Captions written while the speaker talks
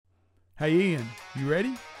Hey Ian, you ready?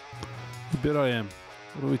 You bet I am.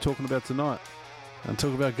 What are we talking about tonight? And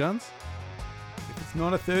talk about guns? If it's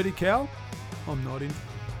not a 30 cal, I'm not in.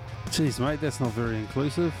 Jeez, mate, that's not very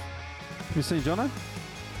inclusive. Have you seen Jono?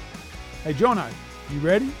 Hey Jono, you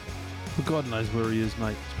ready? Well, God knows where he is, mate.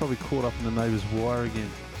 He's probably caught up in the neighbour's wire again.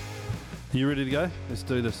 Are you ready to go? Let's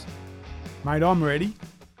do this. Mate, I'm ready.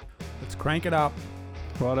 Let's crank it up.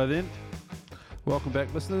 Righto then. Welcome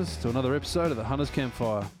back, listeners, to another episode of the Hunter's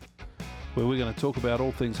Campfire, where we're going to talk about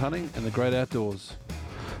all things hunting and the great outdoors.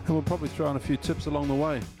 And we'll probably throw in a few tips along the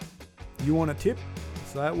way. You want a tip?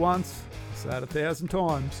 Say it once, say it 1,000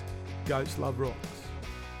 times. Goats love rocks.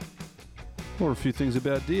 Or a few things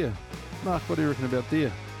about deer. Mark, what do you reckon about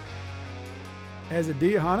deer? As a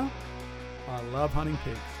deer hunter, I love hunting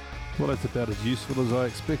pigs. Well, that's about as useful as I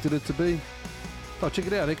expected it to be. Oh, check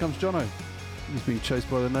it out. Here comes Jono. He's being chased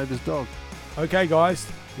by the neighbour's dog. Okay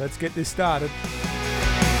guys, let's get this started.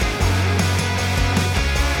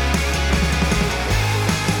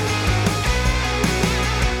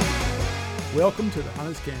 Welcome to the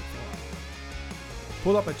Hunter's Campfire.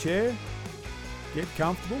 Pull up a chair, get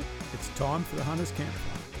comfortable. It's time for the Hunter's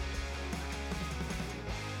Campfire.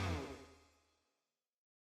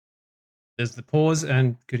 There's the pause,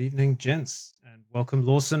 and good evening, gents, and welcome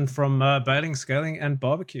Lawson from Bailing, Scaling and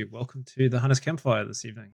Barbecue. Welcome to the Hunter's Campfire this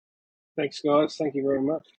evening. Thanks, guys. Thank you very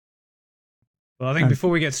much. Well, I think before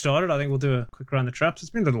we get started, I think we'll do a quick round the traps. It's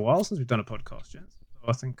been a little while since we've done a podcast, gents. So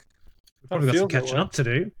I think we've probably got some catching up to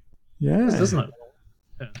do. Yeah. Doesn't it?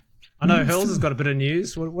 Yeah. I know Hills has got a bit of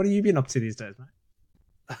news. What have you been up to these days,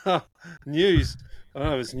 mate? News. I don't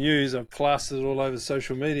know if it's news. I've plastered it all over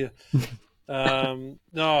social media. No,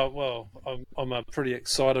 well, I'm a pretty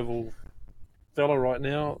excitable fella right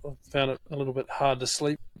now. I found it a little bit hard to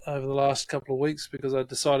sleep over the last couple of weeks because I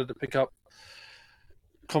decided to pick up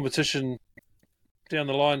competition down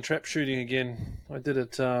the line, trap shooting again. I did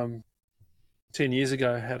it 10 years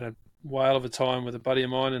ago. Had a whale of a time with a buddy of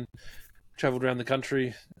mine and travelled around the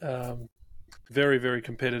country. Very, very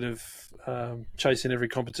competitive, chasing every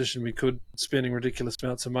competition we could, spending ridiculous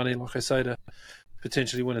amounts of money, like I say, to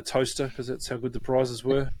potentially win a toaster because that's how good the prizes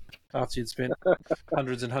were after you'd spent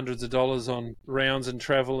hundreds and hundreds of dollars on rounds and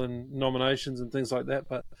travel and nominations and things like that.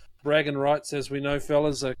 But bragging rights, as we know,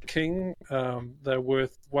 fellas, are king. They're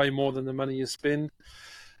worth way more than the money you spend.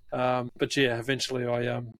 But yeah, eventually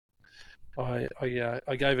I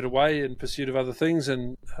gave it away in pursuit of other things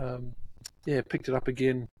and picked it up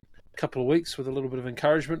again a couple of weeks with a little bit of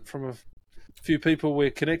encouragement from a few people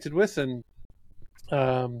we're connected with, and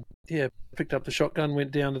picked up the shotgun, went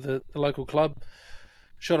down to the local club,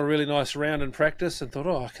 shot a really nice round in practice and thought,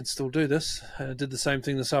 I can still do this. And I did the same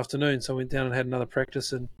thing this afternoon. So I went down and had another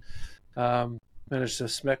practice and managed to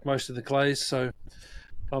smack most of the clays. So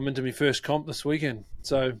I'm into my first comp this weekend.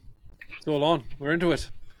 So it's all on. We're into it.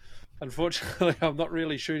 Unfortunately, I'm not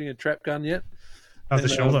really shooting a trap gun yet. How's the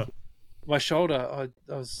shoulder? My shoulder,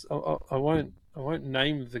 I won't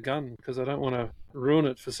name the gun because I don't want to ruin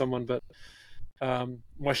it for someone, but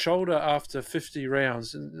my shoulder after 50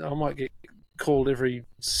 rounds, I might get called every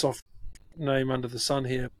soft name under the sun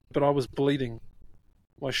here, but I was bleeding.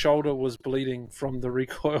 My shoulder was bleeding from the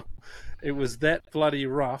recoil. It was that bloody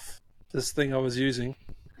rough, this thing I was using,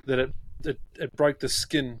 that it broke the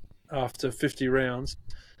skin after 50 rounds,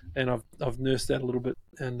 and I've nursed that a little bit.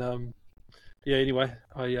 And anyway,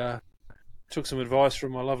 I took some advice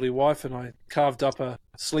from my lovely wife, and I carved up a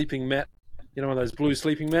sleeping mat, one of those blue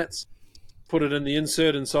sleeping mats, put it in the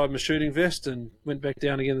insert inside my shooting vest and went back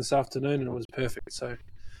down again this afternoon, and it was perfect. So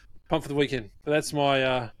pumped for the weekend. But that's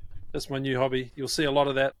my new hobby. You'll see a lot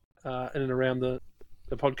of that in and around the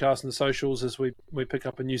podcast and the socials as we pick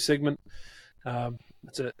up a new segment.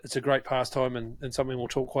 It's a great pastime and something we'll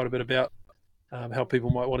talk quite a bit about, how people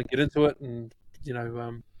might want to get into it, and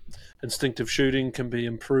instinctive shooting can be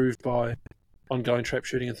improved by ongoing trap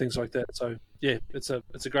shooting and things like that. So yeah, it's a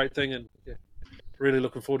great thing, and yeah, really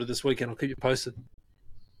looking forward to this weekend. I'll keep you posted.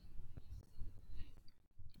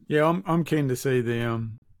 Yeah, I'm keen to see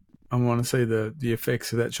I want to see the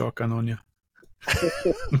effects of that shotgun on you.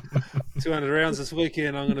 200 rounds this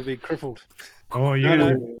weekend, I'm going to be crippled. Oh,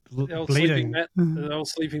 you're bleeding. The old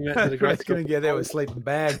sleeping mat did a great He's going to get there with a sleeping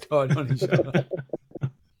bag tied on his shoulder.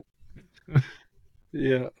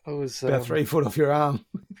 Yeah, I was about 3 foot off your arm.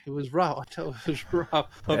 It was rough. I tell you, it was rough.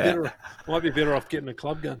 Might be better off getting a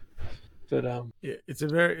club gun. But yeah,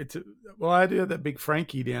 well, I do have that big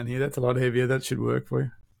Frankie down here. That's a lot heavier. That should work for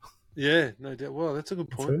you. Yeah, no doubt. Well, that's a good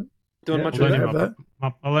point. Doing much with that?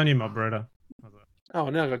 I'll lend you my Beretta. Oh,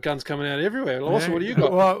 now I've got guns coming out everywhere. Lawson, what do you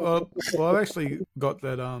got? Well, I've actually got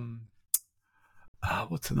that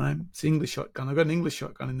what's the name? It's English shotgun. I've got an English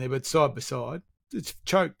shotgun in there, but side by side. It's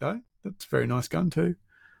choked though. That's a very nice gun too.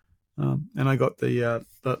 And I got the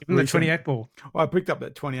 28 ball. I picked up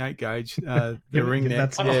that 28 gauge, the ring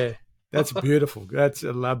net. That's Yeah, that's beautiful. That's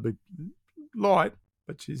a lovely, light,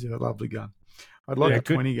 but she's a lovely gun. I'd like a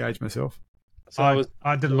 20 gauge myself. So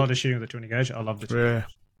I did a lot of shooting with the 20 gauge. I love the 20 gauge.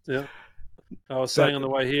 Yeah. I was saying on the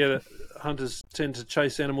way here that hunters tend to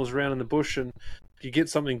chase animals around in the bush, and if you get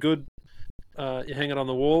something good, you hang it on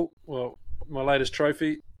the wall. Well, my latest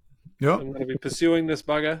trophy, Yep. I'm going to be pursuing this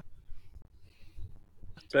bugger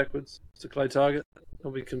backwards. It's a clay target.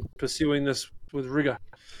 I'll be pursuing this with rigor.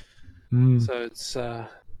 So it's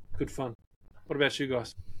good fun. What about you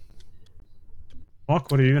guys? Mike,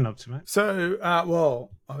 what are you up to, mate? So,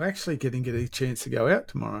 well, I'm actually getting a chance to go out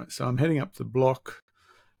tomorrow. So I'm heading up the block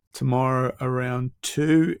tomorrow around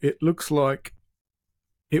 2. It looks like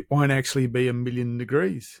it won't actually be 1,000,000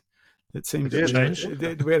 degrees. It seems Did it change?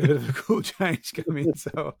 we had a bit of a cool change coming,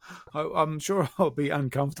 so I'm sure I'll be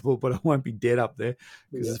uncomfortable, but I won't be dead up there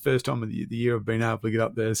because it's the first time of the year I've been able to get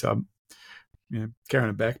up there. So I'm carrying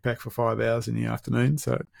a backpack for 5 hours in the afternoon,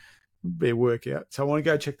 so it'll be a workout. So I want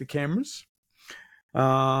to go check the cameras,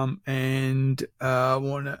 and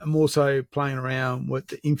I'm also playing around with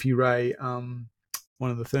the infrared, one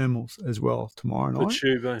of the thermals as well tomorrow night. The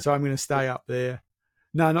tube, eh? So I'm going to stay up there.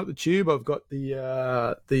 No, not the tube. I've got the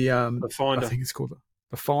Finder. I think it's called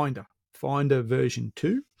the Finder version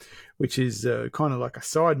 2, which is kind of like a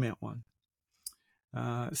side mount one.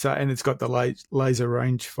 And it's got the laser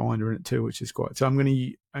range finder in it too, which is quite. So I'm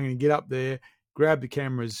going to get up there, grab the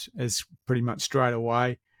cameras as pretty much straight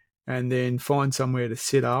away, and then find somewhere to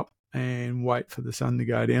sit up and wait for the sun to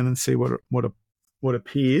go down and see what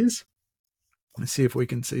appears, and see if we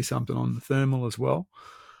can see something on the thermal as well.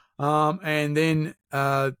 And then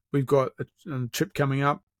we've got a trip coming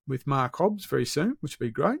up with Mark Hobbs very soon, which will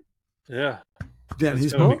be great. Yeah. Down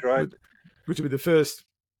his gonna be block, great. which will be the first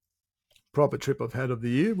proper trip I've had of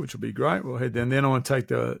the year, which will be great. We'll head down. Then I want to take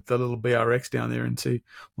the little BRX down there and see,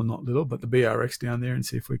 well, not little, but the BRX down there and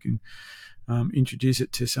see if we can introduce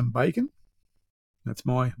it to some bacon. That's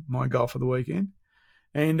my goal for the weekend.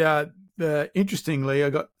 And interestingly,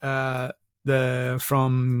 I got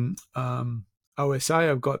from OSA,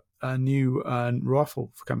 I've got a new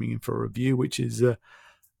rifle coming in for a review, which is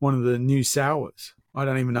one of the new sours. I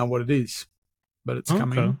don't even know what it is, but it's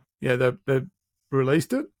coming. Yeah, they've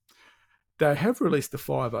released it. They have released the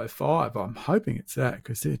 505. I'm hoping it's that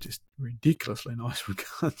because they're just ridiculously nice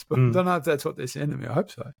guns. But I don't know if that's what they're sending me. I hope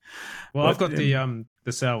so. Well, I've got the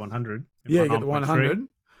SAR 100. Yeah, you got the 100.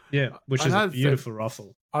 Yeah, which is a beautiful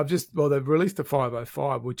rifle. They've released the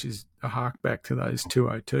 505, which is a hark back to those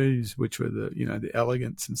 202s, which were the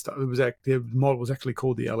Elegance and stuff. The model was actually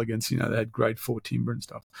called the Elegance. They had grade 4 timber and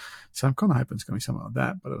stuff. So I'm kind of hoping it's going to be something like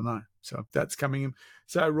that, but I don't know. So that's coming in.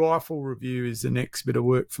 So rifle review is the next bit of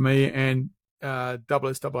work for me, and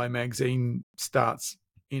SSAA magazine starts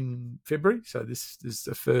in February. So this is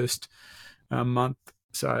the first month.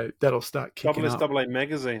 So that'll start kicking up. SSAA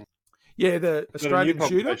magazine. Yeah, the Australian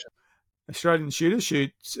Shooter. Australian Shooter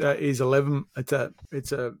shoots is 11.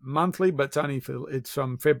 It's a monthly, but it's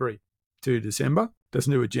from February to December.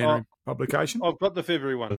 Doesn't do a January publication. I've got the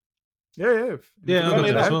February one. Yeah. Yeah, I've got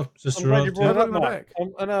that as well. Just I'm glad you brought it up, in the Mark.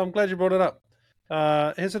 back. I'm glad you brought it up.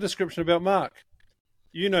 Here's a description about Mark.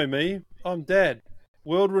 You know me. I'm Dad,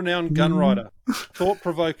 world-renowned gun writer,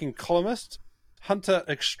 thought-provoking columnist, hunter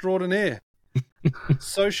extraordinaire,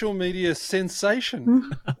 social media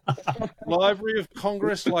sensation, Library of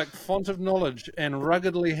Congress like font of knowledge, and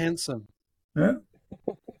ruggedly handsome. Yeah.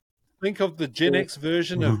 Think of the Gen X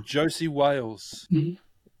version of Josie Wales.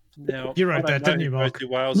 Now, You wrote I that, don't know didn't you, who Mark?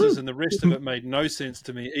 Josie Wales is, and the rest of it made no sense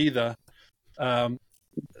to me either.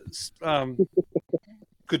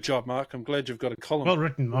 Good job, Mark. I'm glad you've got a column. Well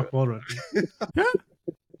written, Mark. Well written. Yeah.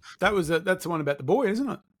 That's the one about the boy, isn't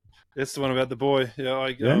it? That's the one about the boy. Yeah,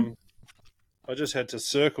 I just had to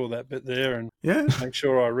circle that bit there and make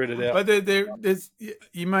sure I read it out. But there's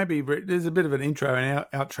a bit of an intro and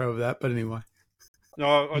outro of that. But anyway,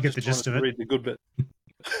 No, I You get just the gist wanted of to it. read the good bit.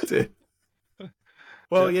 that's it.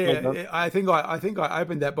 Well, Yeah, yeah, well done. I think I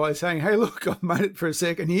opened that by saying, "Hey, look, I've made it for a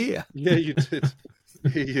second year." Yeah, you did.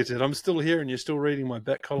 Yeah, you did. I'm still here, and you're still reading my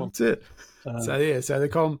back column. That's it. So the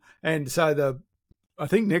column, and so I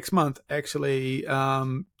think next month actually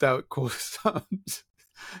they'll cause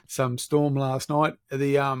some storm last night.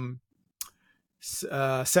 The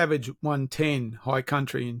Savage 110 High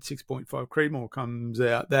Country in 6.5 Creedmoor comes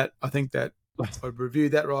out. That I think that I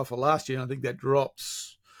reviewed that rifle last year, and I think that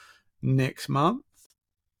drops next month.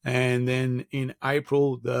 And then in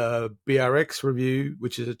April, the BRX review,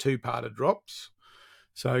 which is a two-parter, drops.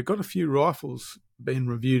 So got a few rifles being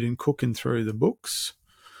reviewed and cooking through the books.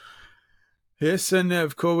 Yes, and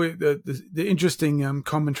of course the interesting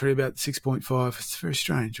commentary about the 6.5. It's very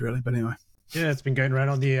strange, really, but anyway. Yeah, it's been going around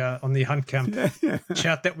on the Hunt Camp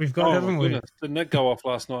chat that we've got, Oh, haven't my we? goodness. Didn't that go off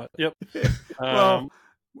last night? Yep. Well,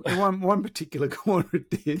 in one particular corner it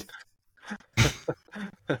did.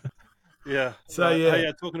 Yeah. So,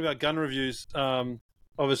 Hey, talking about gun reviews,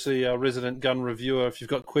 obviously our resident gun reviewer, if you've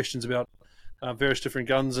got questions about various different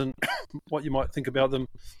guns and what you might think about them,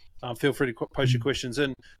 feel free to post your questions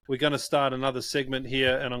in. We're going to start another segment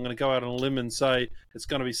here, and I'm going to go out on a limb and say it's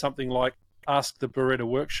going to be something like Ask the Beretta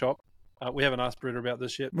Workshop. We haven't asked Beretta about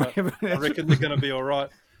this yet, but I reckon they're going to be all right.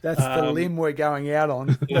 That's the limb we're going out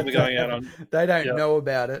on. We're going out on. They don't know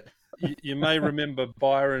about it. You may remember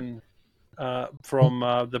Byron from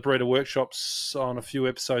the Beretta Workshops on a few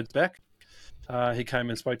episodes back. He came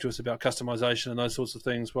and spoke to us about customization and those sorts of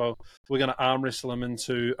things. Well, we're going to arm wrestle him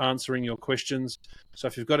into answering your questions. So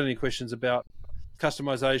if you've got any questions about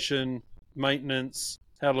customization, maintenance,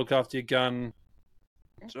 how to look after your gun,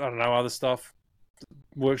 I don't know, other stuff,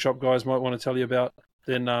 workshop guys might want to tell you about,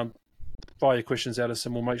 then fire your questions at us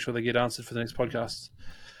and we'll make sure they get answered for the next podcast.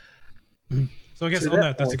 So I guess on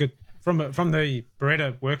that's a good from the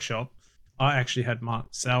Beretta Workshop. I actually had my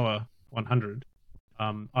Sauer 100.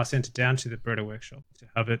 I sent it down to the Beretta Workshop to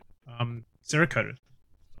have it Cerakoted.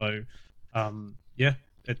 So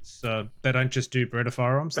it's they don't just do Beretta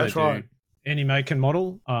firearms. That's they right. do any make and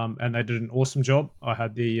model, and they did an awesome job. I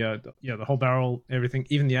had the whole barrel, everything,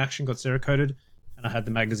 even the action got Cerakoted, and I had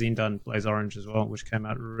the magazine done blaze orange as well, which came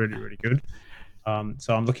out really, really good.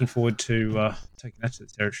 So I'm looking forward to taking that to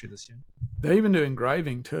the territory this year. They even do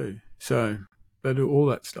engraving too. So they do all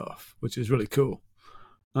that stuff, which is really cool.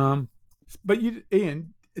 But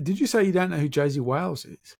Ian, did you say you don't know who Josie Wales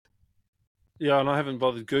is? Yeah, and I haven't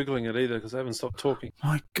bothered Googling it either because I haven't stopped talking.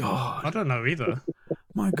 My God. I don't know either.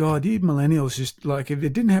 My God, you millennials just like, if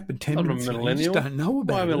it didn't happen 10 I'm a minutes ago, you millennial. just don't know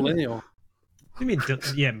about I'm it. a millennial. You mean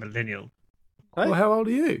millennial? Hey? Well, how old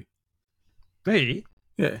are you? Me?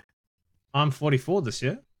 Yeah. I'm 44 this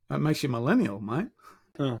year. That makes you millennial, mate.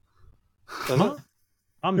 Does Huh? it?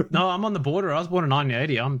 I'm on the border. I was born in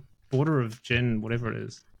 1980. I'm border of Gen whatever it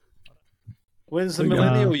is. When's the So,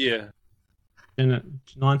 millennial year? Gen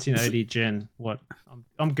 1980 Gen what?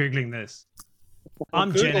 I'm googling this.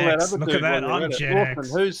 I'm Google Gen that X. other Look dude at that. while you're I'm at it. Gen Lawson,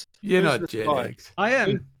 X. You're who's not this Gen guy? X. I am.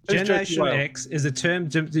 Who's Generation Josie Wales? X is a term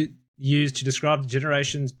used to describe the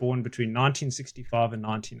generations born between 1965 and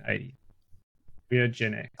 1980. We are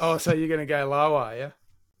Gen X. Oh, so you're going to go low, are you?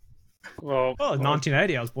 Well,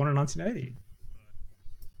 1980. I was born in 1980.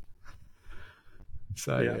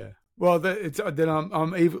 So, Yeah. yeah. Well, then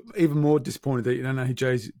I'm even more disappointed that you don't know who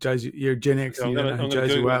Josie you're Gen X and you don't know who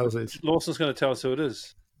Josie Google Wales it. is. Lawson's going to tell us who it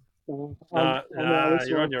is. I'm Nah, out this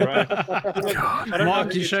you're one. on your own. I don't know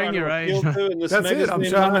Mark, who you're showing trying to your age. appeal to in this That's it. I'm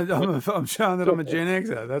magazine, showing Mark. I'm showing that I'm a Gen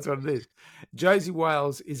Xer. That's what it is. Josie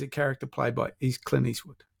Wales is a character played by Clint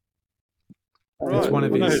Eastwood. Right, It's one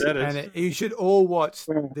of I know his, who that is. and you should all watch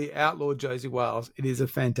The Outlaw Josie Wales. It is a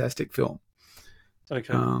fantastic film.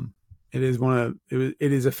 Okay. It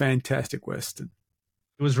is a fantastic western.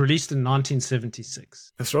 It was released in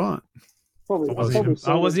 1976. That's right. Probably,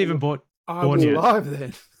 I wasn't even born. I Born was yet. alive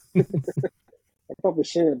then. I've probably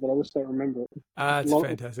seen it, but I just don't remember it. It's Lo-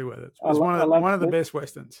 fantastic weather. It's I love one of the it. best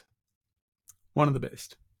westerns. One of the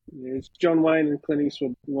best. Yeah, it's John Wayne and Clint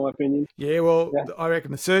Eastwood, in my opinion. Yeah, well, Yeah. I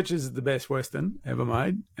reckon The Searchers is the best western ever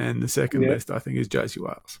made, and the second Yeah. best, I think, is Josie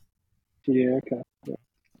Wales. Yeah, okay. Yeah.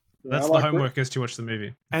 That's I the like homework is to watch the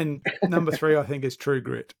movie. And number 3, I think, is True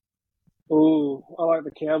Grit. Oh, I like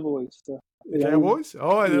the Cowboys stuff. The Cowboys?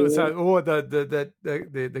 Oh, Yeah. so,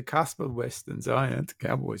 the cusp of westerns. Oh, yeah, the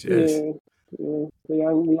Cowboys, yes. Yeah. The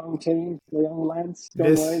young team, the young lads. John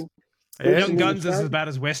Yes. Wayne. Yeah. Young Guns is about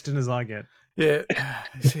as Western as I get. Yeah.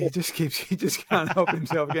 See, he just can't help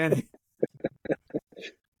himself, can he?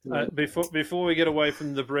 Before we get away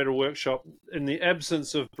from the Beretta Workshop, in the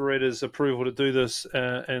absence of Beretta's approval to do this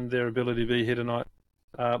and their ability to be here tonight,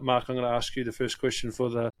 Mark, I'm going to ask you the first question for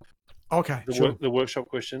the Sure. the workshop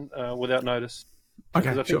question without notice. Okay,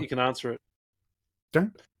 Because I think sure. you can answer it. Okay.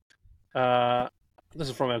 This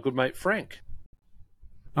is from our good mate Frank.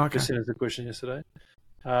 Okay. Who sent us a question yesterday.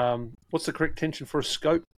 What's the correct tension for a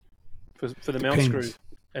scope for the mount Depends. screw?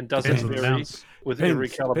 And does Depends it on the vary mounts. with every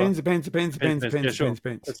caliber? Depends. Yeah, sure.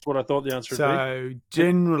 That's what I thought the answer would be. So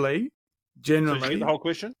generally, So did you get the whole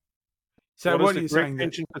question? so what what is are the you correct saying?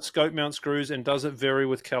 tension for scope mount screws, and does it vary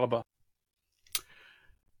with caliber?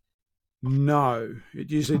 No,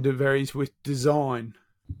 it usually varies with design.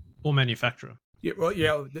 Or manufacturer. Yeah, well,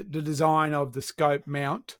 yeah, the design of the scope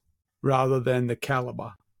mount rather than the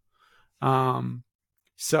caliber.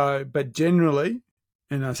 But generally,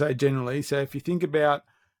 and I say generally, so if you think about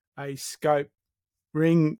a scope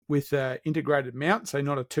ring with an integrated mount, so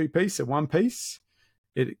not a two-piece, a one-piece,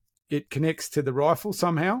 it connects to the rifle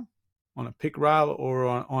somehow on a pick rail or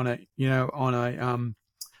on a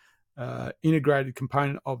integrated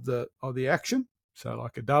component of the action, so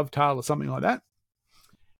like a dovetail or something like that.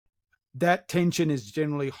 That tension is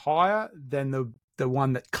generally higher than the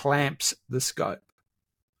one that clamps the scope,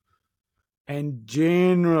 and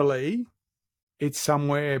generally it's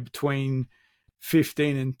somewhere between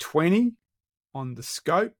 15 and 20 on the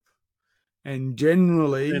scope, and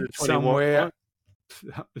generally somewhere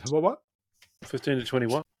what 15 to 20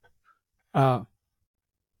 what? I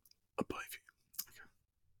believe you.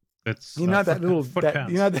 That's that little foot that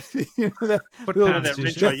pounds. that Foot little pounds that is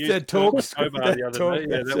wrench I just- used that to torque the screw, crowbar the other day.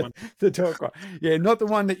 Yeah, that one. the torque one. Yeah, not the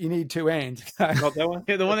one that you need two hands. Not that one.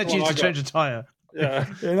 Yeah, the one that That's you the used to I change a tire. Yeah.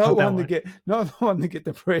 Yeah, Not that not the one to get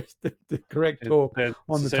the correct torque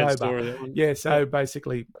on the It's a tow sad bar. story, that one. Yeah, so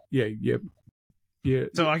basically, yeah.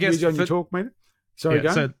 So I guess use on your for- torque meter. Sorry, Yeah,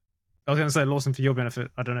 go. so I was going to say, Lawson, for your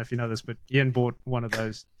benefit, I don't know if you know this, but Ian bought one of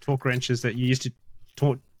those torque wrenches that you used to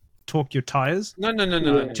torque your tires No.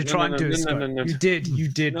 to try and do a scope. No. You did. You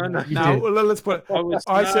did. No, no, You No, did. well, let's put it.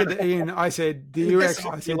 I said no. to Ian, I said, do you Piss actually?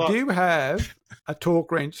 off, I said, you lot. do you have a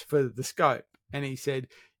torque wrench for the scope? And he said,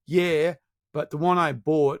 yeah, but the one I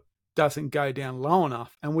bought doesn't go down low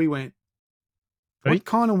enough. And we went, what Hey?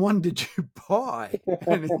 kind of one did you buy?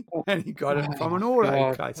 And he got it from an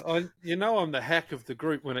auto case. I'm the hack of the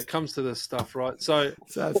group when it comes to this stuff, right? So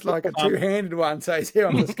So it's like a two-handed one. So he's here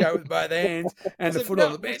on the scope with both hands and the It's foot on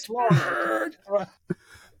the about bench. this long.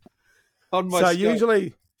 on my So scope.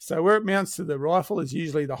 usually, where it mounts to the rifle is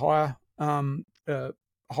usually the higher,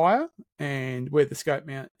 and where the scope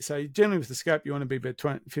mount. So generally with the scope, you want to be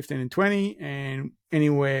between 15 and 20, and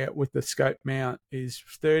anywhere with the scope mount is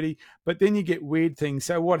 30. But then you get weird things.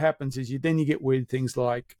 So what happens is you get weird things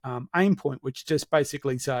like aim point, which just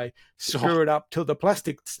basically say screw it up till the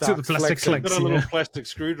plastic starts the plastic flexing. clicks. got a little Yeah. plastic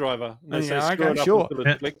screwdriver. And they say Yeah, screw okay, it up sure. until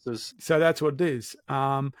Yeah. it flexes. So that's what it is.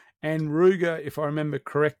 And Ruger, if I remember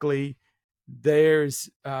correctly, there's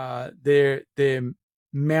their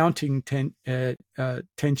mounting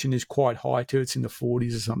tension is quite high too. It's in the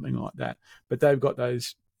 40s or something like that. But they've got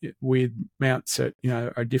those weird mounts that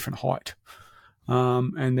are a different height,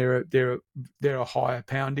 and they're a higher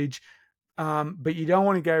poundage. But you don't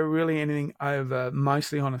want to go really anything over,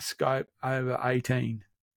 mostly on a scope over 18,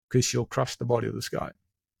 because you'll crush the body of the scope.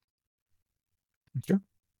 Okay.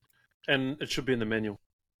 And it should be in the manual.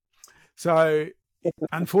 So,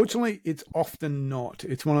 unfortunately, it's often not.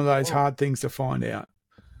 It's one of those hard things to find out.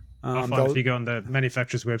 I find if you go on the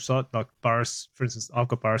manufacturer's website, like Burris, for instance, I've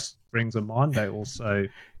got Burris rings on mine. They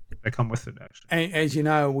come with it actually. And as you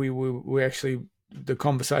know, we actually, the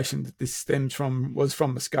conversation that this stems from was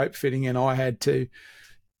from a scope fitting, and I had to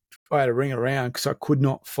ring around because I could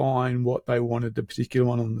not find what they wanted the particular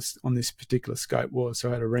one on this particular scope was. So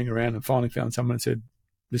I had to ring around and finally found someone and said,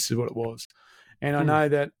 this is what it was. And I know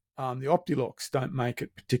that the Optilocks don't make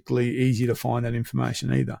it particularly easy to find that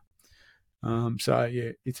information either. So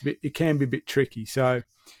yeah, it can be a bit tricky. So,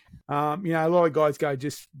 a lot of guys go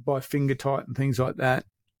just by finger tight and things like that.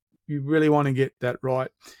 You really want to get that right.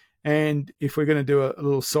 And if we're going to do a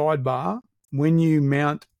little sidebar, when you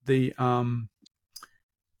mount the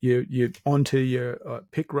you onto your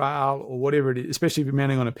pick rail or whatever it is, especially if you're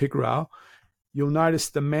mounting on a pick rail, you'll notice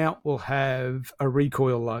the mount will have a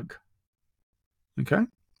recoil lug. Okay,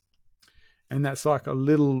 and that's like a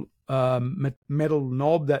little metal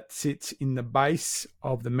knob that sits in the base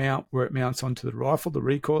of the mount where it mounts onto the rifle, the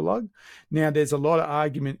recoil lug. Now, there's a lot of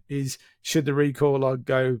argument is should the recoil lug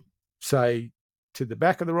go, say, to the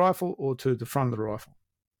back of the rifle or to the front of the rifle?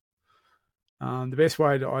 The best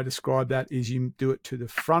way that I describe that is you do it to the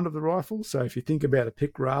front of the rifle. So if you think about a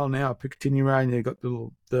pick rail now, a Picatinny rail, and you've got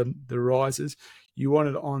the risers, you want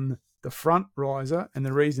it on the front riser. And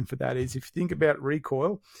the reason for that is if you think about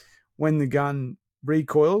recoil, when the gun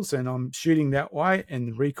recoils and I'm shooting that way and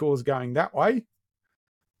the recoil is going that way,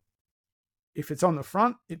 if it's on the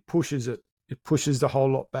front, it pushes it. It pushes the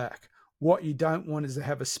whole lot back. What you don't want is to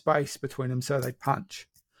have a space between them so they punch.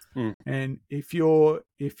 And if you're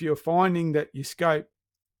finding that your scope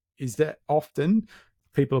is that often,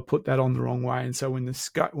 people have put that on the wrong way, and so when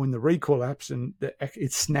the recoil happens and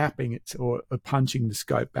it's snapping, or punching the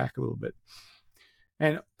scope back a little bit,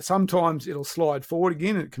 and sometimes it'll slide forward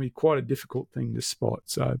again, and it can be quite a difficult thing to spot.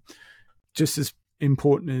 So, just as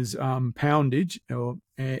important as poundage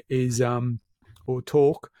or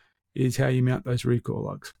torque is how you mount those recoil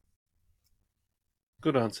lugs.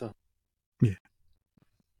 Good answer.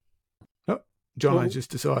 John has just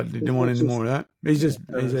decided he didn't want any more of that. He's said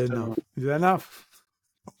enough. Is that enough?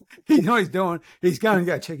 He knows what he's doing. He's going to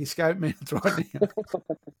go check his scope mounts right now.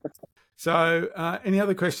 So, any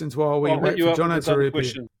other questions while we wait for John to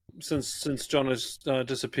reappear? Since John has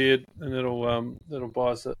disappeared, and it'll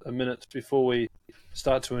buy us a minute before we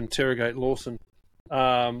start to interrogate Lawson.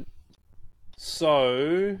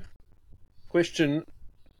 So, question,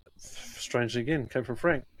 strangely again, came from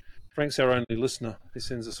Frank. Frank's our only listener. He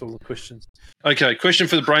sends us all the questions. Okay, question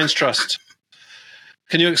for the Brains Trust.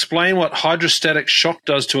 Can you explain what hydrostatic shock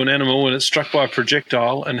does to an animal when it's struck by a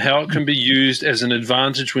projectile, and how it can be used as an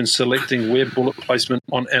advantage when selecting where bullet placement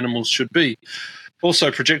on animals should be? Also,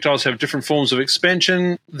 projectiles have different forms of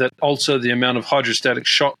expansion that alter the amount of hydrostatic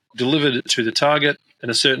shock delivered to the target in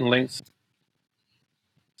a certain length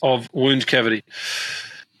of wound cavity.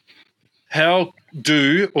 How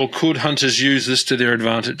do or could hunters use this to their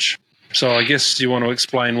advantage? So I guess you want to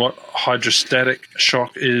explain what hydrostatic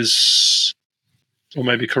shock is, or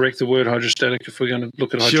maybe correct the word hydrostatic if we're going to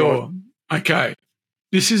look at hydraulic. Sure. Okay.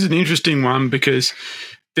 This is an interesting one because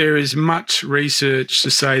there is much research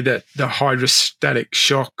to say that the hydrostatic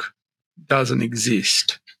shock doesn't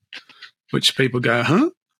exist, which people go, huh?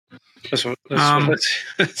 That's what I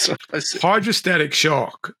said. Hydrostatic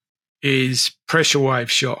shock is pressure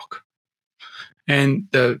wave shock. And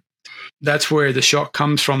that's where the shock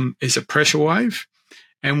comes from, is a pressure wave.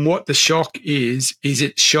 And what the shock is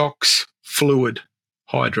it shocks fluid,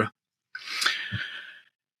 hydra.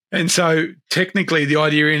 And so technically the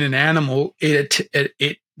idea in an animal,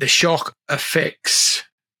 the shock affects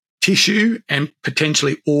tissue and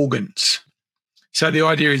potentially organs. So the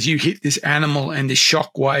idea is you hit this animal and the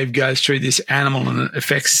shock wave goes through this animal and it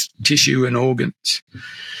affects tissue and organs.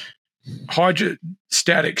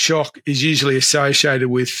 Hydrostatic shock is usually associated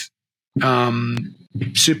with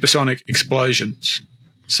supersonic explosions.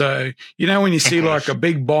 So, you know, when you see like a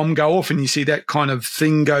big bomb go off and you see that kind of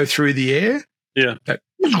thing go through the air? Yeah. But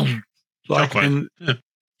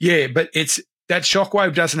that shock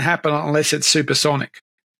wave doesn't happen unless it's supersonic.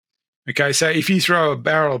 Okay, so if you throw a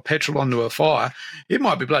barrel of petrol onto a fire, it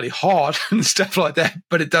might be bloody hot and stuff like that,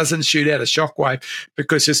 but it doesn't shoot out a shock wave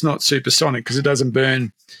because it's not supersonic, because it doesn't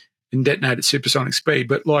burn and detonate at supersonic speed.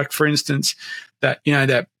 But like, for instance, that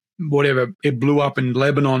whatever, it blew up in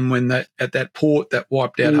Lebanon when at that port that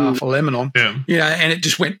wiped out half of Lebanon, and it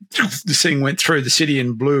just the thing went through the city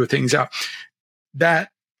and blew things up. That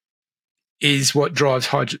is what drives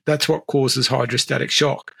that's what causes hydrostatic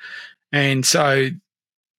shock. And so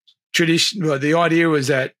the idea was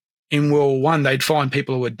that in World War I, they'd find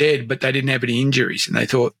people who were dead, but they didn't have any injuries. And they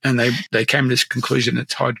thought, and they came to this conclusion,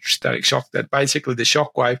 it's hydrostatic shock, that basically the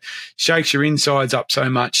shock wave shakes your insides up so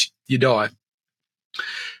much you die.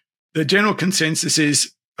 The general consensus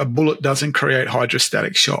is a bullet doesn't create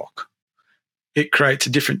hydrostatic shock. It creates a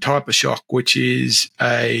different type of shock, which is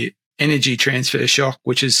a energy transfer shock,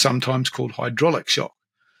 which is sometimes called hydraulic shock.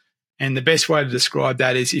 And the best way to describe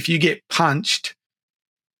that is if you get punched,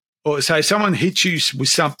 or say someone hits you with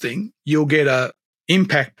something, you'll get a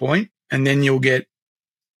impact point and then you'll get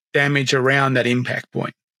damage around that impact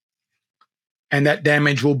point. And that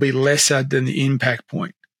damage will be lesser than the impact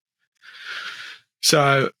point.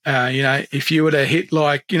 So, if you were to hit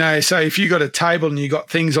say if you got a table and you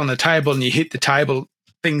got things on the table and you hit the table,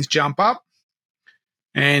 things jump up.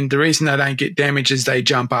 And the reason they don't get damage is they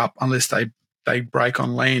jump up unless they break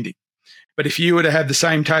on landing. But if you were to have the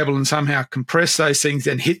same table and somehow compress those things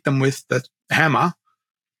and hit them with the hammer,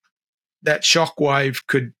 that shock wave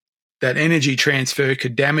that energy transfer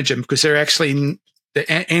could damage them, because the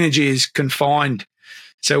energy is confined.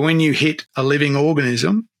 So when you hit a living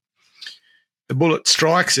organism, the bullet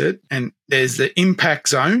strikes it and there's the impact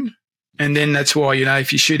zone. And then that's why,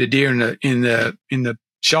 if you shoot a deer in the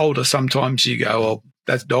shoulder, sometimes you go, well,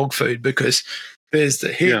 that's dog food, because there's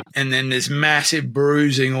the hit and then there's massive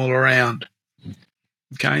bruising all around.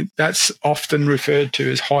 Okay, that's often referred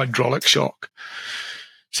to as hydraulic shock.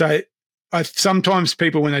 So sometimes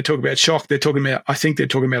people, when they talk about shock, they're talking about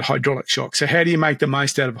hydraulic shock. So how do you make the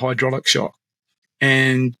most out of hydraulic shock?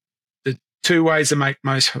 And the two ways to make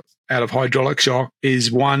most out of hydraulic shock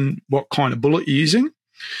is, one, what kind of bullet you're using,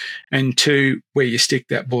 and two, where you stick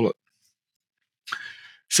that bullet.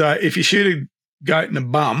 So if you shoot a goat in the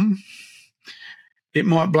bum, it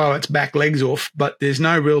might blow its back legs off, but there's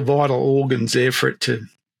no real vital organs there for it to.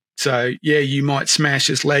 So you might smash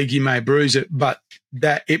its leg, you may bruise it, but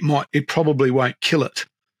it probably won't kill it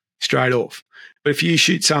straight off. But if you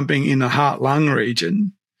shoot something in the heart-lung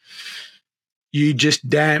region, you just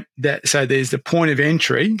damp that. So there's the point of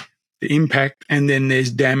entry, the impact, and then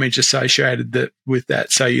there's damage associated with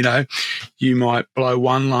that. So, you might blow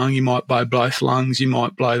one lung, you might blow both lungs, you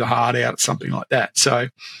might blow the heart out, something like that. So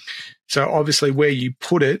obviously where you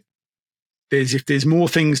put it, if there's more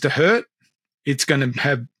things to hurt, it's going to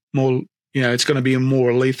have more, it's going to be a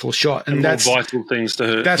more lethal shot. And that's more vital things to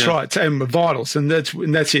hurt. That's right. And vitals. And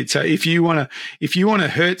that's it. So if you want to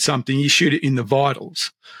hurt something, you shoot it in the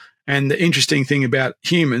vitals. And the interesting thing about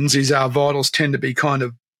humans is our vitals tend to be kind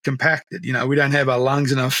of compacted. We don't have our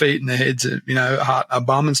lungs and our feet and our heads, heart, our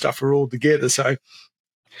bum and stuff are all together. So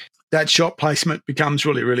that shot placement becomes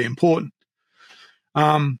really, really important.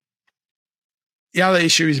 The other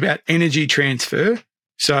issue is about energy transfer.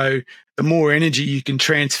 So the more energy you can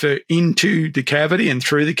transfer into the cavity and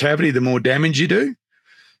through the cavity, the more damage you do.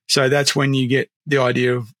 So that's when you get the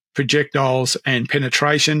idea of projectiles and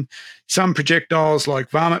penetration. Some projectiles, like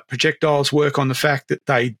varmint projectiles, work on the fact that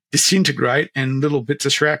they disintegrate and little bits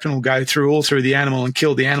of shrapnel go all through the animal and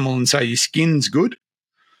kill the animal, and so your skin's good.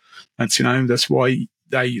 That's why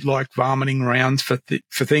they like varminting rounds for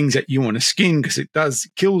things that you want to skin, because it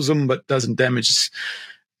kills them but doesn't damage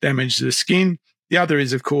the skin. The other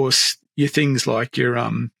is, of course, your things like your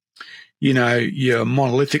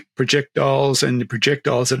monolithic projectiles and the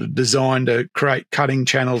projectiles that are designed to create cutting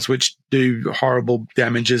channels which do horrible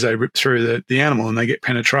damage as they rip through the animal and they get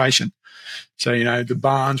penetration. So, the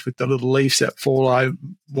barns with the little leaves that fall over,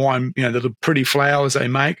 the little pretty flowers they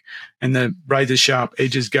make, and the razor sharp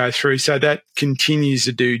edges go through. So that continues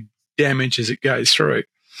to do damage as it goes through.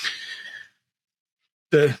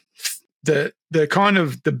 The kind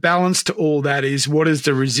of the balance to all that is, what is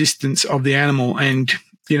the resistance of the animal? And,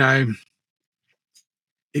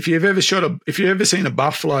 if you've ever seen a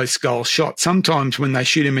buffalo skull shot, sometimes when they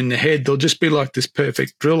shoot him in the head, they'll just be like this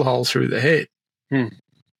perfect drill hole through the head.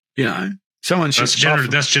 Someone shoots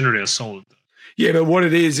that's generally a solid. Yeah, but what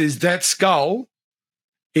it is that skull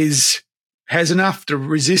has enough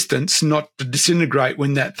resistance not to disintegrate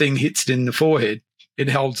when that thing hits it in the forehead. It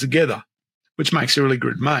holds together, which makes a really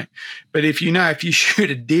good mate. But if you shoot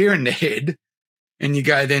a deer in the head and you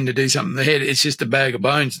go then to do something in the head, it's just a bag of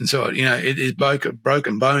bones inside. It is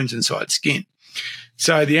broken bones inside skin.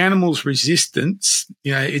 So the animal's resistance,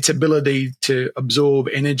 its ability to absorb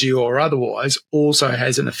energy or otherwise, also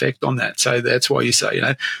has an effect on that. So that's why you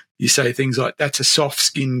say things like, that's a soft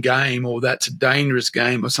skin game, or that's a dangerous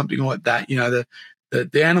game, or something like that.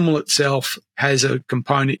 The animal itself has a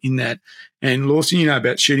component in that. And Lawson,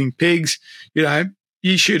 about shooting pigs,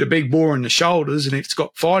 you shoot a big boar in the shoulders and it's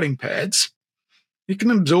got fighting pads, you can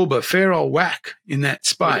absorb a fair old whack in that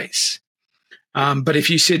space. But if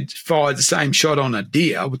you fired the same shot on a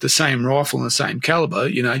deer with the same rifle and the same caliber,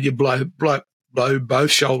 you blow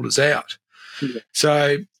both shoulders out. Yeah.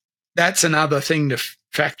 So that's another thing to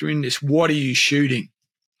factor in this. What are you shooting?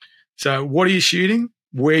 So what are you shooting?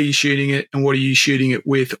 Where are you shooting it? And what are you shooting it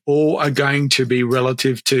with? All are going to be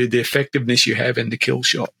relative to the effectiveness you have in the kill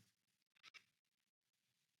shot.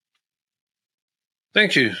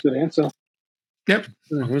 Thank you. Good answer. Yep.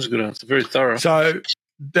 That was a good answer. Very thorough. So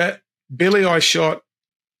that Billy I shot,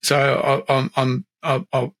 so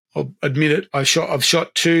I'll admit it, I've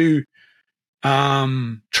shot two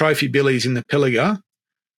trophy billies in the Pilliga,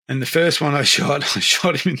 and the first one I shot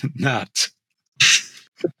him in the nuts.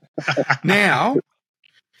 Now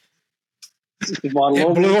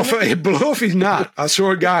it blew off his nut. I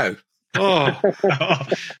saw it go. Oh,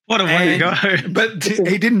 what a way to go. But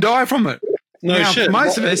he didn't die from it. No now, shit. For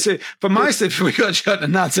most of us, if we got shot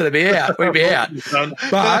in the nuts, we'd be out.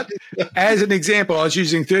 But as an example, I was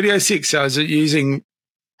using 30-06, so I was using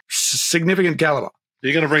significant caliber.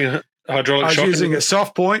 You're going to bring a hydraulic shot? I was using a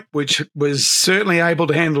soft point, which was certainly able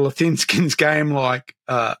to handle a thin skins game like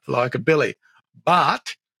a billy.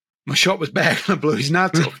 But my shot was back and I blew his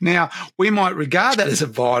nuts off. Now, we might regard that as a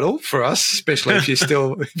vital for us, especially if you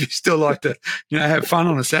still like to, have fun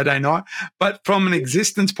on a Saturday night. But from an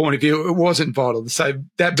existence point of view, it wasn't vital. So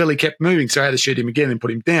that billy kept moving, so I had to shoot him again and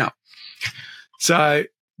put him down. So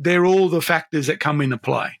they're all the factors that come into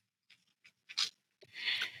play.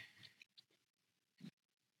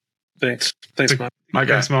 Thanks, Mark. Okay.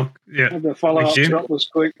 Thanks, Mark. Yeah. The follow-up shot was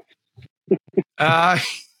quick.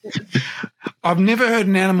 I've never heard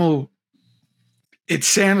an animal. It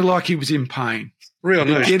sounded like he was in pain.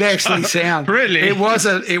 Really? It did actually sound. Really? It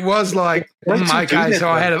was like, okay. So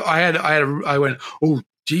I went, oh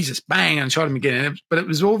Jesus, bang, and shot him again. But it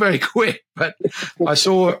was all very quick. But I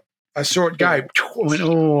saw it go. I went,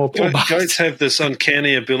 oh, poor bastard. Goats have this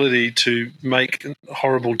uncanny ability to make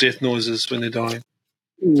horrible death noises when they're dying.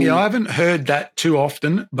 Yeah, I haven't heard that too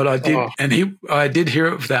often, but I did, and I did hear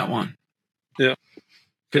it with that one. Yeah.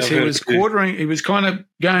 because he was quartering. He was kind of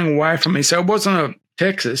going away from me. So it wasn't a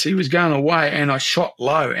Texas. He was going away, and I shot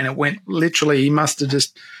low, and it went literally. He must have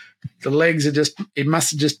just the legs are just. It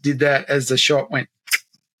must have just did that as the shot went.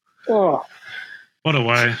 Oh, What a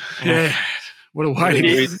way. Yeah, what a way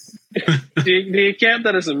to get. do you count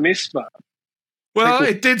that as a miss, but? Well,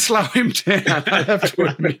 it did slow him down. I have to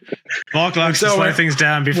admit. Mark likes to slow things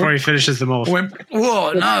down before he finishes them off. I went,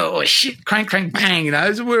 whoa, no, oh, shit, crank, crank, bang. You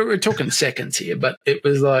know, we're talking seconds here, but it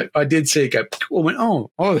was like I did see it go. I went,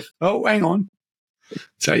 oh, hang on.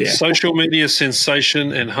 So yeah, social media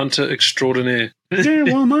sensation and hunter extraordinaire. Yeah,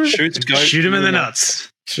 well, mate. Shoot him in the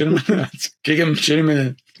nuts. Shoot him in the nuts. Kick him, shoot him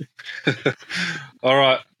in the. All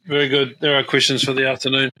right, very good. There are questions for the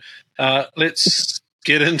afternoon. Let's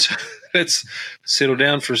get into. Let's settle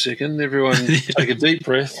down for a second. Everyone take a deep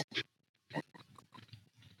breath.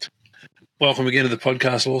 Welcome again to the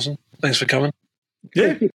podcast, Lawson. Thanks for coming.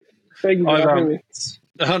 Yeah. Thank you for having me.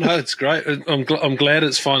 Oh, no, it's great. I'm glad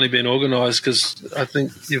it's finally been organised because I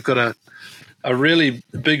think you've got a really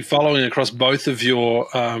big following across both of your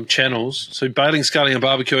channels. So bailing, sculling and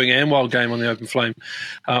barbecuing and wild game on the open flame.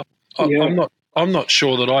 I'm not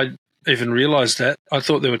sure that I even realised that. I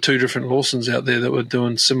thought there were two different Lawsons out there that were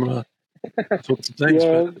doing similar sorts of things.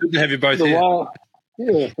 Yeah, but good to have you both here.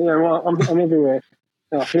 Well, I'm everywhere.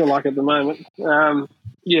 I feel like at the moment.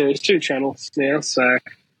 There's two channels now, so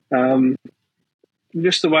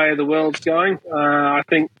just the way the world's going, I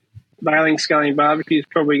think bailing, sculling, barbecue is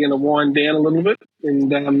probably going to wind down a little bit,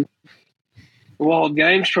 and wild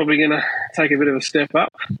game's probably going to take a bit of a step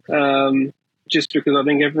up, just because I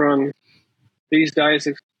think everyone these days,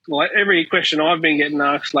 like every question I've been getting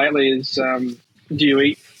asked lately is, do you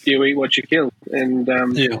eat what you kill? And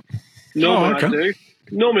normally I do.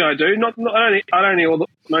 Normally I do. I don't eat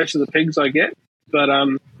most of the pigs I get, but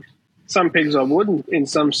some pigs I would in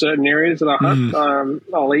some certain areas that I hunt.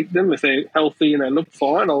 I'll eat them if they're healthy and they look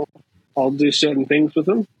fine. I'll do certain things with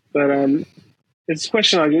them. But it's a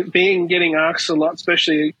question I get getting asked a lot,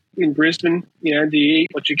 especially in Brisbane. You know, do you eat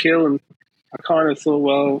what you kill? And I kind of thought,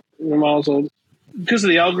 well, we might as well, because of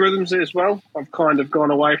the algorithms as well. I've kind of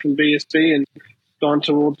gone away from BSB and gone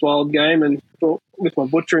towards wild game, and thought with my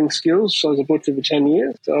butchering skills, so I was a butcher for 10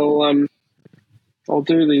 years. So I'll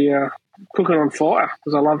do the cooking on fire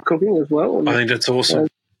because I love cooking as well. And, I think that's awesome.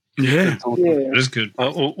 Yeah. It is good.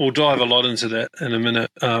 We'll dive a lot into that in a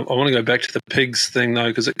minute. I want to go back to the pigs thing, though,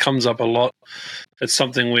 because it comes up a lot. It's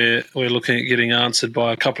something we're looking at getting answered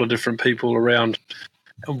by a couple of different people around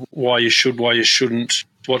why you should, why you shouldn't,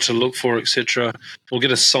 what to look for, etc. We'll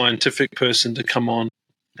get a scientific person to come on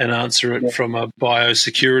and answer it from a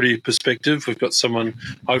biosecurity perspective. We've got someone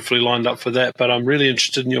hopefully lined up for that. But I'm really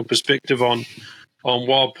interested in your perspective on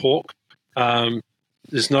wild pork.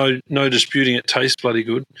 There's no disputing it tastes bloody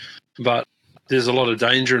good, but there's a lot of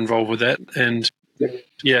danger involved with that. And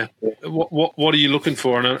what are you looking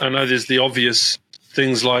for? And I know there's the obvious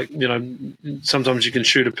things like, you know, sometimes you can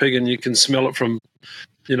shoot a pig and you can smell it from,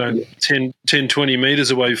 you know, 10, 20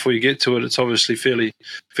 meters away before you get to it. It's obviously fairly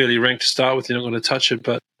rank to start with. You're not going to touch it,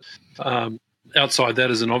 but outside that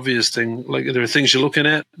is an obvious thing. Like, there are things you're looking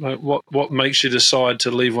at. Like, what makes you decide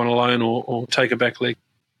to leave one alone or take a back leg?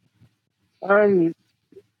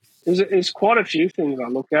 There's quite a few things I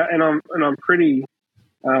look at, and I'm pretty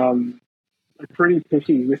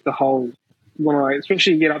picky with the whole. When I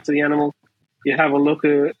especially get up to the animal, you have a look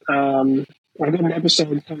at. I've got an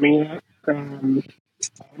episode coming out. I'm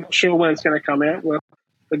not sure when it's going to come out. Well,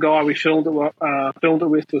 the guy we filmed it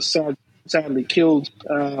with was sadly killed.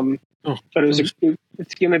 But it's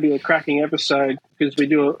going to be a cracking episode because we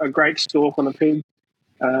do a great stalk on a pig.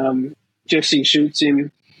 Jesse shoots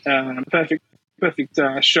him, perfect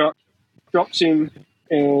shot, drops him,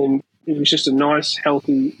 and it was just a nice,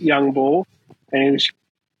 healthy young boar. And he was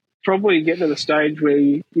probably getting to the stage where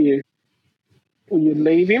you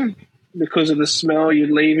leave him because of the smell. You'd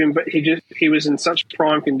leave him, but he was in such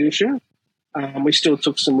prime condition. We still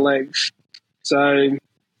took some legs. So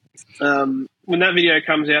when that video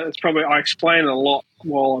comes out, I explain it a lot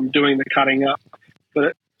while I'm doing the cutting up.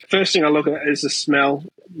 But first thing I look at is the smell,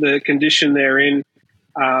 the condition they're in.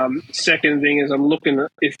 Second thing is I'm looking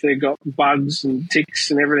at if they've got bugs and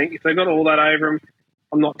ticks and everything. If they've got all that over them,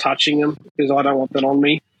 I'm not touching them because I don't want that on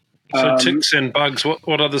me. So ticks and bugs,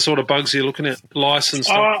 what other sort of bugs are you looking at? Lice and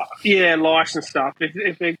stuff? Lice and stuff.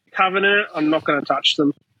 If they're covered in it, I'm not going to touch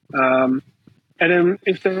them. And then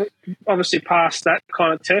if they're obviously past that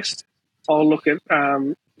kind of test, I'll look at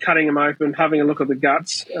cutting them open, having a look at the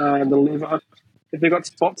guts, the liver. If they've got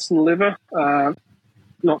spots in the liver,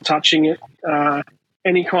 not touching it.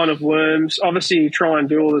 Any kind of worms. Obviously, you try and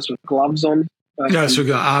do all this with gloves on. Yeah, so we're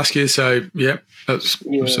going to ask you. So, yeah, that's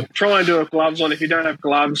Try and do it gloves on. If you don't have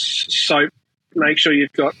gloves, soap. Make sure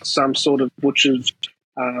you've got some sort of butcher's.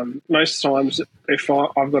 Most times, if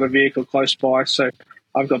I've got a vehicle close by, so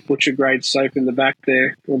I've got butcher grade soap in the back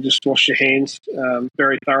there. We'll just wash your hands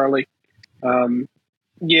very thoroughly.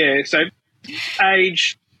 So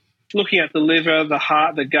age, looking at the liver, the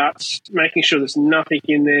heart, the guts, making sure there's nothing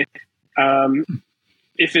in there.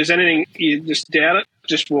 If there's anything you just doubt it,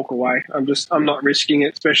 just walk away. I'm not risking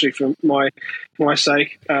it, especially for my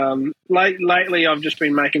sake. Lately, I've just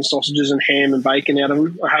been making sausages and ham and bacon out of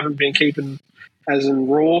them. I haven't been keeping as in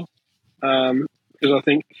raw because I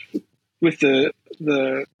think with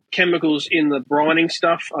the chemicals in the brining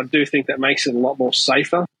stuff, I do think that makes it a lot more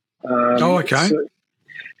safer. Okay.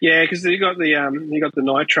 Because you got the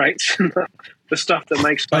nitrates and the stuff that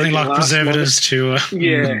makes nothing like preservatives to. Well,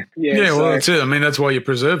 that's it. I mean, that's why you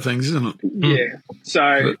preserve things, isn't it? Yeah.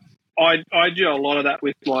 So I do a lot of that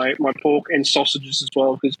with my pork and sausages as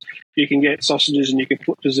well, because you can get sausages and you can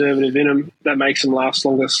put preservative in them that makes them last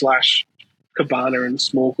longer. / cabana and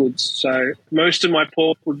small goods. So most of my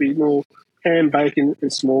pork would be more ham, bacon,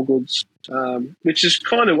 and small goods, which is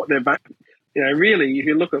kind of what they're back. Really, if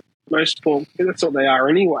you look at most pork, that's what they are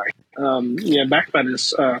anyway. Backfat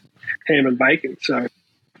is ham and bacon. So,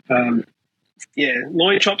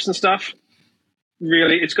 loin chops and stuff.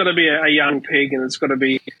 Really, it's got to be a young pig, and it's got to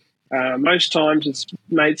be. Most times, it's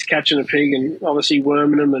mates catching a pig and obviously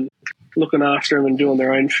worming them and looking after them and doing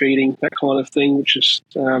their own feeding, that kind of thing, which is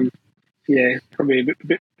probably a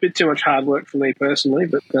bit too much hard work for me personally.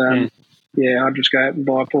 But I'd just go out and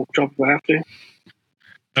buy a pork chop if I have to.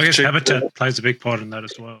 I guess habitat plays a big part in that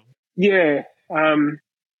as well. Yeah.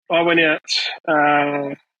 I went out,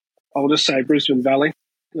 I'll just say Brisbane Valley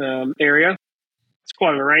area. It's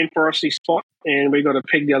quite a rainforesty spot, and we got a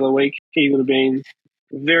pig the other week. He would have been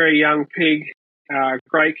a very young pig,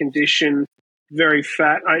 great condition, very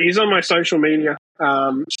fat. He's on my social media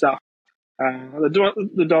stuff.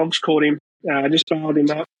 The dogs caught him, just followed him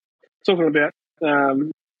up, talking about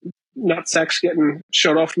nutsacks getting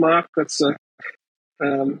shot off, Mark. That's a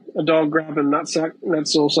dog grabbing nutsack.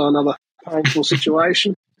 That's also another painful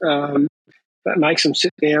situation that makes them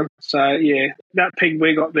sit down. So, that pig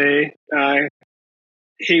we got there,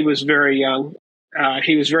 he was very young.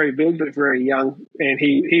 He was very big but very young, and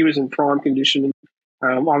he was in prime condition.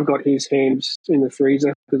 I've got his hams in the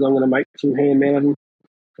freezer because I'm going to make some ham out of him.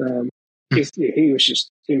 He was just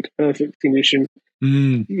in perfect condition.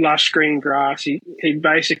 Lush green grass. He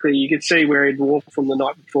basically, you could see where he'd walked from the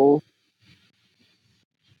night before.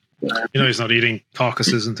 He's not eating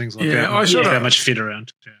carcasses and things like that. I shot that much fit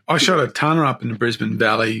around. Yeah. I shot a tonner up in the Brisbane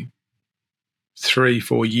Valley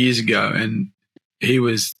 3-4 years ago, and he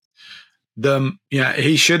was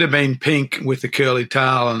he should have been pink with the curly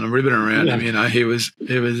tail and the ribbon around him. He was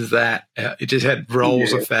that. It just had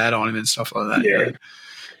rolls of fat on him and stuff like that. Yeah.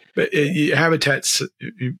 But habitat's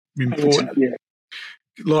important.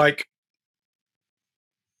 Like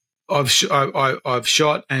I've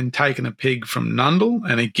shot and taken a pig from Nundle,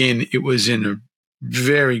 and again, it was in a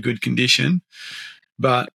very good condition.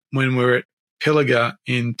 But when we were at Pilliga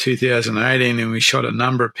in 2018 and we shot a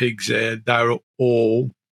number of pigs there, they were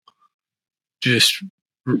all just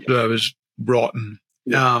was rotten.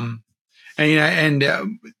 The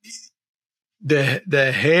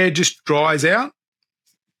hair just dries out.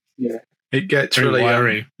 Yeah, it gets very really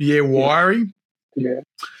wiry. Wiry. Yeah,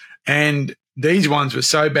 and these ones were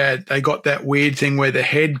so bad, they got that weird thing where the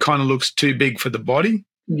head kind of looks too big for the body.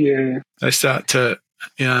 Yeah. They start to,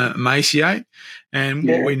 emaciate. And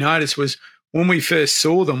what we noticed was when we first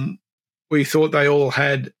saw them, we thought they all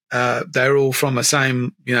had, they were all from the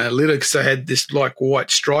same, litter, because they had this like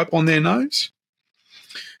white stripe on their nose.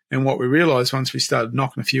 And what we realised once we started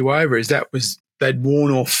knocking a few over is they'd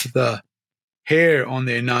worn off the hair on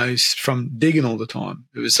their nose from digging all the time.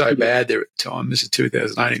 It was so bad there at the time. This is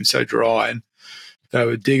 2018, so dry, and they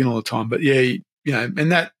were digging all the time. But and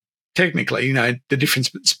that technically, the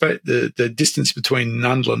difference, the distance between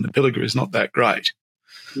Nundle and the Pilliga is not that great.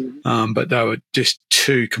 But they were just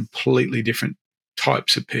two completely different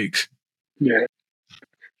types of pigs. Yeah.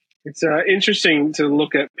 It's interesting to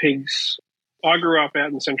look at pigs. I grew up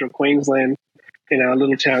out in central Queensland in a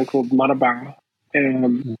little town called Muttaburra.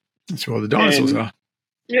 That's where all the dinosaurs are.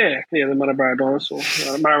 Yeah, the Muttaburra dinosaur,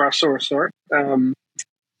 Marasaurus, sorry.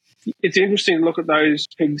 It's interesting to look at those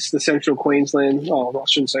pigs, the central Queensland, I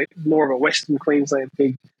shouldn't say, more of a western Queensland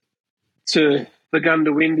pig, to the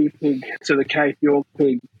Gundawindi pig, to the Cape York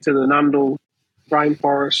pig, to the Nundle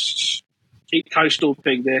rainforest coastal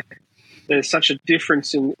pig. There's such a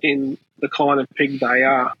difference in the kind of pig they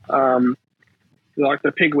are. like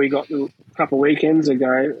the pig we got a couple of weekends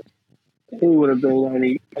ago, he would have been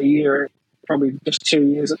only a year, probably just 2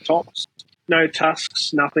 years at tops. No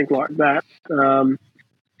tusks, nothing like that.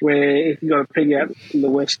 Where if you got a pig out in the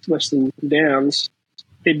Western Downs,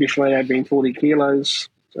 he'd be flat out being 40 kilos.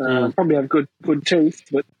 Probably have good teeth,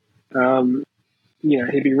 but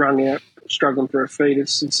he'd be wrung out, struggling for a feed.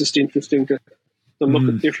 It's just interesting to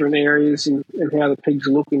look at different areas and how the pigs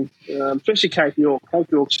are looking, especially Cape York.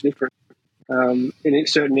 Cape York's different in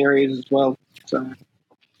certain areas as well. So,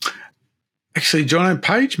 actually, Jono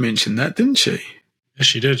Page mentioned that, didn't she? Yes,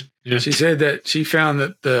 she did. Yeah. She said that she found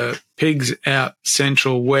that the pigs out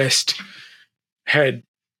central west had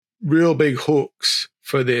real big hooks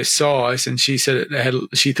for their size, and she said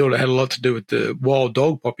she thought it had a lot to do with the wild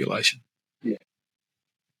dog population. Yeah.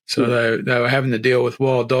 So they were having to deal with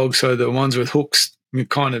wild dogs, so the ones with hooks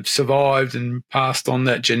kind of survived and passed on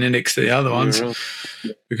that genetics to the other ones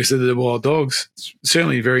because of the wild dogs. It's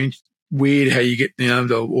certainly very weird how you get,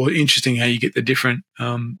 or interesting how you get the different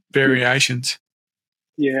variations.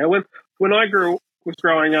 Yeah, when I was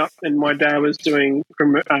growing up and my dad was doing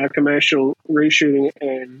commercial reshooting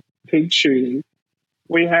and pig shooting,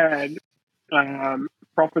 we had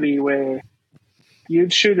property where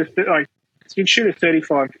you'd shoot a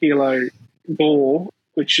 35 kilo boar,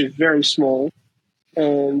 which is very small,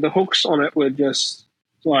 and the hooks on it were just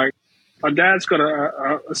like, my dad's got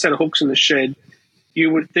a set of hooks in the shed.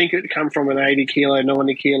 You would think it'd come from an 80 kilo,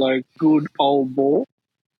 90 kilo good old boar.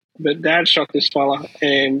 But Dad shot this fella,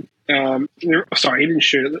 and he didn't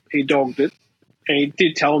shoot it. He dogged it, and he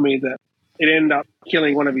did tell me that it ended up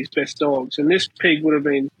killing one of his best dogs. And this pig would have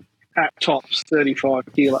been at tops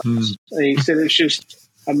 35 kilos. And he said it's just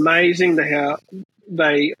amazing how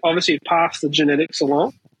they obviously pass the genetics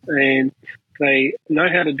along, and they know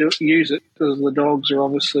how to use it because the dogs are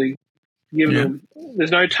obviously giving them.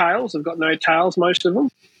 There's no tails. They've got no tails, most of them.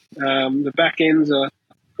 The back ends are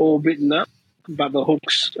all bitten up, but the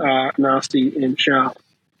hooks are nasty and sharp.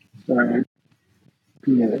 So,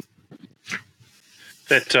 yeah.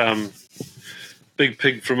 That big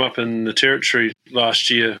pig from up in the Territory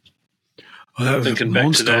last year. Oh, that was thinking a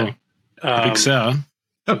monster. back to that. Big sow.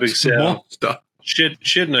 The big sow. Monster.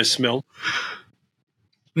 She had no smell.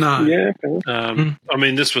 No. Yeah. I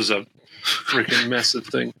mean, this was a freaking massive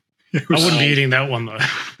thing. I wouldn't be eating that one, though.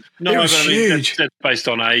 No, It but was I mean, huge. that's based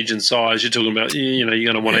on age and size. You're talking about, you're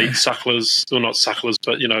going to want to eat sucklers, or not sucklers,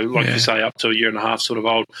 but, like you say, up to a year and a half sort of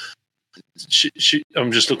old.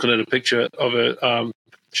 I'm just looking at a picture of her.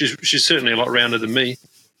 She's certainly a lot rounder than me.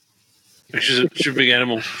 She's a big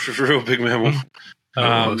animal. She's a real big mammal.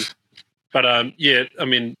 But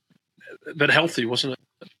healthy, wasn't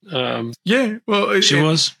it? Yeah, well, She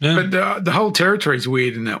was. Yeah. But the whole territory is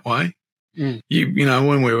weird in that way. When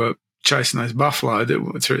we were chasing those buffalo,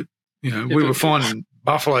 we were finding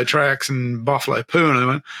buffalo tracks and buffalo poo, and I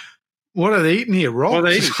went, "What are they eating here? Rocks?" What are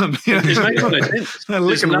they eating? They're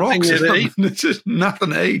licking rocks. There to eat. There's just nothing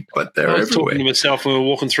to eat, but they're I was everywhere. talking to myself when we were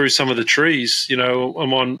walking through some of the trees.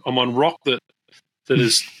 I'm on rock that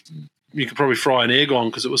is, you could probably fry an egg on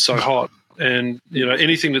because it was so hot, and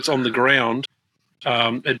anything that's on the ground,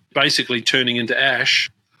 it basically turning into ash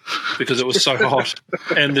because it was so hot.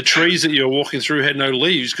 And the trees that you were walking through had no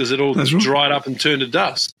leaves because it all dried up and turned to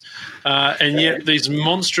dust. And yet these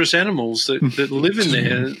monstrous animals that live in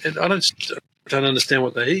there, and I don't understand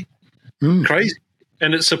what they eat. Crazy.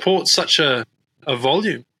 And it supports such a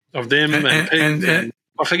volume of them and pigs. And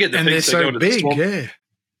I forget the and pigs they're that so go to the big, swamp. yeah.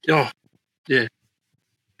 Oh, yeah.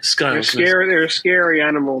 Scales. They're a scary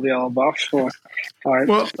animal, the old buffs. I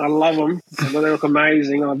love them. They look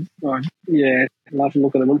amazing. I love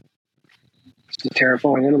looking at them. It's a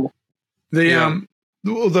terrifying animal.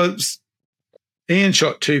 Ian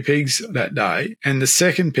shot 2 pigs that day, and the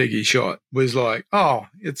second pig he shot was like,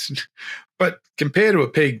 but compared to a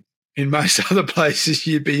pig in most other places,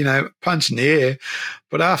 you'd be, punching the air.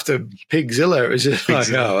 But after Pigzilla, it was just it's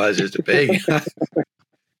just a pig.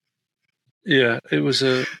 Yeah, it was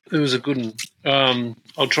a good one.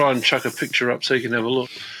 I'll try and chuck a picture up so you can have a look.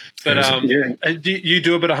 But do you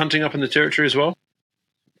do a bit of hunting up in the Territory as well?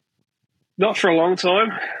 Not for a long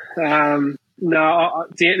time. No,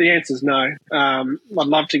 the answer is no. I'd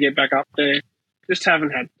love to get back up there. Just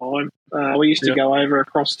haven't had time. We used to go over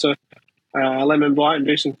across to Lemon Blight and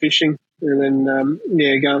do some fishing, and then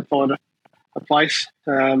go and find a place.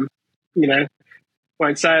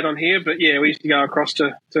 Won't say it on here, but we used to go across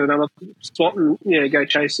to another spot and go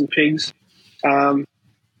chase some pigs. I've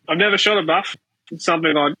never shot a buff. It's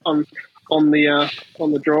something on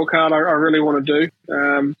the draw card I really want to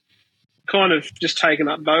do. Kind of just taking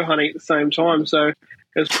up bow hunting at the same time, so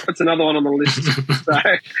it's another one on the list.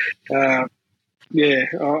 So Yeah,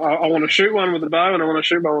 I want to shoot one with a bow and I want to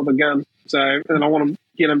shoot one with a gun. So, and I want to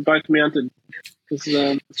get them both mounted because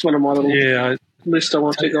it's one of my little list I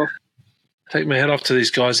want to tick off. Take my hat off to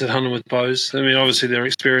these guys that hunt with bows. I mean, obviously they're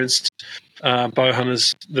experienced bow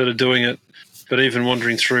hunters that are doing it, but even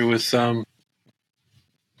wandering through with,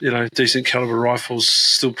 decent caliber rifles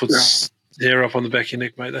still puts hair up on the back of your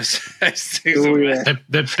neck, mate. Those things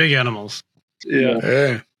they're big animals.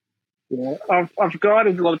 Yeah. I've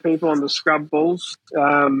guided a lot of people on the scrub bulls.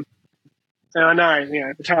 And I know,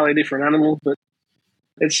 it's a totally different animal, but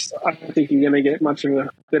I don't think you're going to get much of a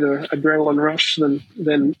better adrenaline rush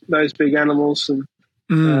than those big animals. And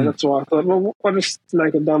that's why I thought, well, I'll just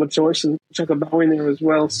make a dumber choice and chuck a bow in there as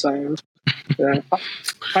well. So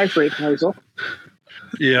hopefully it pays off.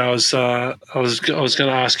 Yeah, I was going to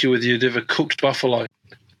ask you whether you'd ever cooked buffalo,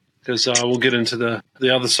 because we'll get into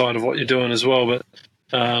the other side of what you're doing as well. But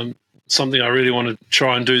something I really want to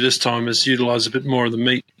try and do this time is utilise a bit more of the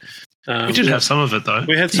meat. We did have some of it, though.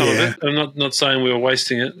 We had some of it. I'm not saying we were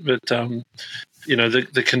wasting it, but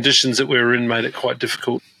the conditions that we were in made it quite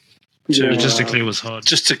difficult. Logistically, it was hard.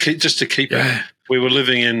 Just to keep it. We were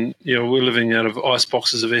living out of ice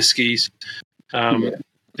boxes of eskies.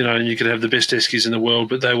 And you could have the best eskies in the world,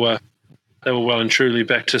 but they were well and truly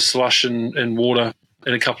back to slush and water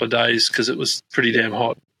in a couple of days because it was pretty damn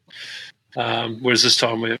hot. Whereas this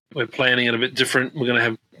time we're planning it a bit different. We're going to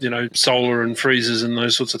have solar and freezers and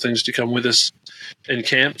those sorts of things to come with us in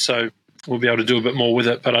camp, so we'll be able to do a bit more with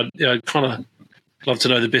it. But I'd kind of love to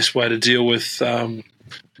know the best way to deal with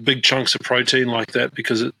big chunks of protein like that,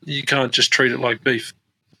 because you can't just treat it like beef.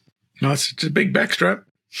 No, it's a big backstrap.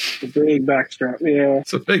 A big backstrap, yeah.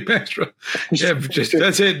 It's a big backstrap. Yeah,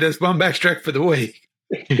 that's it. There's one backstrap for the week.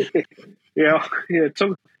 Yeah.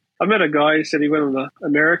 I met a guy who said he went on an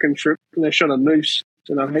American trip and they shot a moose,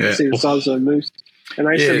 and I hate to see the size of a moose. And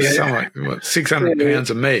they said, like 600 pounds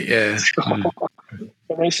of meat, yeah.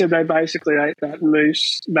 And they said they basically ate that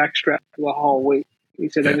moose backstrap for the whole week. He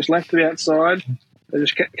said they just left it outside, they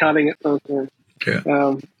just kept cutting it. But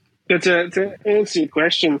to answer your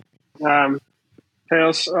question,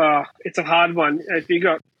 it's a hard one. If you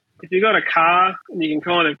got a car and you can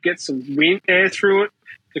kind of get some wind air through it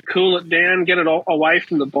to cool it down, get it away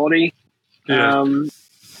from the body.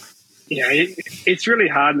 It's really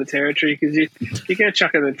hard in the territory because you can't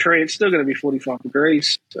chuck it in a tree. It's still going to be 45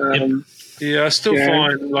 degrees. I still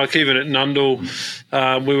find, like even at Nundle,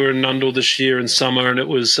 we were in Nundle this year in summer and it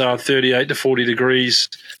was 38 to 40 degrees.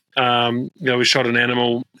 We shot an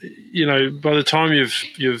animal. By the time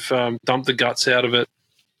you've dumped the guts out of it,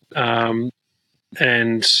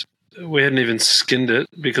 and we hadn't even skinned it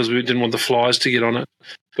because we didn't want the flies to get on it.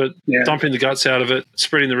 But dumping the guts out of it,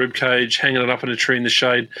 spreading the rib cage, hanging it up in a tree in the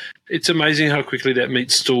shade, it's amazing how quickly that meat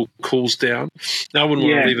still cools down. Now I wouldn't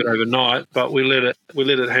want to leave it overnight, but we let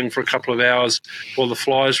it hang for a couple of hours while the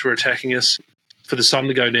flies were attacking us for the sun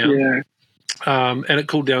to go down. And it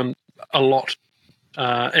cooled down a lot.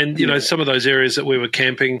 Some of those areas that we were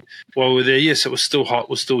camping while we were there, yes, it was still hot,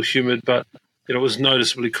 was still humid, but it was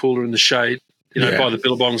noticeably cooler in the shade, by the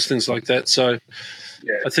billabongs, things like that. So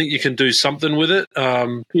I think you can do something with it.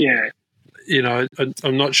 I'm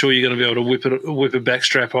not sure you're going to be able to whip a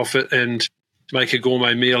backstrap off it and make a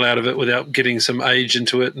gourmet meal out of it without getting some age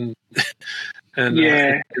into it and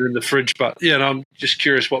in the fridge. But I'm just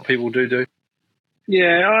curious what people do.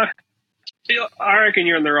 Yeah, I reckon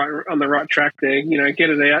you're on the right track there. Get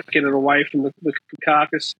it out, get it away from the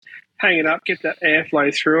carcass, hang it up, get that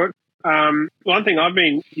airflow through it. One thing I've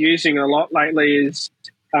been using a lot lately is,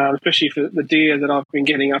 especially for the deer that I've been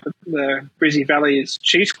getting up at the Brizzy Valley, is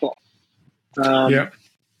cheesecloth. That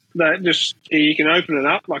just you can open it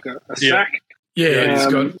up like a sack.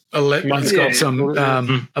 It's got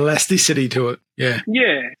some elasticity to it. Yeah.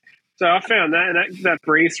 Yeah. So I found that, and that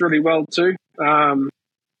breathes really well too.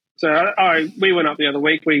 So we went up the other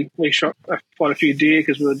week. We shot quite a few deer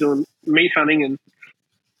because we were doing meat hunting, and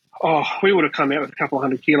we would have come out with a couple of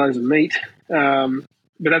 100 kilos of meat.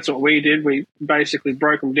 But that's what we did. We basically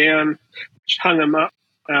broke them down, hung them up,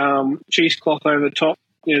 cheesecloth over the top,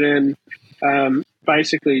 and then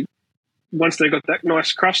basically once they got that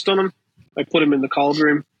nice crust on them, they put them in the cold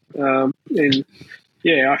room. I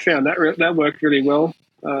found that worked really well.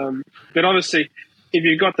 But obviously, if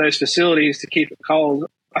you've got those facilities to keep it cold,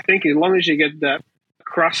 I think as long as you get that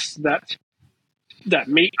crust, that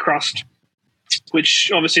meat crust, which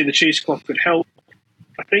obviously the cheesecloth could help,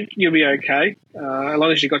 I think you'll be okay, as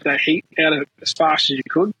long as you got that heat out of it as fast as you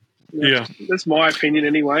could. That's my opinion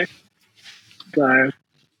anyway. So,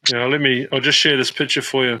 I'll just share this picture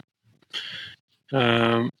for you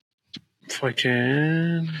If I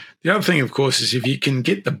can. The other thing, of course, is if you can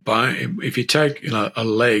get the bone, if you take a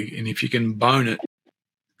leg and if you can bone it,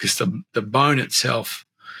 because the bone itself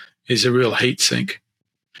is a real heat sink.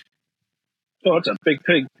 Oh, it's a big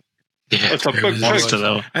pig. Yeah, It's a very big monster pig.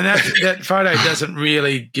 though. And that photo doesn't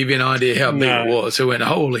really give you an idea how big it was. So when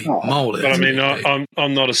holy moly! But I mean, that's big.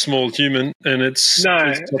 I'm not a small human, and it's No,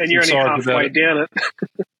 it's and you're only halfway down it.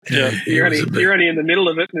 Yeah, You're only in the middle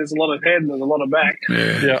of it, and there's a lot of head and there's a lot of back.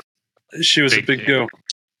 Yeah. She was a big girl.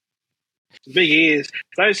 Big ears.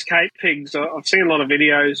 Those Cape pigs, I've seen a lot of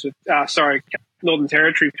videos with, Northern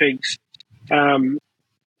Territory pigs.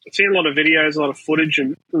 I've seen a lot of videos, a lot of footage,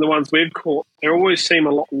 and the ones we've caught, they always seem a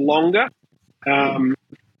lot longer,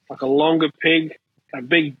 like a longer pig, a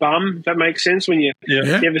big bum, if that makes sense. When you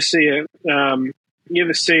ever see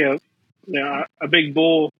a big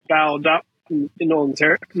boar barreled up in Northern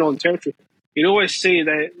Territory, you'd always see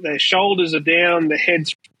their shoulders are down, their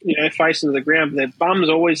head's facing to the ground, but their bum's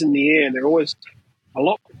always in the air, and they're always a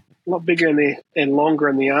lot bigger and longer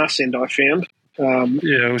in the arse end, I found.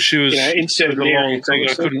 Well, she was instead of a long thing.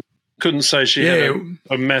 I couldn't say she had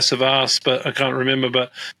a massive ass, but I can't remember.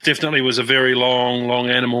 But definitely was a very long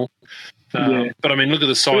animal. But I mean, look at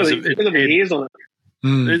the size of it. Look at the ears on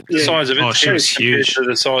it. The size of its she head was huge. compared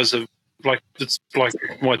to the size of it's like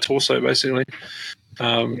my torso basically.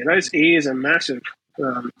 Those ears are massive.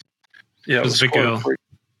 It was a big girl.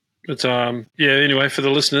 But anyway, for the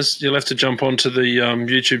listeners, you'll have to jump onto the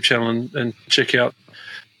YouTube channel and check out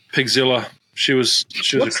Pigzilla. She was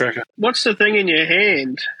a cracker. What's the thing in your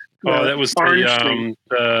hand? Oh, that was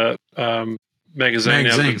the magazine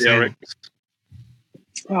out of the BRX.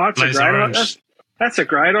 Oh, that's a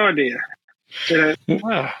great idea.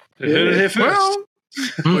 Wow, you heard it here first.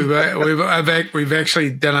 Well, we've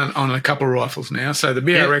actually done it on a couple of rifles now. So the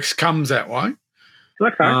BRX comes that way.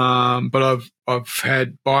 Okay. But I've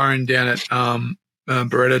had Byron down at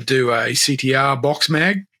Beretta do a CTR box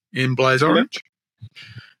mag in blaze orange.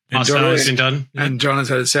 And John has been done. And John has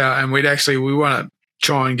had a sour, and we want to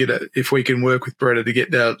try and get it if we can work with Beretta to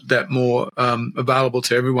get that more available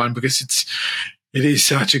to everyone, because it is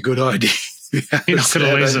such a good idea. You're not going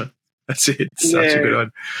to lose it. That's it. It's such a good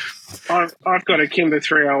idea. I've got a Kimber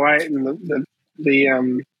 308, and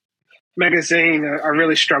the magazine, I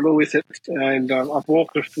really struggle with it, and I've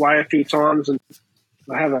walked away a few times, and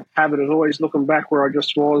I have a habit of always looking back where I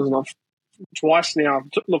just was, and twice now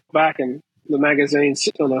I've looked back and the magazine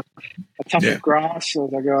sitting on a tuft of grass, and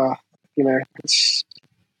I was like, it'd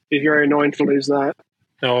be very annoying to lose that.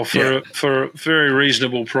 Oh, for a very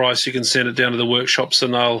reasonable price, you can send it down to the workshops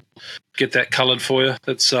and they'll get that coloured for you.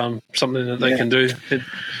 That's something that they can do.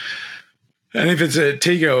 And if it's a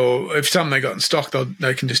Tiga or if something they got in stock,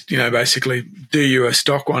 they can just basically do you a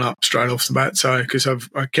stock one up straight off the bat. So because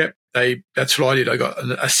that's what I did. I got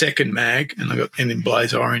a second mag and I got in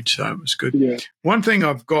blaze orange, so it was good. Yeah. One thing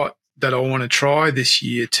I've got that I want to try this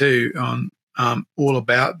year too on all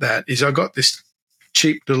about that is I got this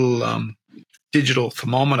cheap little digital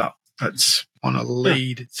thermometer that's on a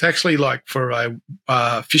lead. It's actually like for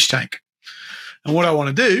a fish tank. And what I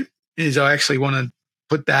want to do is I actually want to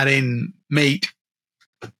put that in meat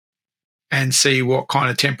and see what kind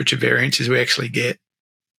of temperature variances we actually get.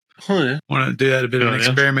 Oh, yeah. I want to do that a bit of an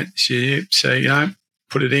experiment this year. So,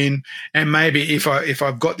 put it in. And maybe if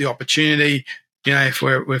I've got the opportunity, if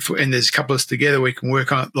and there's a couple of us together, we can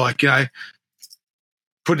work on it,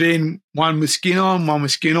 put it in one with skin on, one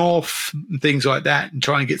with skin off, and things like that, and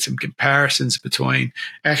try and get some comparisons between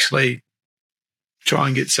actually try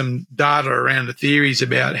and get some data around the theories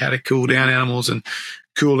about how to cool down animals and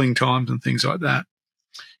cooling times and things like that.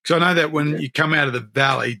 Because I know that when you come out of the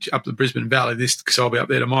valley, up the Brisbane Valley, because I'll be up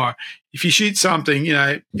there tomorrow, if you shoot something,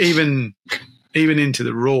 even into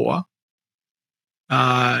the raw,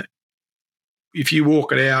 if you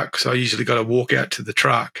walk it out, because I usually got to walk out to the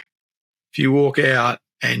truck, if you walk out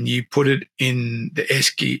and you put it in the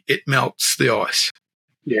esky, it melts the ice.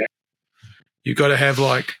 Yeah. You've got to have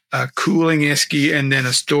like a cooling esky and then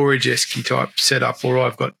a storage esky type setup. Or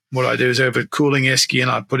I've got, what I do is I have a cooling esky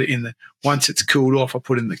and I put it in once it's cooled off, I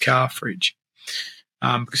put it in the car fridge.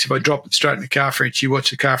 Because if I drop it straight in the car fridge, you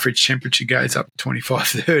watch the car fridge temperature goes up to 25,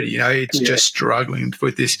 30. It's just struggling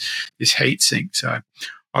with this heat sink. So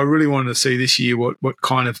I really wanted to see this year what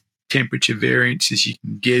kind of temperature variances you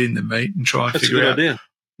can get in the meat and try and figure out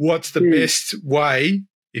what's the best way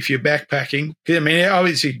if you're backpacking. I mean,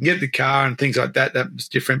 obviously you can get the car and things like that. That's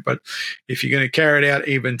different. But if you're going to carry it out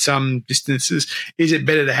even some distances, is it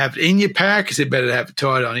better to have it in your pack? Is it better to have it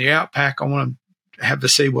tied on your outpack? I want to have to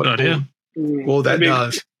see what all that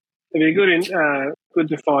does. It'd be good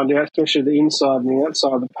to find out, especially the inside and the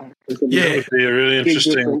outside of the pack. It would be really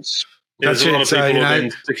interesting. That's There's a lot it. of So, people you will know,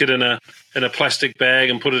 then stick it in a plastic bag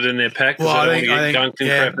and put it in their pack. well, I think gunk and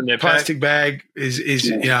crap in their plastic bag is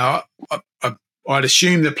you know, I'd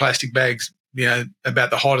assume that plastic bags, you know, about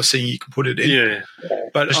the hottest thing you can put it in. Yeah.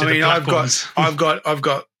 But Especially I mean, the black ones. I've got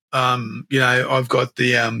you know, I've got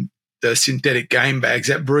the synthetic game bags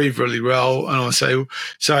that breathe really well, and I say,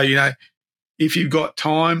 so you know, if you've got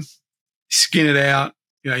time, skin it out.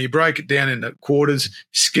 You know, you break it down into quarters,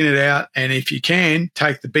 skin it out, and if you can,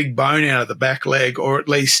 take the big bone out of the back leg, or at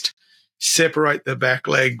least separate the back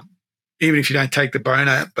leg, even if you don't take the bone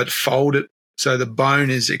out, but fold it so the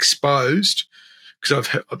bone is exposed. Because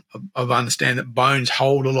I've understand that bones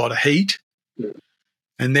hold a lot of heat,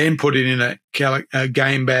 and then put it in a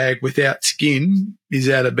game bag without skin. Is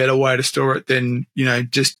that a better way to store it than, you know,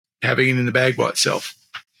 just having it in the bag by itself?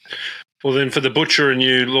 Well, then for the butcher and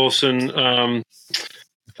you, Lawson,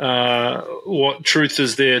 what truth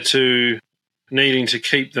is there to needing to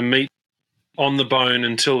keep the meat on the bone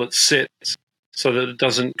until it's set so that it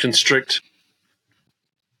doesn't constrict?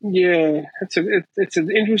 Yeah, it's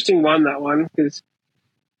an interesting one, that one, because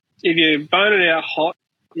if you bone it out hot,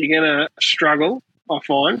 you're going to struggle, I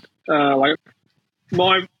find. Like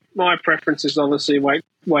my preference is obviously wait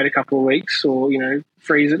a couple of weeks, or, you know,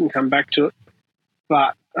 freeze it and come back to it.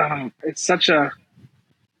 But it's such a...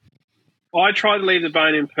 I try to leave the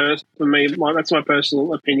bone in first for me. That's my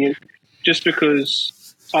personal opinion, just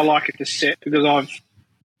because I like it to set. Because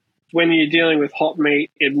when you're dealing with hot meat,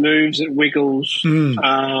 it moves, it wiggles.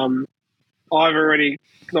 I've already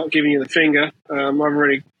not given you the finger. I've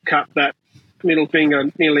already cut that middle finger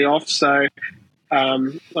nearly off, so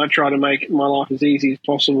I try to make my life as easy as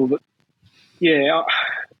possible. But yeah,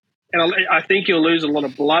 and I think you'll lose a lot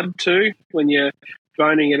of blood too when you're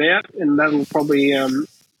boning it out, and that'll probably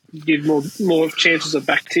give more chances of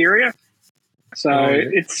bacteria. So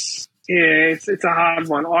it's a hard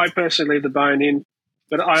one. I personally leave the bone in,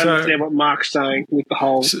 but I understand what Mark's saying with the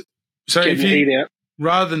whole So getting if the heat you, out.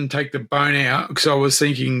 rather than take the bone out, because I was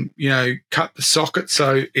thinking, you know, cut the socket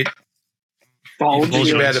so it Folds, you think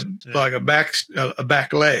yeah. about it like a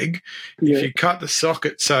back leg. Yeah. If you cut the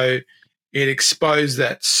socket so it exposed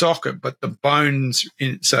that socket, but the bones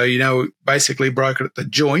in, so, you know, basically broke it at the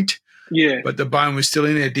joint, Yeah. but the bone was still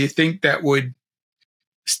in there. Do you think that would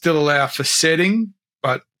still allow for setting,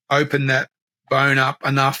 but open that bone up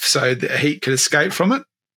enough so the heat could escape from it?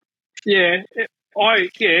 Yeah.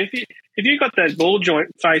 If you got that ball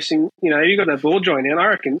joint facing, you know, you got that ball joint in, I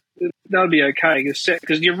reckon that'll be okay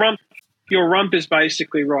because your rump is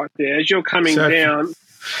basically right there as you're coming down.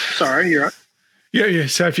 Sorry, you're right. Yeah.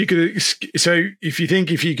 So if you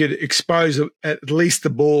think if you could expose at least the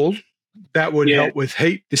ball, that would help with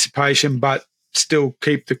heat dissipation, but still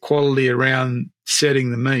keep the quality around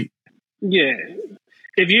setting the meat. Yeah.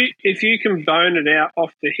 If you can bone it out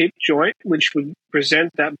off the hip joint, which would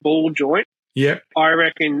present that ball joint, I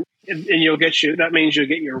reckon, and that means you'll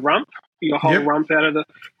get your rump, your whole rump out of the.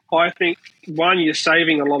 I think one, you're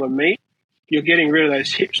saving a lot of meat. You're getting rid of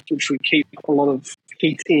those hips, which would keep a lot of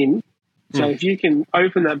heat in. So if you can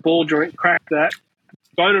open that ball joint, crack that,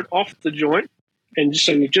 bone it off the joint, and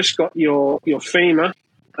so you've just got your femur,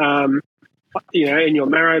 you know, and your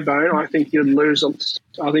marrow bone, I think you'd lose a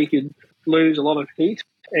lot of heat,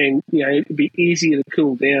 and, you know, it'd be easier to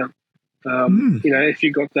cool down. You know, if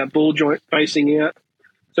you've got that ball joint facing out.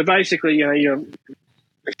 So basically, you know, you're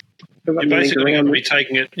basically going to be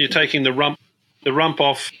you're taking the rump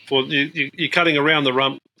off, you're cutting around the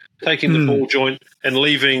rump, taking the ball joint and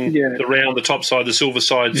leaving the top side, the silver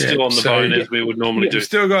side, still on the bone as we would normally do. You've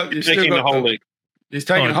still got the whole leg. You're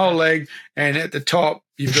taking the whole leg, and at the top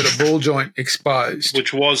you've got a ball joint exposed,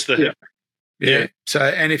 which was the hip. Yeah. So,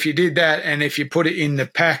 and if you did that, and if you put it in the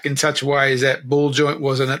pack in such a way as that ball joint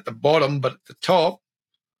wasn't at the bottom but at the top,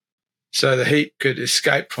 so the heat could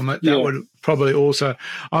escape from it, that would probably also.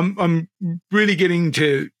 I'm really getting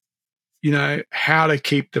to, you know, how to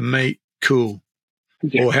keep the meat cool,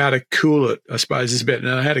 or how to cool it. I suppose is better.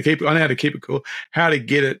 I know how to keep it cool. How to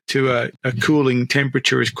get it to a cooling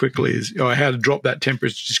temperature as quickly as, or how to drop that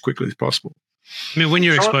temperature as quickly as possible. I mean, when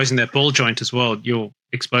you're exposing that ball joint as well, you're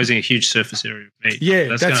exposing a huge surface area of meat. Yeah,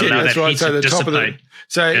 that's it. That's right. So the top of the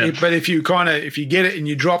but if you get it and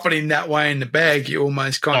you drop it in that way in the bag, you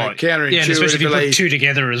almost kind of counterintuitively. Yeah, and especially if you put two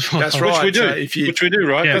together as well. That's right. Which we do,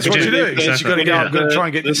 right? Yeah, that's what you do. Exactly. You've got to go up and try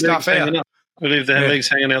and get the stuff out. We leave the legs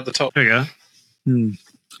hanging out the top. There you go.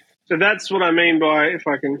 So that's what I mean by, if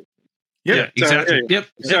I can. Exactly.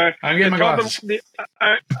 So I'm getting my glasses. The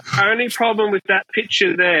only problem with that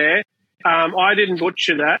picture there, I didn't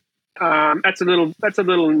butcher that. That's a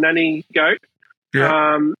little nanny goat.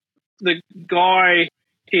 The guy,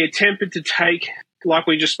 he attempted to take like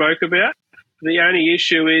we just spoke about. The only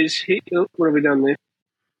issue is what have we done there?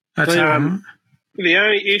 That's the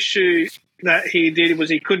only issue that he did was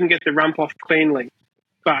he couldn't get the rump off cleanly.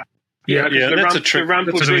 But that's a trick. The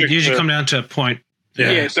rump would So it usually come down to a point.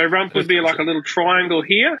 Yeah, so rump would be like a little triangle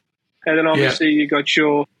here, and then obviously you got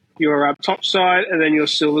your top side, and then your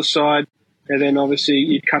silver side, and then obviously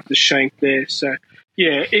you cut the shank there. So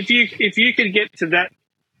yeah, if you could get to that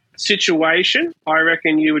situation, I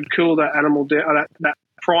reckon you would cool that animal down, that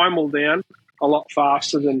primal down a lot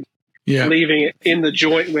faster than leaving it in the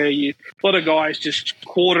joint where a lot of guys just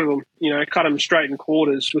quarter them, cut them straight in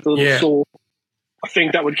quarters with a little saw. I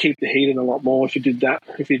think that would keep the heat in a lot more if you did that,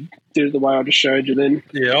 if you did it the way I just showed you then.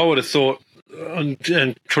 Yeah, I would have thought,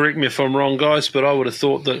 and correct me if I'm wrong, guys, but I would have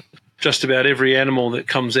thought that just about every animal that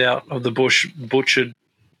comes out of the bush butchered,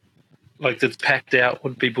 like that's packed out,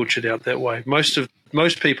 would be butchered out that way. Most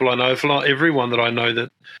people I know, if not everyone that I know,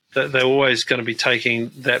 that they're always going to be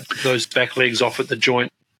taking those back legs off at the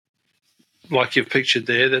joint, like you've pictured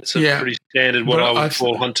there. That's a pretty standard what I would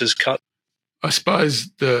call hunter's cut. I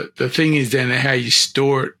suppose the thing is then how you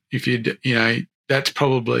store it. If that's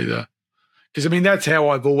probably because that's how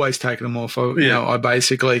I've always taken them off. I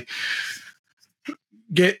basically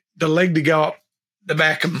get the leg to go up the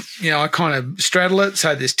back, and I kind of straddle it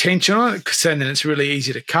so there's tension on it, so then it's really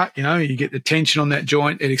easy to cut. You get the tension on that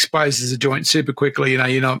joint, it exposes the joint super quickly.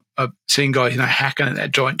 You're not seeing guys hacking at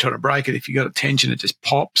that joint trying to break it. If you got a tension, it just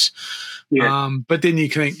pops. Yeah. But then you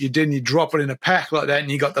drop it in a pack like that,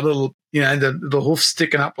 and you got the little the little hoof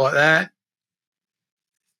sticking up like that.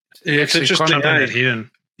 It's interesting that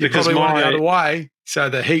hidden because probably want it the other way, so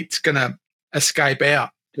the heat's going to escape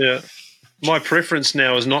out. Yeah. My preference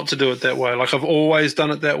now is not to do it that way. Like I've always done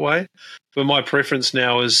it that way, but my preference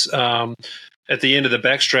now is at the end of the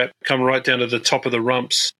back strap, come right down to the top of the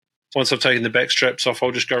rumps. Once I've taken the back straps off,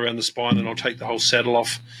 I'll just go around the spine and I'll take the whole saddle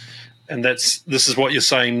off. And this is what you're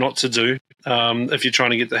saying not to do if you're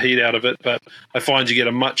trying to get the heat out of it. But I find you get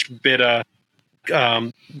a much better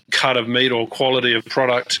cut of meat or quality of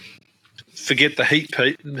product. Forget the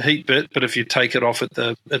heat bit, but if you take it off at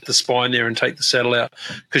the spine there and take the saddle out,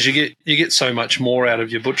 because you get so much more out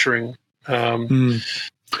of your butchering.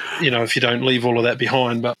 If you don't leave all of that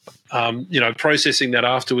behind, but processing that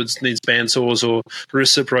afterwards needs bandsaws or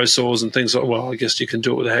Recipro saws and things like. Well, I guess you can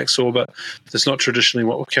do it with a hacksaw, but it's not traditionally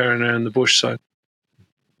what we're carrying around in the bush. So,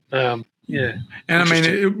 and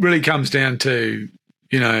it really comes down to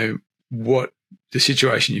what the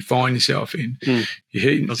situation you find yourself in.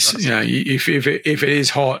 If it is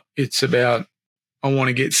hot, it's about I want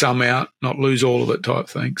to get some out, not lose all of it type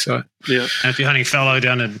thing. So yeah, and if you're hunting fallow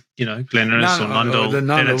down in Glen Innes or Nundle,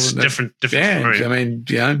 then it's different story.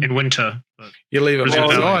 In winter, you leave it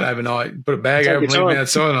outside overnight, put a bag over and leave it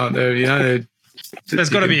outside. There's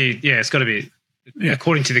got to be it's got to be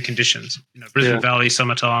according to the conditions. Brisbane Valley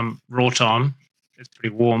summertime, raw time, it's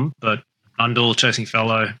pretty warm, but Nundle chasing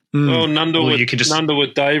fallow. Well, Nundle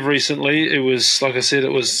with Dave recently. It was like I said,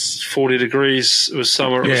 it was 40 degrees. It was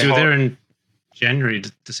summer. You were there in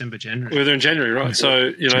December, January. We were there in January, right?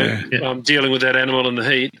 So dealing with that animal in the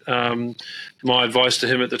heat. My advice to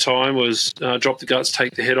him at the time was drop the guts,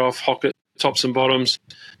 take the head off, hock it tops and bottoms,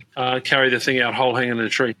 carry the thing out whole hanging in a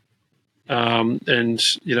tree, and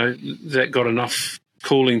that got enough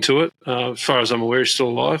cooling to it. As far as I'm aware, he's still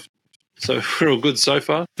alive. So we're all good so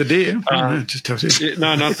far. The deer? Just tell you.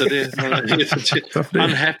 No, not the deer. No.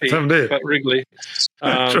 Unhappy, but Wrigley.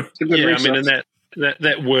 And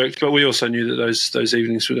that worked, but we also knew that those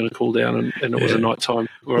evenings were going to cool down, and it was a night time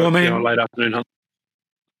or a late afternoon hunt.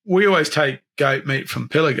 We always take goat meat from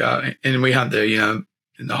Pilliga, and we hunt there, in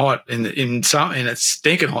the hot, in it's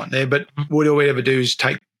stinking hot there. But what all we ever do is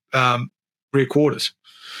take rear quarters.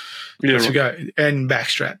 Yeah, right. We go and back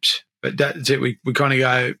straps, but that's it. We kind of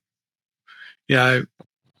go.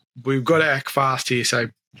 We've got to act fast here, so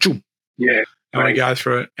choom. Yeah. And we go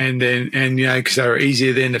through it, and because they were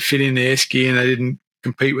easier then to fit in the esky and they didn't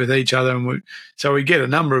compete with each other. So we get a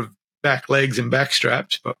number of back legs and back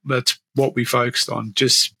straps, but that's what we focused on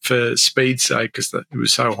just for speed's sake because it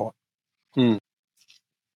was so hot. Mate,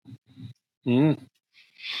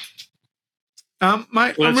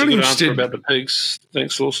 well, I'm really interested about the pigs.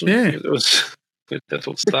 Thanks, Lawson. Yeah. That's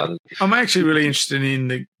what started. I'm actually really interested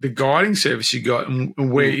in the guiding service you got and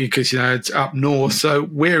where because it's up north. So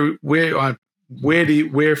where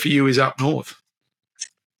for you is up north?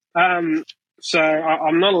 So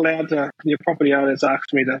I'm not allowed to. Your property owners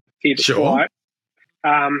asked me to keep it quiet.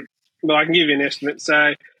 But I can give you an estimate.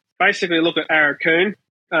 So basically, look at Arakoon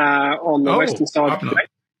on the western side of the state.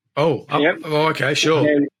 Yep. Oh, okay, sure.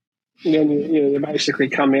 And then you basically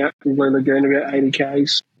come out from Blue Lagoon about 80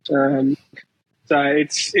 k's. So So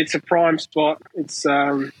it's a prime spot. It's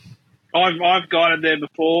I've guided there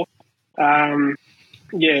before. So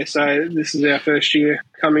this is our first year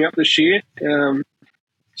coming up this year.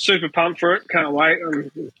 Super pumped for it. Can't wait.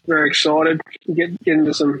 I'm very excited. Get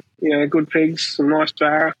into some good pigs, some nice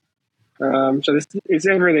barra. So it's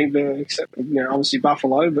everything there except obviously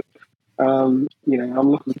buffalo. But I'm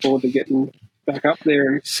looking forward to getting back up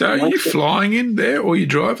there. So are you flying in there or are you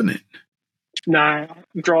driving it? No, I'm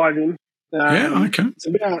driving. Okay. It's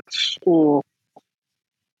about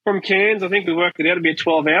from Cairns. I think we worked it out to be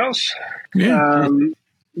 12 hours. So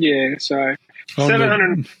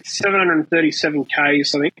 737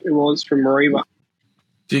 Ks, I think it was, from Mariba.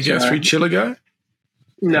 Do you go through Chillago?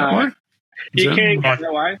 No. You can go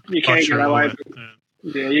that way. You can go that way.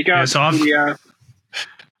 You go.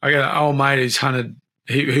 I got an old mate who's hunted,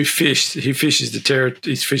 who fished. He fishes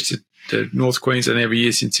he's fished the North Queensland every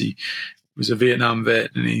year since he was a Vietnam vet,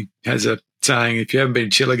 and he has a saying, if you haven't been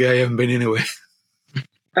to Chillago, you haven't been anywhere.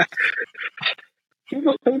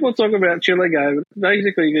 People talk about Chillago.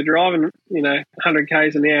 Basically, you're driving, 100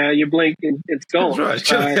 k's an hour. You blink and it's gone. That's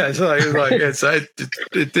right. Chillago,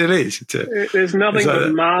 it is. There's nothing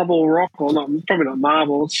but marble rock, or probably not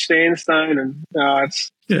marble. It's sandstone, and as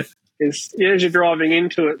you're driving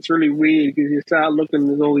into it, it's really weird because you start looking.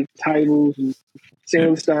 There's all these tables and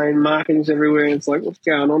sandstone markings everywhere. It's like, what's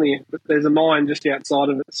going on here? But there's a mine just outside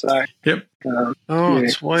of it. So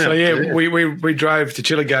it's way so up we drove to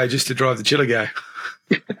Chillago just to drive the Chillago.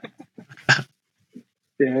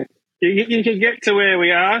 You can get to where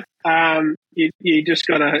we are. You just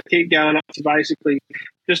got to keep going up to basically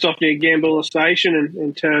just off near Gambula Station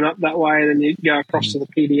and turn up that way, and then you go across to the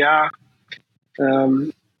PDR.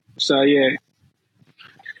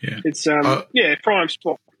 It's prime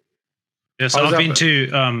spot. Yeah, so I've been to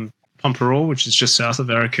Pomperol, which is just south of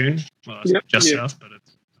Aurukun. Well, south, but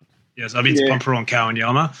so I've been to Pomperol and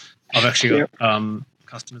Kawanyama. I've actually got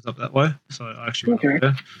customers up that way, so I actually went up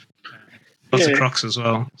there. Lots of crocs as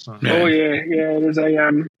well. So. Oh yeah. There's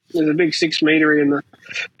a big 6 metre in the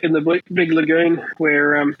big lagoon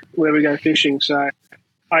where we go fishing. So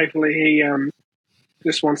hopefully he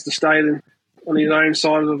just wants to stay on his own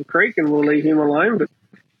side of the creek, and we'll leave him alone. But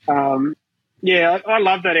I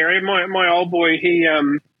love that area. My old boy, he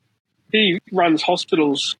runs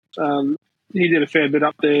hospitals. He did a fair bit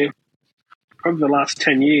up there over the last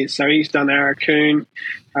 10 years. So he's done Aurukun,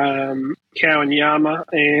 Kawanyama,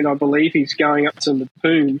 and I believe he's going up to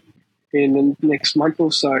Mapoon in the next month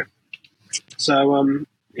or so. So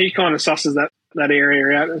he kind of susses that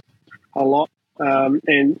area out a lot.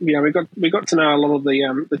 And we got to know a lot of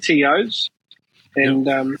the TOs, and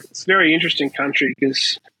it's a very interesting country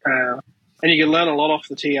because and you can learn a lot off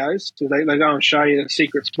the TOs. So they go and show you the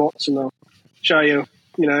secret spots, and they'll show you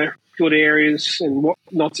good areas and what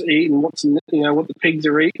not to eat and what the pigs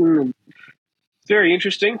are eating, and it's very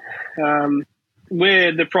interesting.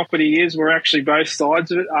 Where the property is, we're actually both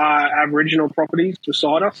sides of it are Aboriginal properties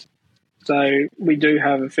beside us, so we do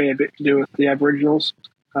have a fair bit to do with the Aboriginals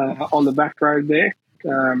on the back road there.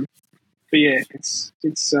 It's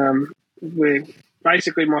we're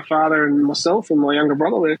basically my father and myself and my younger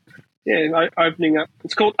brother. We're opening up.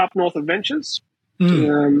 It's called Up North Adventures.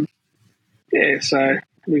 So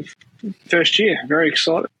we've first year, very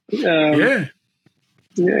excited. So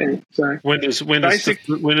when does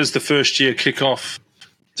the first year kick off?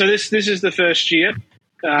 So this is the first year.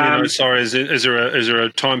 Is there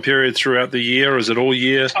a time period throughout the year, or is it all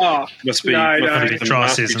year? Must be dry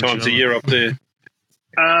season times a year up there.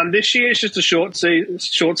 This year it's just a short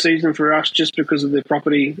season for us, just because of the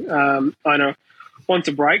property owner wants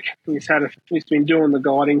a break. He's been doing the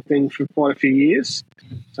guiding thing for quite a few years.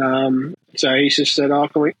 So he's just said,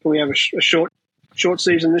 can we have a short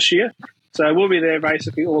season this year? So we'll be there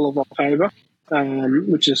basically all of October,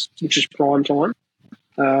 which is prime time.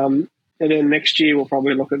 And then next year we'll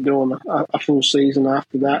probably look at doing a full season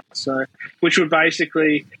after that. So, which would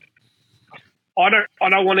basically, I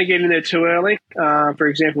don't want to get in there too early. For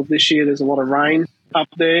example, this year there's a lot of rain up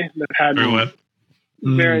there. They've had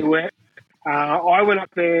very wet. I went up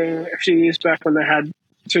there a few years back when they had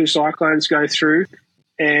 2 cyclones go through,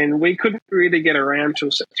 and we couldn't really get around till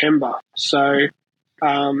September. So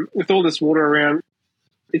with all this water around,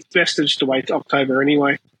 it's best to just wait till October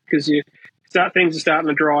anyway, because things are starting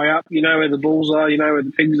to dry up. You know where the bulls are, you know where the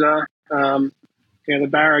pigs are. The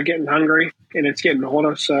barra are getting hungry, and it's getting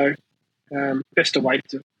hotter. So best to wait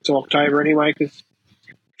till October anyway, because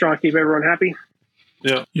try and keep everyone happy.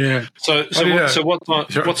 Yeah. So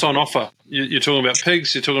what's on offer? You're talking about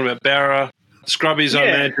pigs. You're talking about barra, scrubbies. I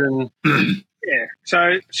imagine.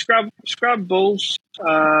 So scrub bulls,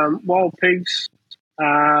 wild pigs,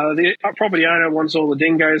 The property owner wants all the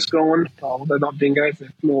dingoes gone. Oh, they're not dingoes;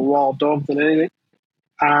 they're more wild dog than anything.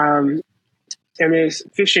 And there's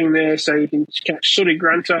fishing there, so you can catch sooty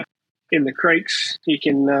grunter in the creeks. You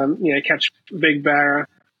can catch big barra,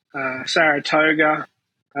 Saratoga,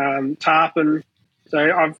 tarpon.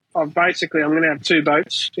 So I've basically, I'm going to have 2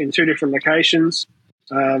 boats in 2 different locations.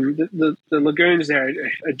 The lagoons there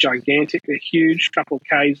are gigantic. They're huge, couple of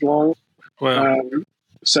k's long. Wow.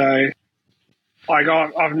 So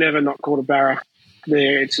I've never not caught a barra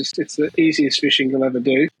there. It's the easiest fishing you'll ever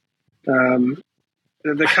do.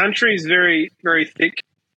 The country is very, very thick.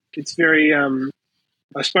 It's very.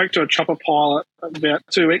 I spoke to a chopper pilot about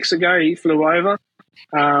 2 weeks ago. He flew over.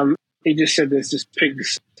 He just said there's just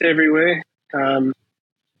pigs everywhere.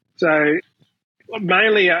 So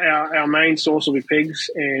mainly our main source will be pigs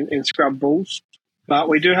and scrub bulls, but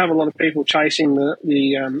we do have a lot of people chasing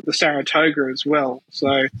the Saratoga as well.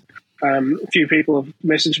 So a few people have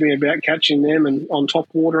messaged me about catching them and on top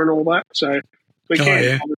water and all that. So we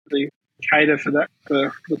can obviously cater for that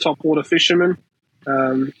for the top water fishermen.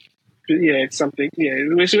 It's something. Yeah,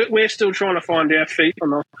 we're still trying to find our feet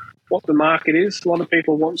on what the market is. A lot of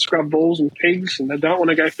people want scrub bulls and pigs, and they don't want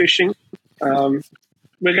to go fishing.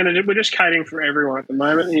 We're just catering for everyone at the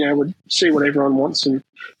moment. We'll see what everyone wants and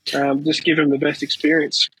just give them the best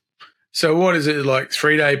experience. So what is it, like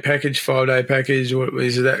 3-day package, 5-day package? What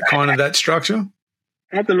is it, that kind of that structure?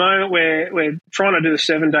 At the moment, we're trying to do the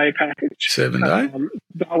 7-day package. 7-day?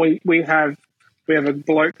 But we have a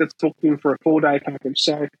bloke that's booking for a 4-day package.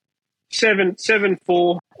 So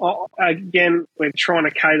 7-4. Again, we're trying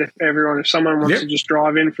to cater for everyone. If someone wants to just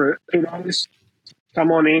drive in for 2 days,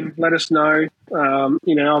 come on in, let us know.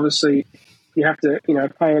 Obviously you have to,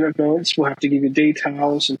 pay in advance. We'll have to give you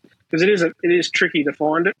details, because it is tricky to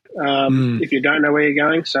find it if you don't know where you're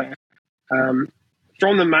going. So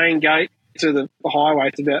from the main gate to the highway,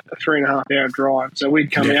 it's about a 3.5-hour drive. So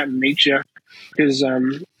we'd come out and meet you because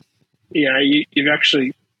you've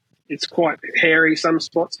actually, it's quite hairy. Some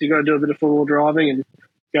spots you've got to do a bit of 4-wheel driving and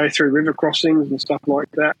go through river crossings and stuff like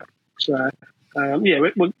that. So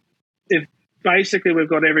basically, we've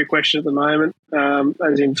got every question at the moment,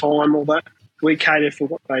 as in time, all that. We cater for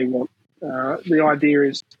what they want. The idea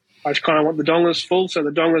is I just kind of want the dongers full. So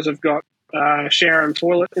the dongers have got shower and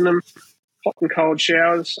toilet in them, hot and cold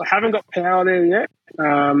showers. I haven't got power there yet.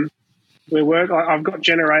 I've got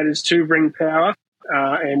generators to bring power,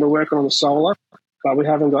 and we're working on the solar, but we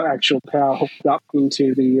haven't got actual power hooked up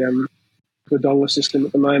into the donger system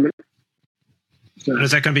at the moment. So, and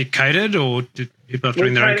is that going to be catered, or do people have to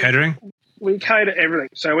bring their own catering? We cater everything.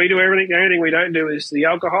 So we do everything. The only thing we don't do is the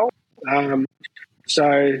alcohol.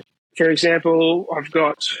 So, for example, I've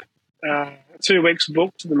got 2 weeks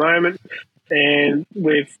booked at the moment, and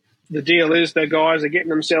the deal is the guys are getting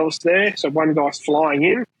themselves there. So one guy's flying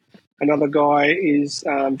in, another guy is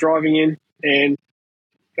driving in, and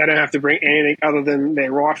they don't have to bring anything other than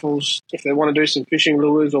their rifles. If they want to do some fishing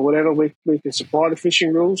lures or whatever, we can supply the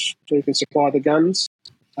fishing lures, so we can supply the guns.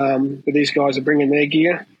 But these guys are bringing their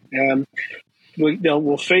gear.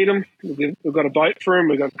 We'll feed them. We've got a boat for them.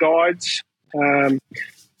 We've got guides. We're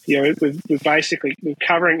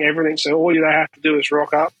covering everything. So all they have to do is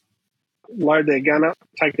rock up, load their gun up,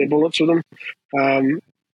 take their bullets with them,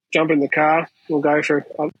 jump in the car. We'll go for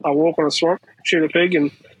a walk on a swamp, shoot a pig,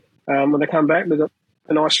 and when they come back, they've got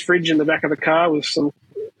a nice fridge in the back of the car with some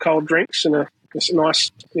cold drinks and a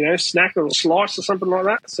nice snack or a slice or something like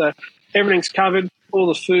that. So everything's covered, all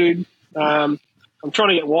the food. I'm trying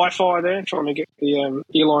to get Wi-Fi there, trying to get the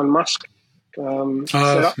Elon Musk set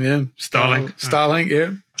up. Yeah, Starlink,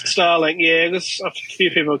 yeah. Starlink, yeah. There's a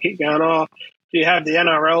few people keep going, do you have the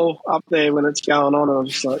NRL up there when it's going on? And I'm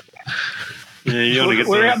just like, you want to get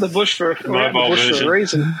we're out the bush for a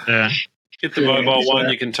reason. Yeah. Get the mobile one,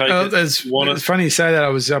 you can take it. It's funny you say that. I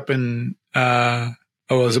was up in, we're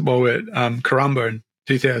at Corumba in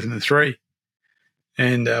 2003.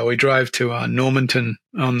 And we drove to Normanton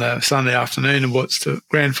on the Sunday afternoon and watched the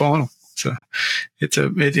grand final. So they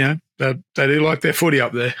do like their footy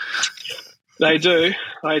up there. They do.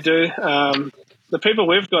 The people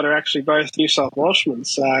we've got are actually both New South Welshmen.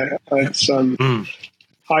 So it's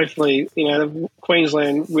hopefully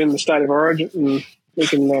Queensland win the state of origin and we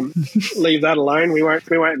can leave that alone. We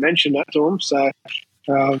won't mention that to them. So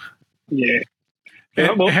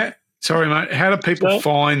yeah. Sorry, mate. How do people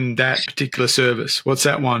find that particular service? What's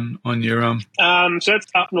that one on your So it's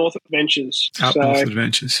Up North Adventures. North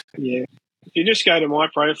Adventures. Yeah. If you just go to my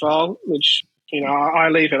profile, which I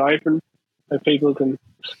leave it open so people can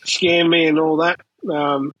scam me and all that.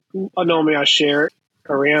 I share it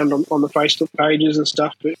around on the Facebook pages and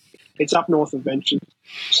stuff, but it's Up North Adventures.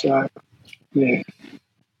 So Yeah.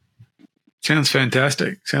 Sounds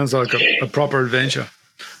fantastic. Sounds like a proper adventure.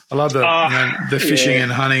 I love the fishing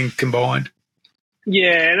and hunting combined.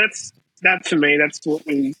 Yeah, that for me. That's what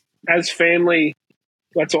we, as family,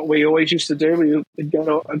 that's what we always used to do. We'd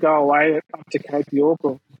go away up to Cape York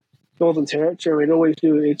or Northern Territory. We'd always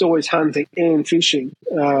do. It's always hunting and fishing.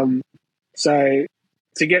 So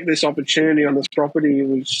to get this opportunity on this property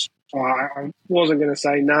was, I wasn't going to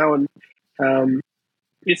say no. And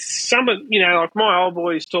it's some of, like my old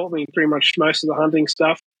boys taught me pretty much most of the hunting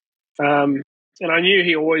stuff. And I knew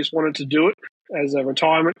he always wanted to do it as a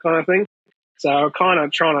retirement kind of thing. So I'm kind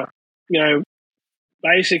of trying to,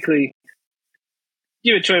 basically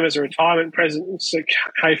give it to him as a retirement present. So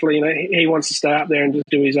hopefully, he wants to stay up there and just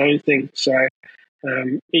do his own thing. So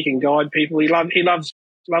he can guide people. He loves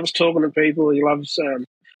talking to people. He loves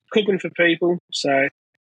cooking for people. So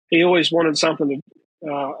he always wanted something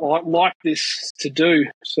like this to do.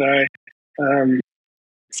 So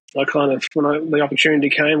I kind of, when the opportunity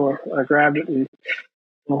came, I grabbed it and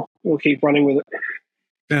we'll keep running with it.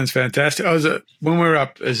 Sounds fantastic. When we were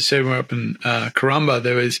up, as I said, we were up in Corumba.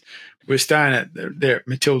 We were staying at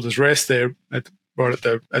Matilda's Rest there right at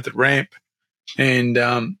the ramp, and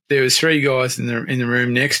there was 3 guys in the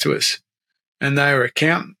room next to us, and they were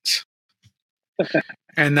accountants.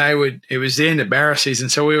 And it was the end of barra season,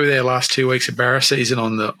 so we were there last 2 weeks of barra season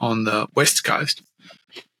on the west coast,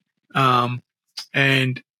 and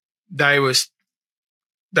they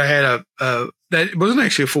had it wasn't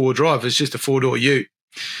actually a 4-wheel drive; it was just a 4-door ute.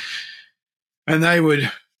 And they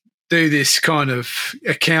would do this kind of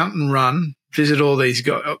accountant run, visit all these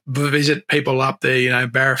guys, visit people up there,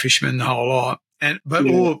 barra fishermen, the whole lot.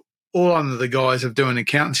 All under the guise of doing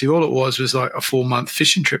accountancy, all it was like a 4-month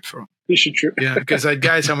fishing trip for them. Fishing trip. Yeah, because they'd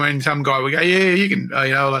go somewhere and some guy would go, yeah, you can,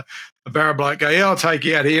 like a barra bloke go, yeah, I'll take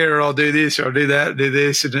you out here, or I'll do this, or I'll do that, do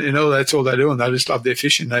this, and all that's all they do. And they just love their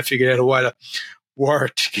fishing. They figured out a way to wire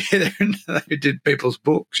it together, and they did people's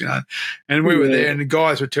books, and we were there, and the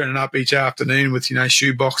guys were turning up each afternoon with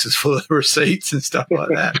shoe boxes full of receipts and stuff like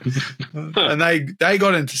that. And they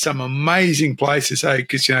got into some amazing places,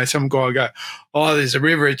 because some guy would go, oh, there's a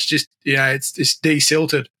river, it's just it's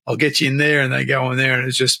desilted, I'll get you in there, and they go in there, and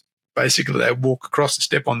it's just basically they walk across the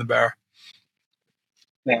step on the barra.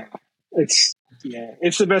 It's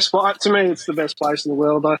the best spot to me. It's the best place in the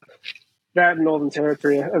world. That and Northern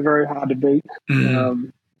Territory are very hard to beat. But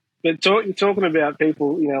you're talking about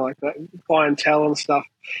people, like that clientele and stuff.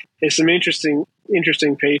 There's some interesting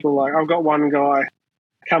people. Like I've got one guy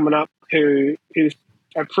coming up who's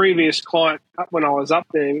a previous client up when I was up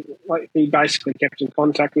there. Like he basically kept in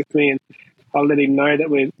contact with me, and I let him know that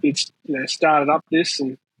we'd started up this,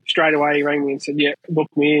 and straight away he rang me and said, "Yeah, book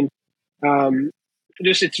me in."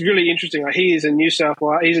 It's really interesting. Like he is in New South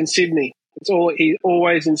Wales. He's in Sydney. He's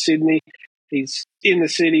always in Sydney. He's in the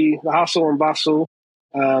city, the hustle and bustle.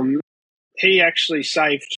 He actually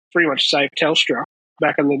pretty much saved Telstra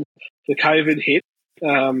back in the COVID hit.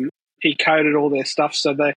 He coded all their stuff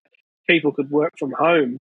so that people could work from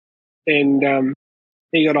home, and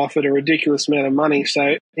he got offered a ridiculous amount of money.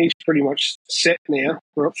 So he's pretty much set now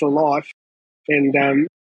for life. And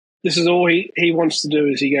this is all he wants to do.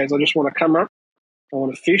 Is he goes, I just want to come up, I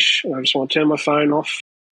want to fish, and I just want to turn my phone off.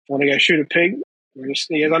 I want to go shoot a pig. He goes,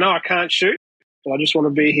 I know I can't shoot, but I just want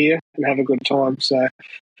to be here and have a good time. So,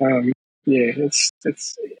 it's.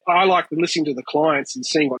 I like listening to the clients and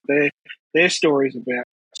seeing what their stories about.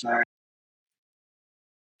 So,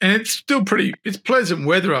 and it's still it's pleasant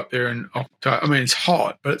weather up there in October. I mean, it's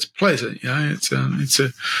hot, but it's pleasant.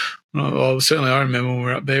 Certainly I remember when we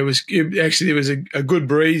were up there. There was a good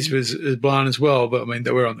breeze was blowing as well. But I mean,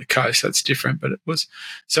 we're on the coast. That's different. But it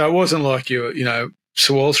wasn't like you were,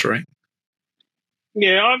 sweltering.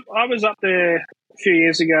 Yeah, I was up there a few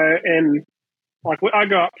years ago, and I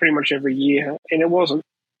go up pretty much every year, and it wasn't.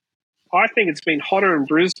 I think it's been hotter in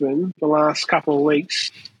Brisbane the last couple of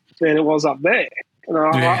weeks than it was up there. And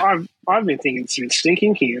I've been thinking it's been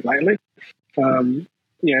stinking here lately. And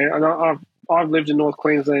I've lived in North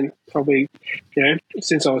Queensland probably,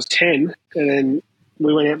 since I was 10, and then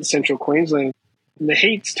we went out to Central Queensland. And the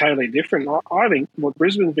heat's totally different. I think what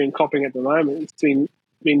Brisbane's been copping at the moment, it's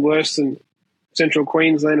been worse than Central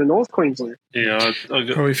Queensland and North Queensland. Yeah, I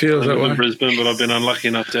probably feels that way in Brisbane, but I've been unlucky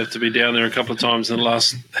enough to have to be down there a couple of times in the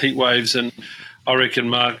last heat waves. And I reckon,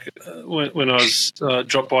 Mark, when I was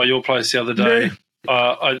dropped by your place the other day,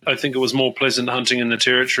 I think it was more pleasant hunting in the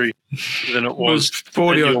Territory than it was. It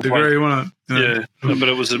was 40-odd degree, wasn't it? Yeah, but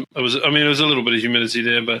it was. I mean, it was a little bit of humidity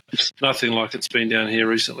there, but nothing like it's been down here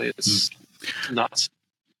recently. It's nuts.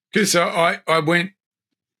 Because I went.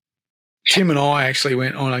 Tim and I actually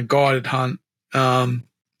went on a guided hunt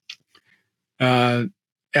out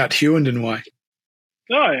Hewenden way.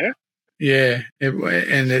 Oh, yeah. Yeah,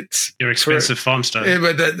 and it's Your expensive farm stay. Yeah,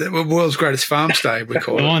 but the world's greatest farm stay, we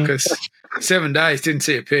call it, because 7 days didn't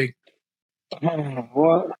see a pig.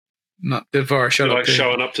 What? Not before I shot You're a like pig.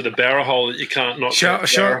 showing up to the barrel hole that you can't not Shot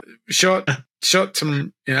some, shot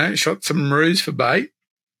some roos for bait,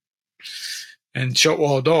 and shot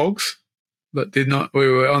wild dogs, but did not. We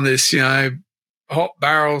were on this, hot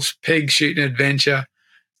barrels pig shooting adventure,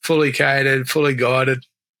 fully catered, fully guided.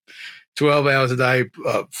 12 hours a day,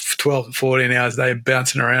 12 to 14 hours a day,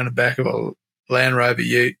 bouncing around the back of a Land Rover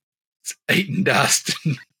ute, eating dust.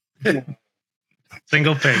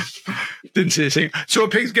 Single pig. Didn't see a single. Saw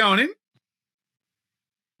pigs going in.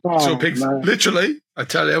 Saw pigs, literally, I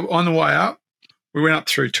tell you, on the way up, we went up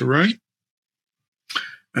through Taroom,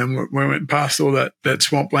 and we went past all that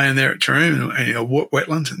swampland there at Taroom and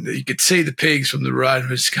wetlands, and you could see the pigs from the road. And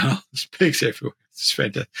we just going, there's pigs everywhere. It's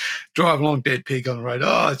fantastic. Drive along, dead pig on the road.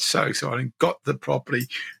 Oh, it's so exciting. Got the property,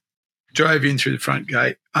 drove in through the front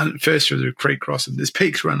gate, first through the creek crossing. There's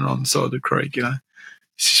pigs running on the side of the creek, It's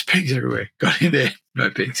just pigs everywhere. Got in there,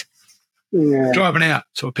 no pigs. Yeah. Driving out,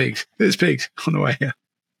 saw pigs. There's pigs on the way out.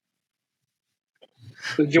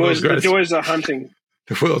 The joys of hunting.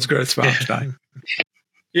 The world's greatest farm stay.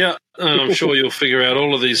 Yeah, and I'm sure you'll figure out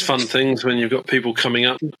all of these fun things when you've got people coming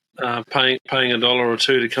up, paying $1 or $2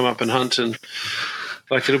 to come up and hunt, and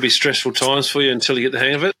it'll be stressful times for you until you get the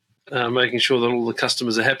hang of it. Making sure that all the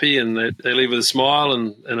customers are happy and they leave with a smile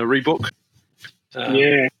and a rebook.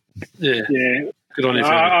 Yeah. Good on you.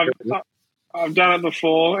 I've done it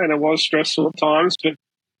before, and it was stressful at times, but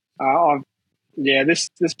this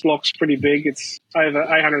block's pretty big. It's over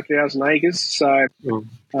 800,000 acres, so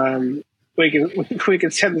we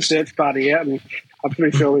can send the search party out, and I'm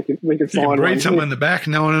pretty sure we can find breed one. something in the back,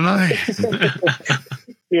 no one will know.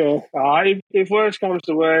 Yeah, if worse comes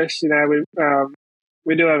to worse,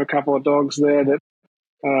 we do have a couple of dogs there that,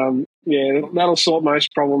 that'll sort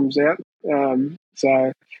most problems out.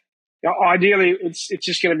 So ideally, it's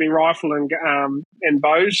just going to be rifle and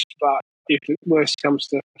bows. But if worse comes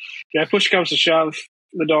to, push comes to shove,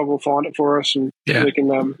 the dog will find it for us, and we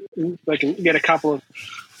can get a couple of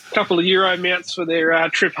Euro mounts for their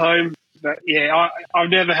trip home. But I've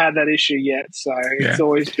never had that issue yet. So it's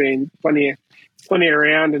always been plenty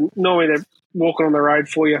around, and normally they're walking on the road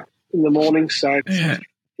for you in the morning. So it's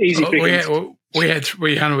easy pickings.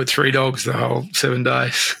 We hunted with 3 dogs the whole 7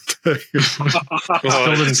 days. Still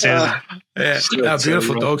didn't see that. They're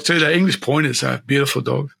beautiful dogs too. They're English pointers, so beautiful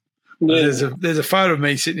dogs. Yeah. There's a photo of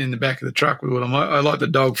me sitting in the back of the truck with one. I like the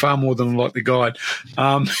dog far more than I like the guide.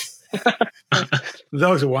 The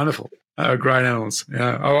dogs are wonderful. They're great animals.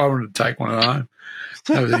 I wanted to take one of home.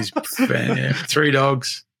 That was his 3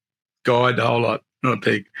 dogs, guide, the whole lot, not a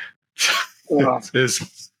pig.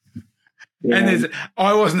 And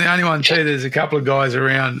I wasn't the only one too. There's a couple of guys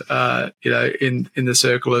around, in the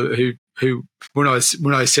circle who when I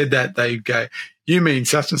said that, they go, "You mean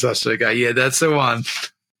such and such?" They go, "Yeah, that's the one."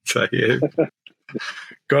 So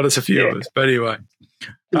got us a few of us. But anyway,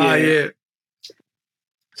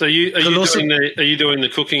 So are you doing the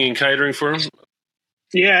cooking and catering for them?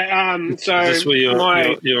 Yeah. So is this where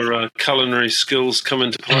your culinary skills come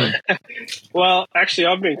into play? Well, actually,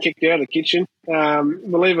 I've been kicked out of the kitchen.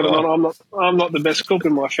 Believe it or not, I'm not the best cook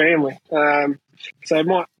in my family.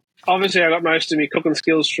 Obviously I got most of my cooking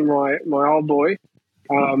skills from my old boy.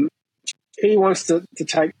 He wants to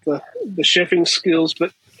take the chefing skills,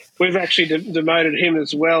 but we've actually demoted him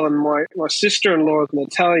as well. And my sister-in-law is an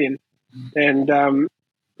Italian, and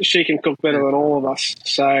she can cook better than all of us.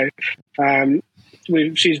 So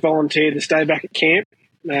she's volunteered to stay back at camp,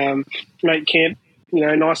 make camp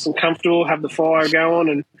nice and comfortable, have the fire going,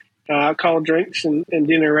 and cold drinks and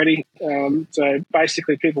dinner ready. So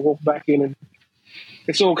basically people walk back in and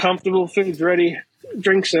it's all comfortable, food's ready,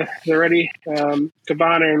 drinks are ready,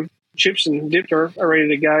 cabana and chips and dip are ready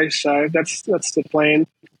to go. So that's the plan.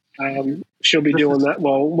 She'll be doing that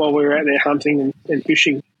while we're out there hunting and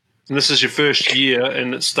fishing. And this is your first year,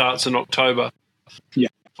 and it starts in October. Yeah.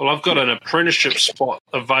 Well, I've got an apprenticeship spot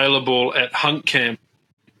available at Hunt Camp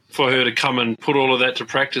for her to come and put all of that to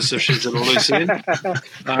practice if she's at a loose end.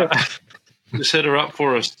 Just hit her up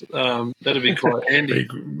for us. That'd be quite handy.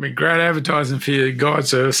 Be great advertising for your guide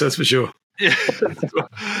service, that's for sure. Yeah.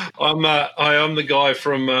 I am the guy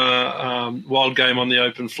from Wild Game on the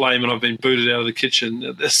Open Flame, and I've been booted out of the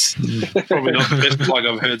kitchen. That's probably not the best plug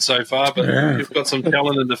I've heard so far, but you've got some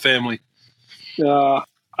talent in the family.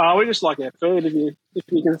 We just like our food. If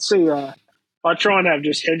you can see, I try and have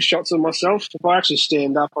just headshots of myself. If I actually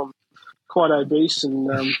stand up, I'm quite obese and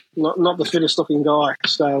not the fittest looking guy.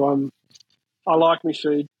 So I like my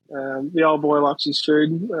food. The old boy likes his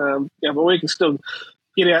food, but we can still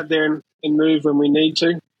get out there and move when we need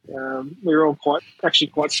to. We're all quite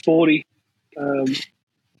sporty,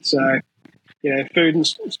 so food and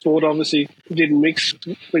sport obviously didn't mix.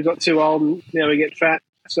 We got too old and now we get fat.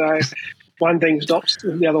 So one thing stops,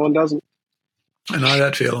 the other one doesn't. I know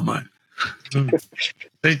that feeling, mate. So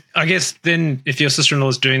I guess then, if your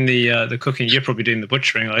sister-in-law's doing the cooking, you're probably doing the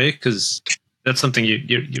butchering, are you? Because that's something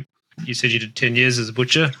you said you did 10 years as a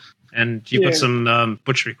butcher, and you've got some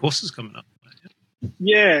butchery courses coming up.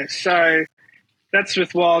 Yeah, so that's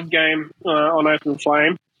with Wild Game on Open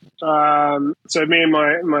Flame. So me and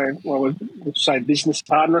my we'll say business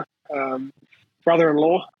partner,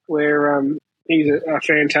 brother-in-law, he's a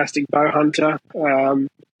fantastic bow hunter,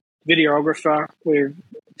 videographer. We've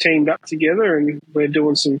teamed up together and we're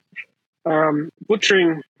doing some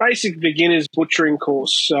butchering, basic beginners butchering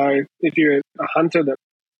course. So if you're a hunter that's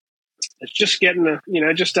just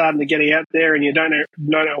just starting to get out there and you don't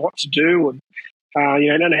know what to do, and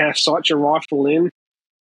don't know how to sight your rifle in,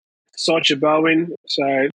 sight your bow in.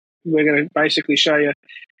 So we're going to basically show you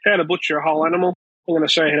how to butcher a whole animal. I'm going to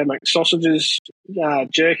show you how to make sausages,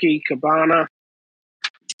 jerky, cabana,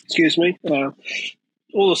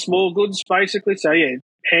 all the small goods basically. So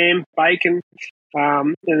ham, bacon,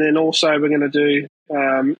 and then also we're going to do,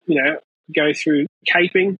 go through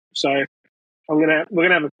caping. So we're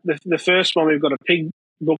going to have the first one. We've got a pig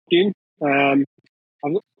booked in.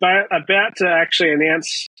 I'm about to actually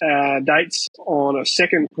announce dates on a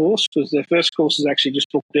second course because the first course is actually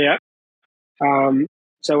just booked out.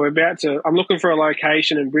 So I'm looking for a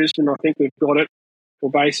location in Brisbane. I think we've got it.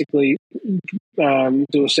 We'll basically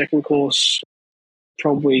do a second course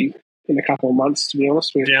probably in a couple of months, to be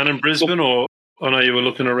honest. Down in Brisbane, or I know you were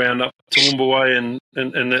looking around up Toowoomba Way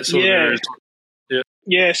and that sort of area.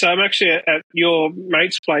 Yeah, so I'm actually at your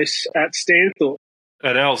mate's place at Stanthorpe.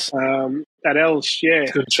 At L's. At L's, yeah.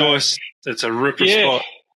 Good choice. It's a ripper spot.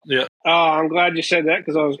 Yeah. Oh, I'm glad you said that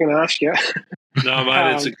because I was going to ask you. No,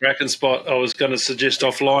 mate, it's a cracking spot. I was going to suggest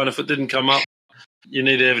offline if it didn't come up. You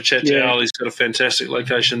need to have a chat to Al. He's got a fantastic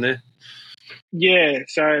location there. Yeah,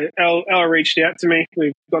 so Al reached out to me.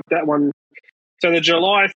 We've got that one. So the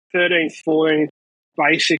July 13th, 14th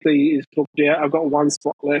basically is booked out. I've got one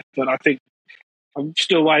spot left, but I think I'm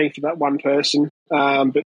still waiting for that one person.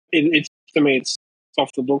 But it's for me, it's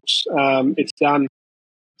off the books. It's done.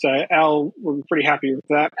 So Al was pretty happy with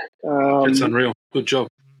that. That's unreal. Good job.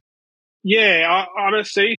 Yeah,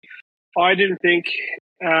 honestly, I didn't think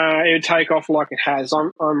it would take off like it has.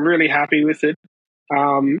 I'm really happy with it.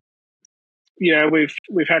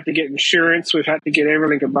 We've had to get insurance, we've had to get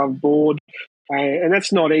everything above board, and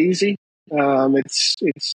that's not easy.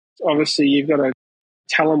 It's obviously you've got to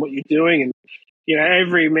tell them what you're doing, and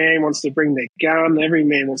every man wants to bring their gun, every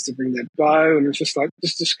man wants to bring their bow, and it's just like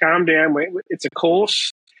just calm down. It's a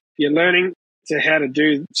course. You're learning how to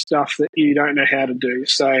do stuff that you don't know how to do.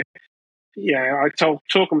 So, I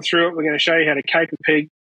talk them through it. We're going to show you how to cape a pig.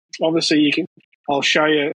 Obviously, I'll show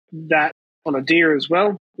you that on a deer as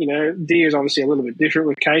well. Deer is obviously a little bit different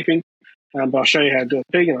with caping, but I'll show you how to do a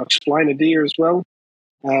pig and I'll explain a deer as well.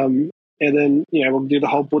 And then, we'll do the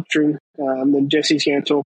whole butchering. Then Jesse's going to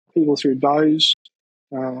talk people through bows.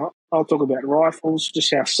 I'll talk about rifles,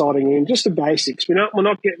 just how sighting in, just the basics. We're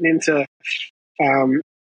not getting into,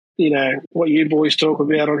 what you boys talk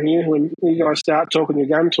about on here. When you guys start talking your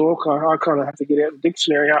gun talk, I kind of have to get out the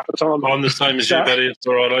dictionary half the time. I'm the same as you, buddy. It's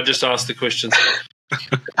all right. I just asked the questions.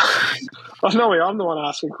 I know I'm the one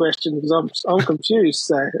asking questions because I'm confused.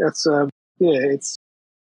 So it's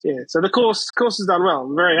So the course has done well.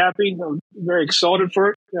 I'm very happy. I'm very excited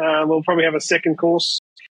for it. We'll probably have a second course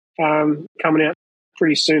coming out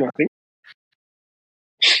pretty soon, I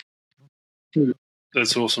think.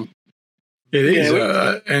 That's awesome. It is,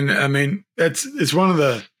 and I mean it's one of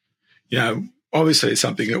the, obviously it's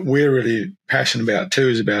something that we're really passionate about too.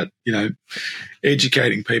 Is about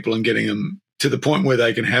educating people and getting them to the point where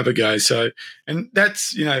they can have a go. So, and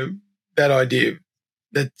that's that idea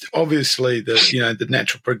that obviously the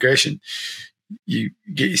natural progression. You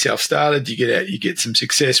get yourself started, you get out, you get some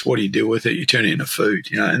success. What do you do with it? You turn it into food,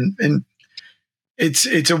 and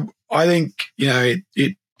I think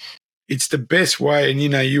it's the best way. And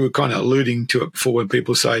you were kind of alluding to it before when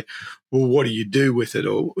people say, "Well, what do you do with it,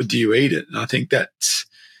 or do you eat it?" And I think that's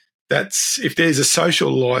if there's a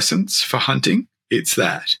social license for hunting, it's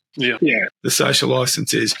that. Yeah. The social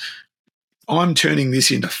license is I'm turning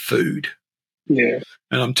this into food. Yeah.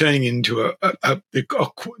 And I'm turning it into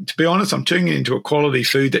to be honest, I'm turning it into a quality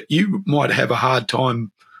food that you might have a hard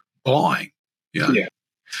time buying. Yeah.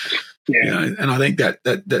 Yeah. You know, and I think that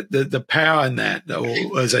the power in that,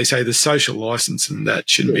 or as they say, the social license in that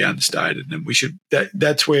shouldn't be understated. And we should,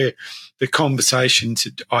 that's where the conversation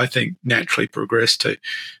should, I think, naturally progress to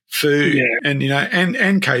food and, you know,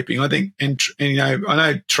 and caping. I think, and, you know, I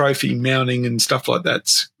know trophy mounting and stuff like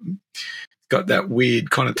that's got that weird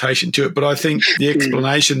connotation to it, but I think the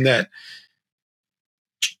explanation that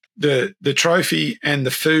the trophy and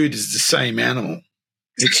the food is the same animal.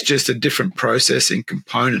 It's just a different processing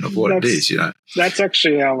component of what it is, you know. That's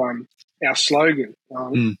actually our slogan.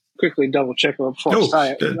 Quickly double check it before I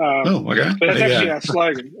say it. Okay. But that's actually our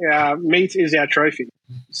slogan. Meat is our trophy.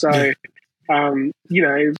 So, you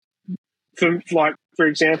know, for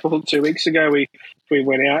example, 2 weeks ago we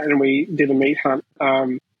went out and we did a meat hunt.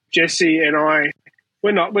 Jesse and I,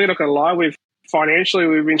 we're not going to lie. We've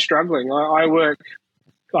been struggling.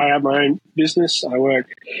 I have my own business. I work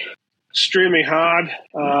extremely hard.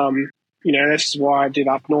 You know, that's why I did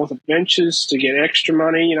Up North Adventures to get extra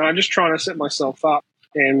money. You know, I'm just trying to set myself up.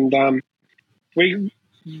 And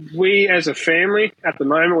we as a family at the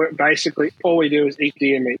moment, we're basically all we do is eat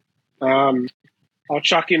deer meat. I'll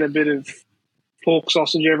chuck in a bit of pork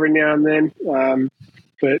sausage every now and then,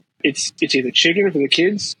 but it's either chicken for the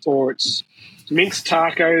kids or it's minced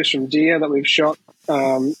tacos from deer that we've shot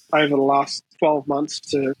over the last 12 months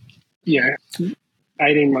to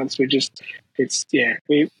 18 months.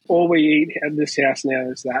 All we eat at this house now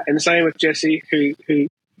is that. And the same with Jesse, who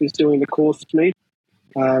is doing the course with me,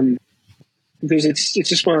 because it's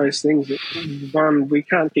just one of those things that we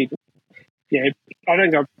can't keep. I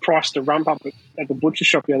think I priced a rump up at the butcher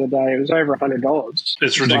shop the other day. It was over $100.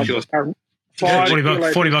 It's ridiculous.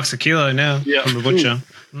 $40 a kilo now from the butcher.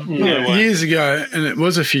 Years ago, and it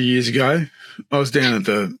was a few years ago, I was down at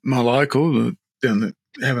my local, having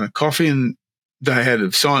a coffee, and they had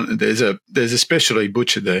a sign. There's a specialty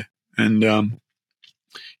butcher there, and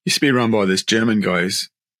used to be run by this German guy. He's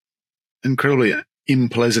incredibly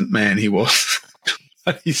unpleasant man he was.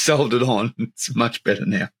 He sold it on. It's much better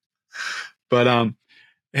now. But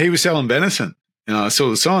he was selling venison, and I saw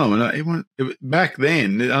the sign on it. Back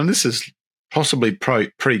then, and this is possibly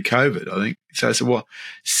pre-COVID, I think. So I said, what,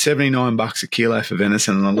 $79 a kilo for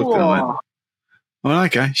venison? And I looked at it and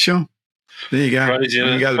went, okay, sure. There you go. Crazy,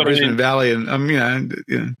 you go to the Brisbane Valley, and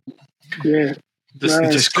Yeah.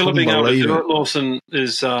 The skill of being able to do it, Lawson,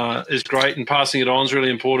 is great, and passing it on is really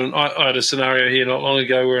important. I had a scenario here not long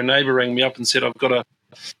ago where a neighbour rang me up and said, I've got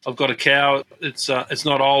a cow. It's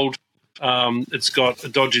not old. It's got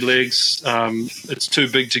dodgy legs. It's too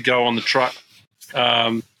big to go on the truck.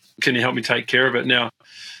 Can you help me take care of it? Now,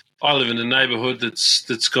 I live in a neighbourhood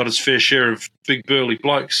that's got its fair share of big burly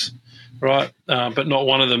blokes, right? But not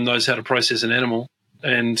one of them knows how to process an animal,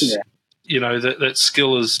 and you know that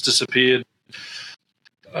skill has disappeared.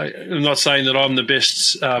 I'm not saying that I'm the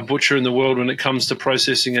best butcher in the world when it comes to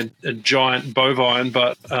processing a giant bovine,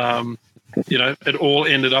 but you know, it all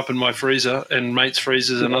ended up in my freezer and mates'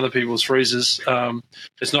 freezers and other people's freezers.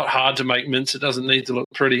 It's not hard to make mince; it doesn't need to look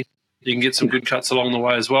pretty. You can get some good cuts along the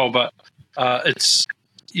way as well, but it's,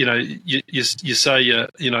 you know, you say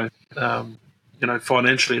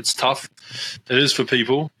financially it's tough. It is for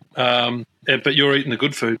people, but you're eating the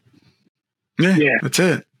good food. Yeah, that's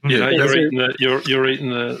it. You know, you're eating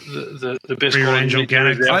the best free-range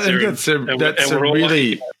organic. I think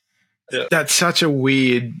that's such a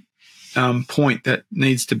weird point that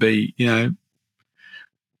needs to be. You know,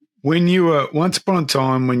 when you were once upon a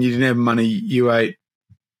time when you didn't have money, you ate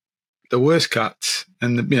the worst cuts,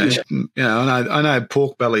 and I know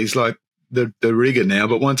pork belly's like the rigor now,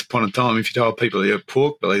 but once upon a time, if you told people you have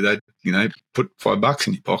pork belly, they'd put $5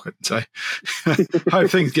 in your pocket and say, "Hope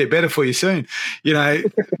things get better for you soon," you know.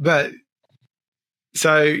 But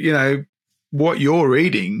so what you're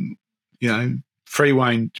eating, free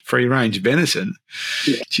range venison.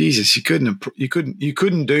 Jesus, you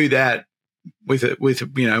couldn't do that with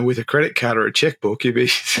a credit card or a checkbook.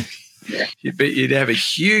 You'd have a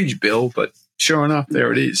huge bill, but sure enough,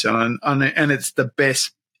 there it is, and it's the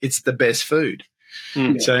best. It's the best food.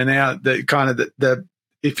 So now the kind of the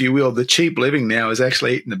if you will, the cheap living now is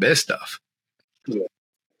actually eating the best stuff. For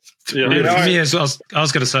me, as I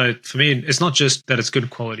was going to say, for me, it's not just that it's good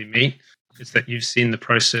quality meat; it's that you've seen the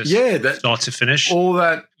process, start to finish. All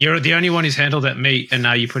that you're the only one who's handled that meat, and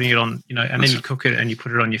now you're putting it on, and then you cook it and you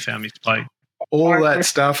put it on your family's plate. All that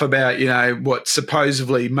stuff about what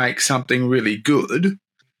supposedly makes something really good,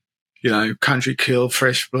 country kill,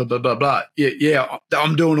 fresh, blah blah blah blah. Yeah,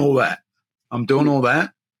 I'm doing all that.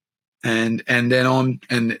 And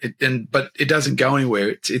then but it doesn't go anywhere.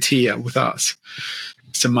 It's here with us.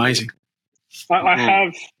 It's amazing.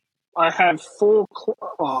 I have 4.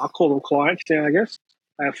 I call them clients now, I guess.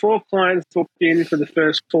 4 clients booked in for the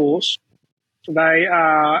first course. They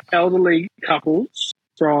are elderly couples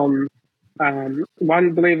from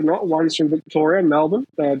one, believe it or not, one's from Victoria, Melbourne.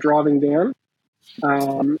 They're driving down,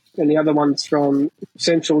 and the other one's from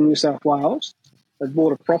central New South Wales. They've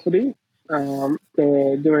bought a property.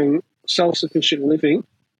 They're doing self-sufficient living,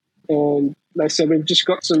 and they said, we've just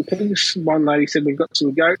got some pigs. One lady said, we've got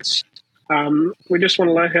some goats. We just want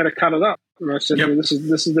to learn how to cut it up. And I said, well, this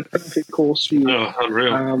is the perfect course for you. Oh,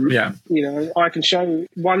 unreal. You know, I can show you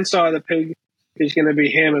one side of the pig is going to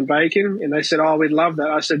be ham and bacon. And they said, oh, we'd love that.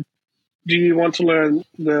 I said, do you want to learn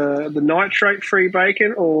the nitrate-free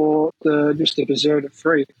bacon or just the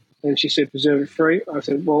preservative-free? And she said, preservative-free. I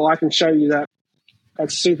said, well, I can show you that.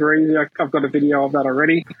 That's super easy. I've got a video of that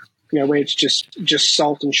already, you know, where it's just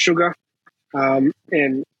salt and sugar. And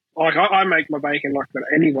I make my bacon like that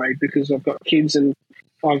anyway because I've got kids and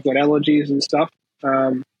I've got allergies and stuff.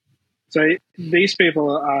 So these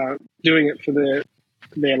people are doing it for their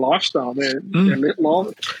lifestyle, their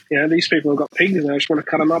life. You know, these people have got pigs and they just want to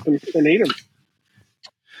cut them up and eat them.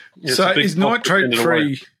 Yeah, so is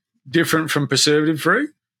nitrate-free different from preservative-free?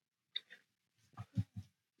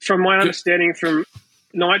 From my understanding, from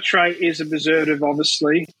nitrate is a preservative,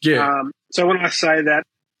 obviously. Yeah. So when I say that,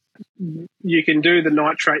 you can do the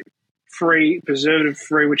nitrate-free,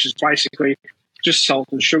 preservative-free, which is basically just salt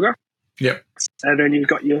and sugar. Yep. And then you've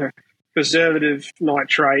got your preservative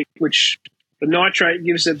nitrate, which the nitrate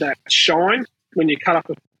gives it that shine when you cut up.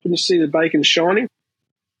 When you see the bacon shining,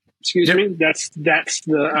 excuse me, that's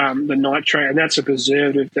the nitrate, and that's a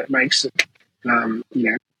preservative that makes it, you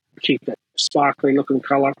know, keep that sparkly looking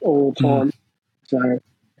colour all the time. So,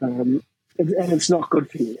 and it's not good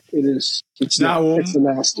for you. It's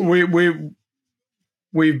nasty.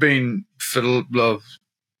 We've been for a little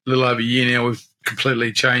over a year now. We've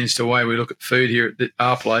completely changed the way we look at food here at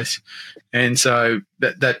our place, and so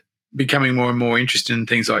that becoming more and more interested in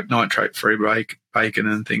things like nitrate-free bacon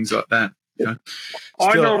and things like that. You know.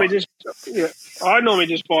 I normally just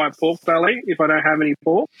buy a pork belly if I don't have any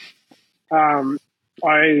pork. I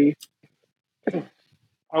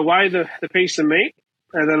weigh the piece of meat,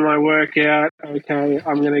 and then I work out, okay,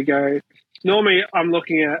 I'm going to go. Normally, I'm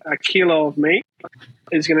looking at a kilo of meat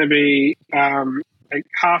is going to be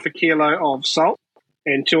half a kilo of salt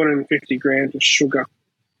and 250 grams of sugar.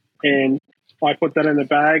 And I put that in a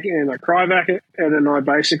bag and I cryovac it, and then I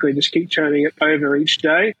basically just keep turning it over each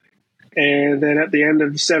day. And then at the end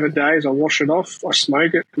of the 7 days, I wash it off, I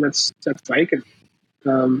smoke it, and that's bacon.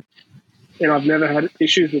 And I've never had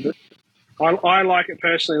issues with it. I like it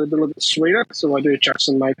personally a little bit sweeter, so I do chuck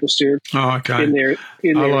some maple syrup in there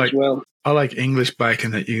as well. I like English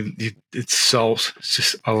bacon that it's salt. It's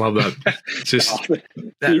just, I love that. It's just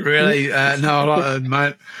that really. No, I like it,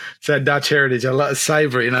 mate. It's that Dutch heritage. I like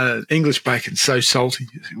savoury. You know, English bacon's so salty.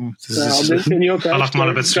 I like mine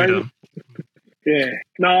a bit sweeter. Yeah,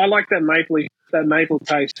 no, I like that maple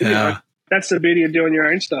taste. Yeah, that's the beauty of doing your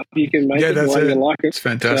own stuff. You can make it the way you like it. It's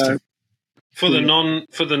fantastic. For the non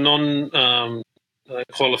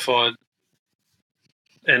qualified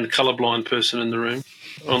and colourblind person in the room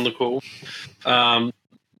on the call,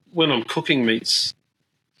 when I'm cooking meats,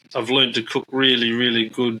 I've learned to cook really, really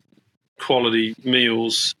good quality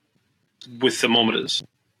meals with thermometers.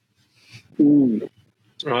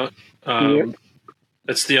 Right?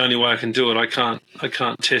 That's the only way I can do it. I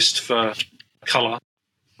can't test for colour.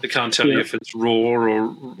 I can't tell you if it's raw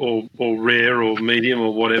or rare or medium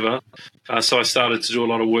or whatever. So I started to do a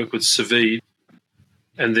lot of work with sous vide,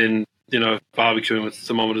 and then barbecuing with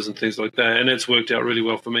thermometers and things like that, and it's worked out really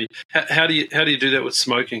well for me. How do you do that with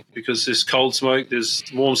smoking? Because there's cold smoke, there's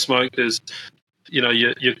warm smoke, there's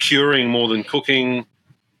you're curing more than cooking.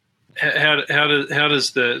 How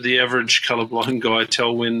does the average colourblind guy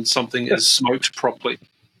tell when something is smoked properly?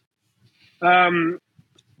 Well,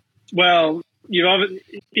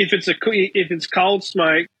 if it's cold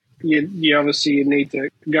smoke, you obviously need to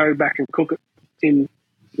go back and cook it in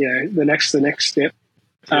the next step.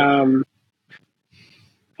 I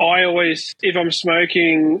always, if I'm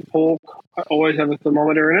smoking pork, I always have a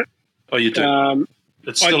thermometer in it. Oh, you do?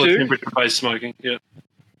 It's still a temperature-based smoking, yeah.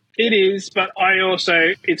 It is, but I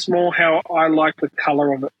also, it's more how I like the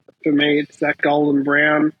colour of it. For me, it's that golden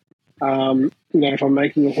brown. If I'm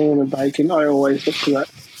making a ham and bacon, I always look for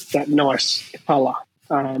that nice colour.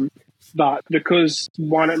 But because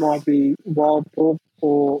one, it might be wild pork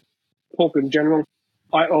or pork in general,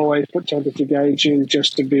 I always put temperature gauge in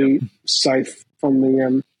just to be safe from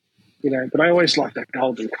the, but I always like that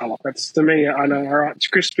golden colour. That's, to me, I know, all right, it's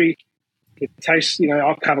crispy. It tastes,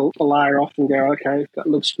 I'll cut a layer off and go, okay, that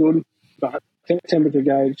looks good. But temperature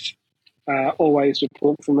gauge always with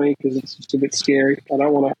pork for me because it's just a bit scary. I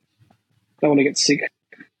don't want to get sick.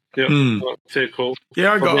 Yeah, fair call.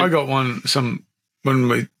 Yeah, I got one.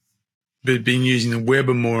 When we've been using the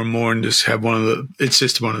Weber more and more, and just have it's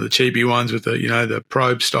just one of the cheapy ones with the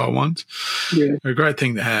probe style ones. Yeah, a great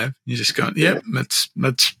thing to have. You just go, it's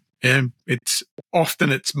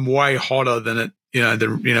often it's way hotter than it.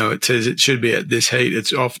 It says it should be at this heat.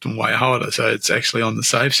 It's often way hotter, so it's actually on the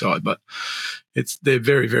safe side. But they're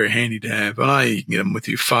very, very handy to have. I know you can get them with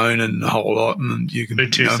your phone and a whole lot, and you can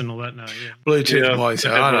Bluetooth and all that now. Yeah, Bluetooth and like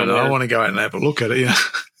so. I don't know. I want to go out and have a look at it. Yeah.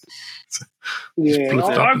 I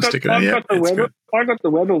got the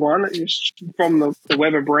Weber one. It's from the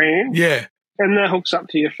Weber brand. Yeah, and that hooks up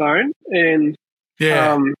to your phone, and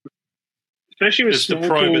especially with the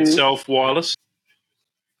probe itself wireless.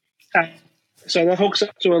 So that hooks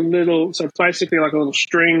up to so it's basically like a little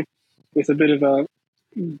string with a bit of a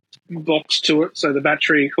box to it. So the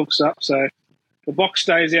battery hooks up. So the box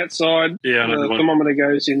stays outside. Yeah, the thermometer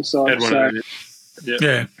goes inside. Just a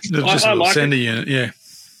little sender unit.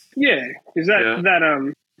 Yeah, because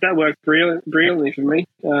that worked brilliantly for me.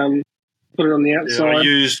 Put it on the outside.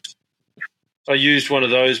 Yeah, I used one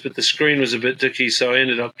of those, but the screen was a bit dicky, so I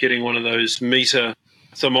ended up getting one of those meter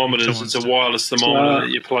thermometers. It's a wireless thermometer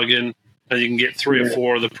that you plug in, and you can get 3 or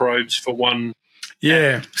 4 of the probes for one.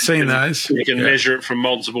 Yeah, seen those. You can measure it from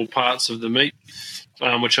multiple parts of the meat,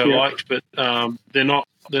 which I liked, but they're not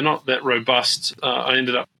that robust. I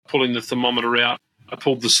ended up pulling the thermometer out. I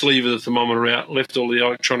pulled the sleeve of the thermometer out, left all the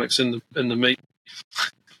electronics in the meat,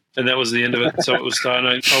 and that was the end of it. So it was done.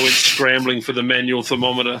 I went scrambling for the manual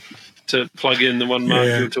thermometer to plug in the one Mark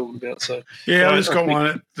you were talking about. So I just got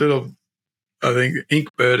one little, I think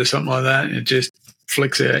Inkbird or something like that, and it just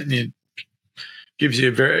flicks out and it gives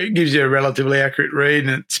you a relatively accurate read,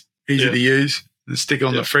 and it's easy to use and stick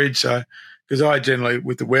on the fridge. So because I generally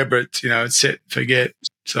with the Weber, it's set forget.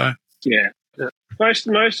 So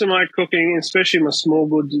most of my cooking, especially my small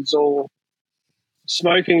goods, is all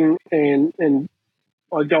smoking, and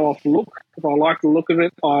I go off look. If I like the look of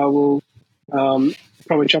it, I will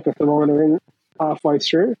probably chuck a thermometer in halfway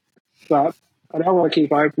through, but I don't want to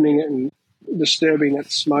keep opening it and disturbing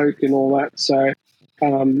that smoke and all that. So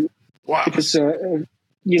if it's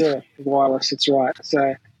wireless, that's right.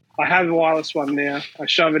 So I have a wireless one now. I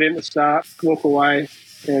shove it in to start, walk away,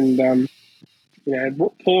 and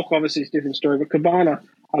pork obviously is a different story. But cabana,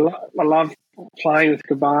 I love playing with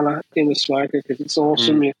cabana in the smoker because it's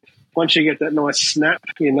awesome. Once you get that nice snap,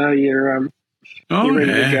 you're ready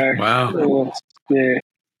to go. Wow.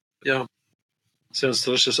 Yeah. Sounds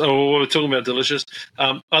delicious. Oh, we're talking about delicious.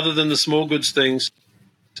 Other than the small goods things,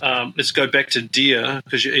 let's go back to deer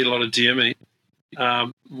because you eat a lot of deer meat.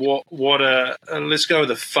 Let's go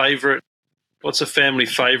with a favorite. What's a family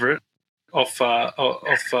favorite off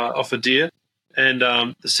a deer? And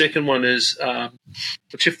the second one is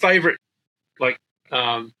what's your favorite?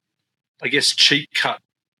 I guess cheap cut,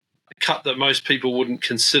 a cut that most people wouldn't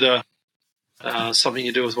consider something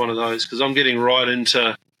you do with one of those. Because I'm getting right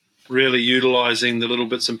into really utilizing the little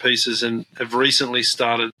bits and pieces, and have recently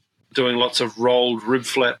started doing lots of rolled rib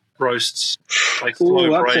flap roasts, like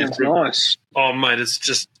slow braised rib. Nice. Oh mate, it's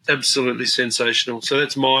just absolutely sensational. So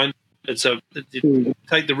that's mine. You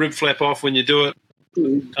take the rib flap off when you do it.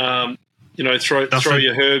 Throw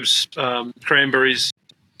your herbs, cranberries,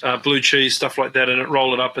 blue cheese, stuff like that in it,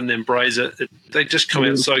 roll it up and then braise it. They just come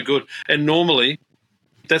out so good. And normally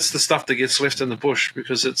that's the stuff that gets left in the bush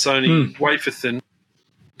because it's only wafer thin,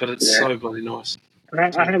 but it's so bloody nice.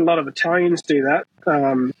 I had a lot of Italians do that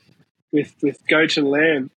with goat and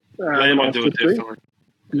lamb. Lamb I do it definitely.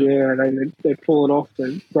 Yeah, they pull it off,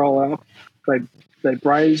 they roll it up, they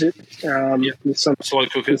braise it. With some slow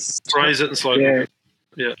cook it, braise it and slow cook it.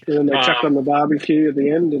 Yeah, and then they chuck on the barbecue at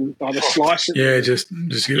the end and either slice it. Yeah, just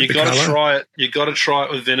give it you got to try it. You got to try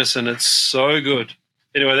it with venison. It's so good.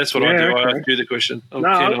 Anyway, that's what I do. Okay. I ask you the question. I'm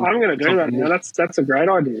going to do that now. That's a great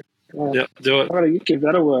idea. Yeah, do it. I'm going to give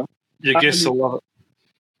that a whirl. Your guests will love it.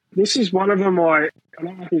 This is one of them. I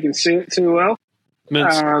don't know if you can see it too well.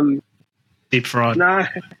 Mince. Deep fried. No,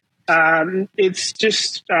 it's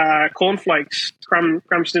just cornflakes, crumb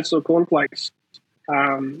schnitzel cornflakes.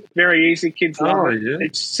 Very easy, kids love it. Yeah.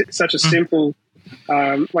 It's such a simple.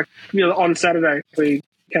 On Saturday we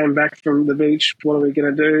came back from the beach. What are we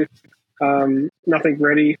going to do? Nothing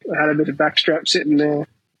ready. I had a bit of backstrap sitting there.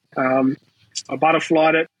 I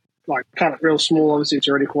butterflied it, cut it real small. Obviously, it's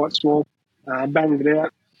already quite small. Banged it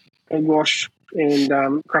out, egg wash,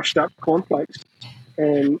 and crushed up cornflakes.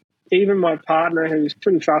 And even my partner, who's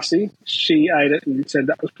pretty fussy, she ate it and said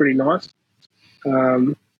that was pretty nice.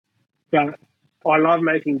 But I love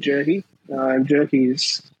making jerky. Jerky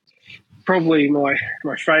is probably my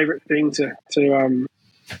favourite thing to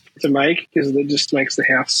make, because it just makes the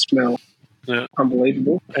house smell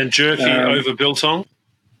unbelievable. And jerky over biltong.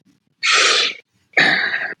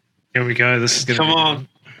 Here we go. This is going to come on.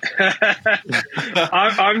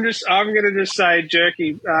 I'm going to just say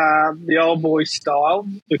jerky, the old boy style,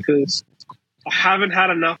 because I haven't had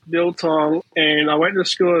enough biltong, and I went to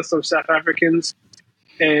school with some South Africans,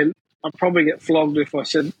 and I'd probably get flogged if I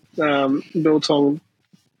said biltong,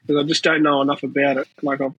 because I just don't know enough about it.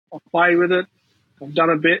 Like, I'll play with it, I've done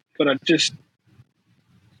a bit, but I'm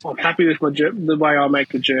happy with the way I make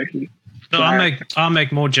the jerky. No, I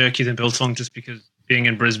make more jerky than biltong, just because being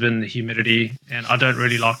in Brisbane, the humidity, and I don't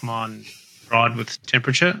really like mine dried with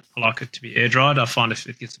temperature. I like it to be air dried. I find if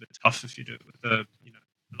it gets a bit tough if you do it with a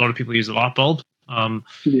lot of people use a light bulb.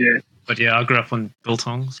 But yeah, I grew up on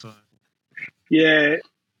biltong, so yeah.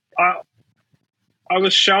 I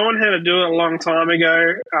was shown how to do it a long time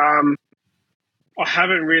ago. I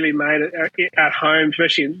haven't really made it at home,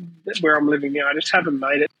 especially where I'm living now. I just haven't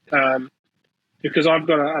made it because I've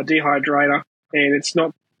got a dehydrator, and it's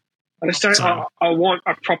not. I just don't. I want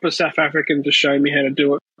a proper South African to show me how to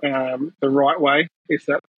do it the right way, if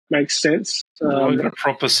that makes sense. I've got a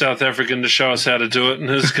proper South African to show us how to do it, and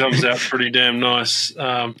his comes out pretty damn nice.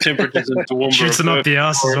 Temperatures in Toowoomba shoots him up the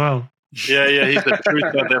ass as well. Yeah, he's a true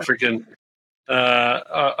South African.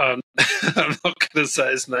 I'm not going to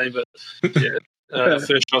say his name, but yeah,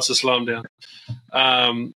 first shot's a slam down.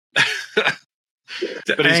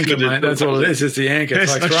 But anchor, mate. That's all it is. It's the anchor.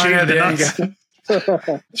 It's like throwing out the anchor.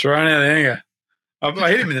 Throwing out the anchor.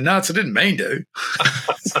 I hit him in the nuts. I didn't mean to.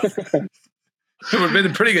 It would have been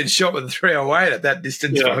a pretty good shot with a 308 at that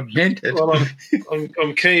distance if I meant it. Well,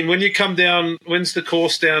 I'm keen. When you come down, when's the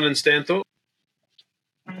course down in Stanthorpe?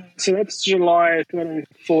 So that's July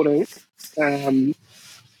 14th. I'm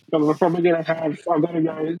probably going to I'm going to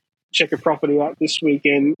go check a property out this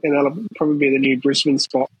weekend, and that'll probably be the new Brisbane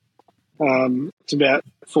spot. It's about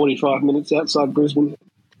 45 minutes outside Brisbane.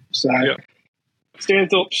 So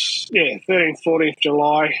Stanthorpe's, 13th, 14th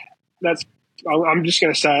July. I'm just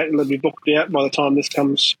going to say it'll be booked out by the time this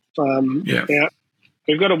comes out.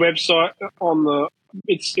 We've got a website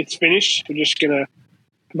it's finished. We're just going to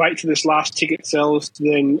wait till this last ticket sells,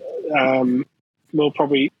 then we'll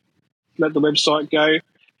probably let the website go.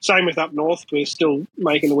 Same with up north. We're still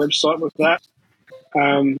making a website with that.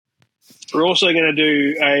 We're also going to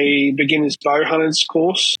do a beginner's bow hunters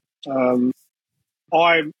course. I'm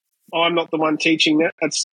not the one teaching that.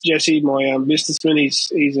 That's Jesse, my businessman. He's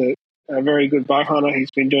a very good bow hunter.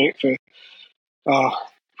 He's been doing it for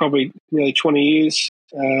probably nearly 20 years.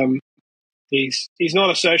 He's not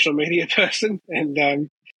a social media person, and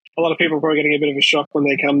a lot of people are probably getting a bit of a shock when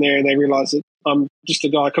they come there and they realise that I'm just a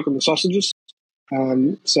guy cooking the sausages.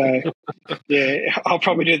 So I'll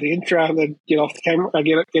probably do the intro and then get off the camera,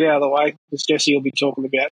 get out of the way, because Jesse will be talking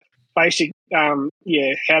about basic, how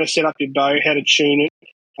to set up your bow, how to tune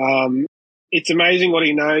it. It's amazing what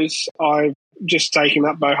he knows. I've just taken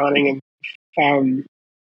up bow hunting, and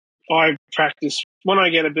I practice. When I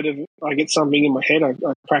get something in my head, I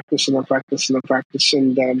practice and I practice and I practice,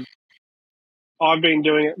 and I've been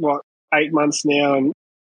doing it 8 months now, and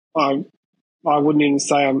I wouldn't even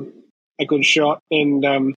say I'm a good shot.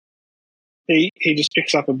 And he just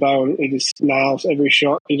picks up a bow and he just nails every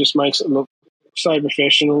shot. He just makes it look so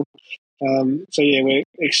professional. We're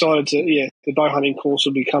excited to the bow hunting course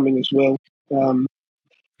will be coming as well. Cool.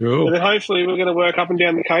 And then hopefully we're going to work up and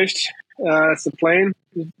down the coast. That's the plan.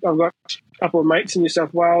 I've got a couple of mates in New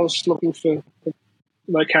South Wales looking for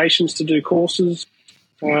locations to do courses.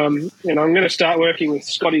 And I'm going to start working with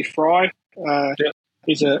Scotty Fry.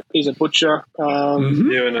 He's a butcher.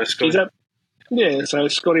 Scotty. So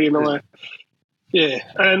Scotty and I.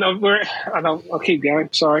 And I'll keep going.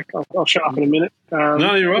 Sorry, I'll shut up in a minute.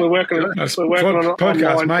 No, you're right. We're working on an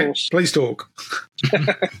podcast, online mate. course. Please talk.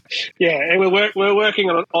 And we're working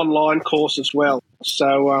on an online course as well.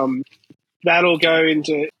 So that'll go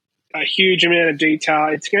into a huge amount of detail.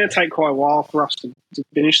 It's going to take quite a while for us to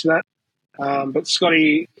finish that. But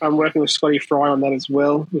Scotty, I'm working with Scotty Fry on that as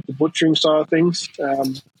well, with the butchering side of things.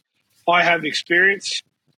 I have experience.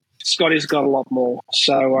 Scotty's got a lot more.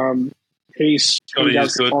 So he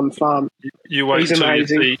does it on farm. You wait He's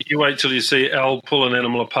amazing. You wait till you see Al pull an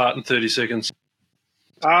animal apart in 30 seconds.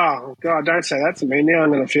 Oh God! Don't say that to me. Now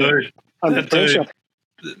I'm going to feel under pressure.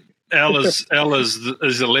 Al is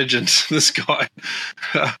a legend. This guy.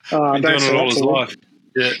 Been doing it all his life.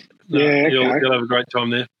 You'll have a great time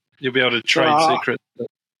there. You'll be able to trade secrets.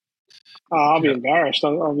 I'll be embarrassed.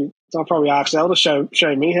 I'll probably ask Al to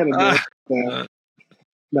show me how to do it.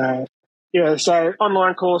 No. Yeah, so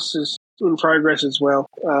online course is in progress as well.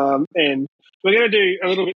 And we're going to do a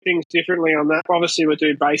little bit things differently on that. Obviously, we're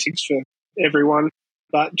doing basics for everyone,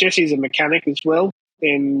 but Jesse's a mechanic as well.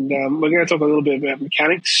 And we're going to talk a little bit about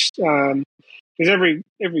mechanics. Because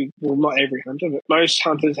well, not every hunter, but most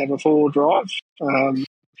hunters have a four-wheel drive.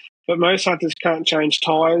 But most hunters can't change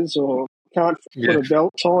tyres or can't put a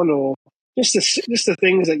belt on, or just the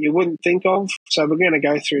things that you wouldn't think of. So we're going to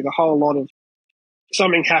go through the whole lot of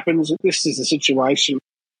something happens. This is the situation.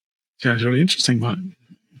 Sounds really interesting, mate.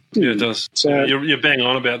 Yeah, it does. So You're bang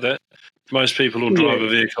on about that. Most people will drive a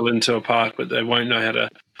vehicle into a park, but they won't know how to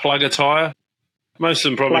plug a tyre. Most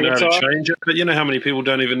of them probably know how to change it, but you know how many people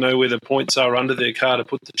don't even know where the points are under their car to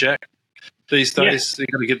put the jack? These days, you've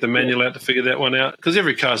got to get the manual out to figure that one out, because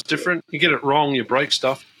every car's different. You get it wrong, you break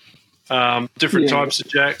stuff. Different types of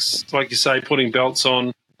jacks, like you say, putting belts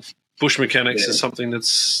on. Bush mechanics is something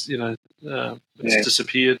that's, it's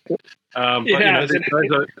disappeared. But, these days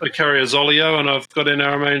I carry a Zolio and I've got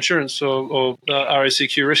NRMA insurance or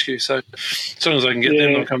RACQ rescue. So as long as I can get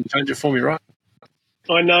them, they'll come change it for me, right?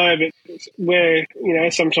 I know, but where,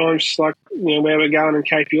 sometimes like, where we're going in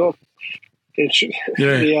Cape York,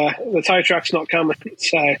 the tow truck's not coming.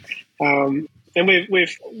 So, and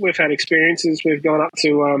we've had experiences. We've gone up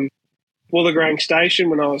to Wollongong Station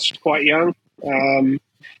when I was quite young.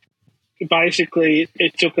 Basically,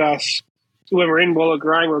 it took us, when we're in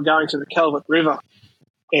Wollongong, we're going to the Calvert River,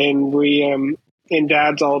 and we in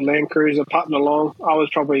Dad's old Land Cruiser putting along. I was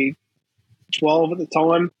probably 12 at the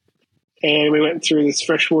time, and we went through this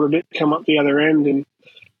freshwater bit, come up the other end, and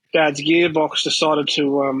Dad's gearbox decided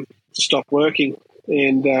to stop working.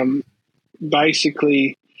 And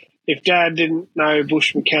basically, if Dad didn't know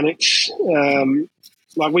bush mechanics,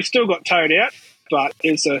 we still got towed out, but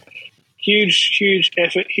it's a huge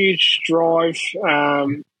effort, huge drive,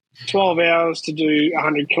 12 hours to do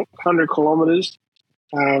 100 kilometres.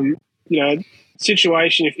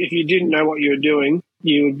 Situation, if you didn't know what you were doing,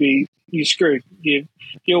 you're screwed.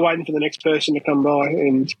 You're waiting for the next person to come by,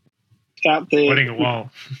 and out there waiting a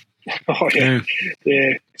while. Yeah.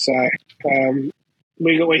 So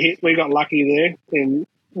we got lucky there, and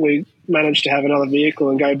we managed to have another vehicle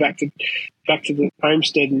and go back to the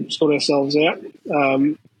homestead and sort ourselves out.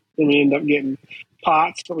 And we end up getting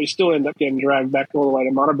parts, but we still end up getting dragged back all the way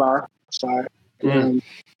to Muttaburra. So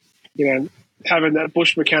having that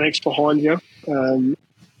bush mechanics behind you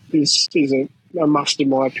is a must, in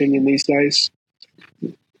my opinion, these days.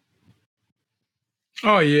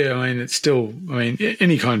 Oh, yeah. I mean, it's still,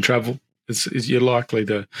 any kind of travel is you're likely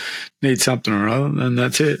to need something or other, and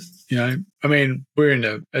that's it.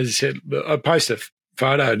 We're as I said, I posted a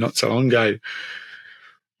photo not so long ago.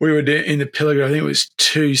 We were in the Pilliga, I think it was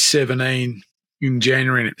 2/17 in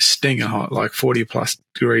January, and it was stinking hot, like 40-plus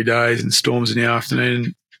degree days and storms in the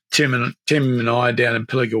afternoon. Tim and I down in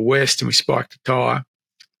Pilliga West, and we spiked a tyre.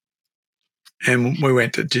 And we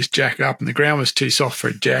went to just jack it up, and the ground was too soft for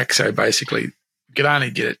a jack, so basically we could only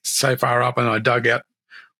get it so far up, and I dug out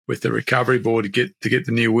with the recovery board to get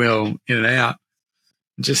the new wheel in and out.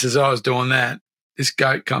 And just as I was doing that, this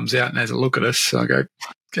goat comes out and has a look at us. So I go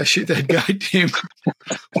shoot that goat, Tim.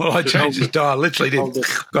 Well, I changed his tyre, literally did.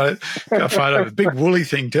 Got it. Got a photo of a big woolly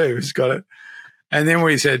thing too. It's got it. And then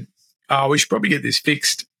we said, we should probably get this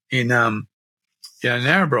fixed in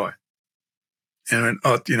Narrabri. And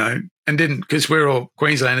and didn't, because we're all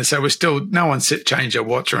Queenslanders, so we're still, no one's changed our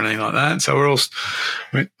watch or anything like that. So we're all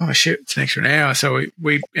went, oh shit, it's an extra hour. So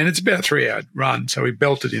we and it's about a 3-hour run. So we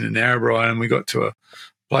belted in Narrabri, and we got to a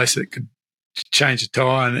place that could change the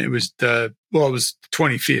tyre, and it was it was the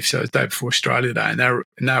 25th, so it was the day before Australia Day, and they were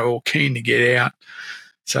all keen to get out.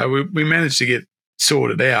 So we managed to get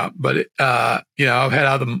sorted out. But I've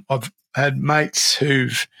had mates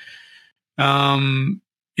who've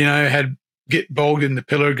had get bogged in the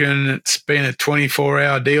Pilliga. It's been a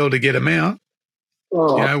 24-hour deal to get them out.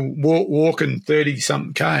 Oh. Walking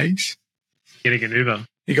 30-something Ks. Getting an Uber.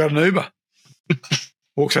 You got an Uber.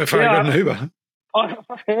 Walk so far, you got an Uber. I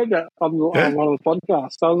heard that on one of the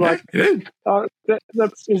podcasts. I was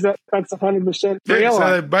that's 100% real. Yeah,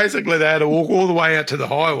 so basically they had to walk all the way out to the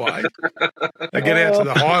highway. They get out to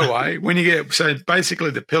the highway. When you get, so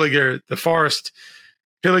basically the Pilliga, the forest,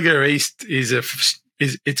 Pilliga East is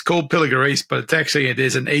it's called Pilliga East, but it's actually,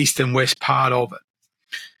 there's an east and west part of it.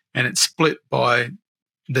 And it's split by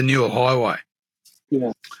the Newell Highway.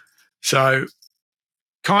 Yeah. So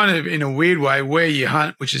kind of in a weird way, where you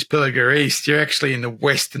hunt, which is Pilliga East, you're actually in the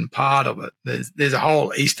western part of it. There's a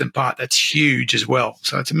whole eastern part that's huge as well.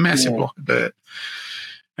 So it's a massive block of dirt.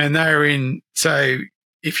 And they're in, so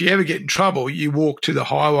if you ever get in trouble, you walk to the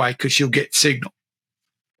highway because you'll get signal.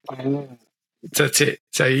 That's it.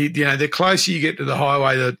 So, the closer you get to the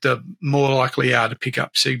highway, the more likely you are to pick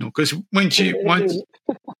up signal. Because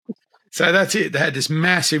so that's it. They had this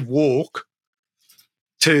massive walk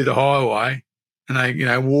to the highway, and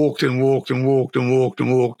they, walked and walked and walked and walked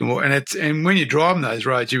and walked and walked. And when you're driving those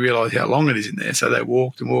roads, you realise how long it is in there. So they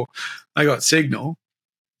walked and walked. They got signal,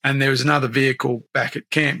 and there was another vehicle back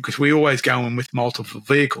at camp because we always go in with multiple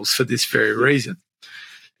vehicles for this very reason.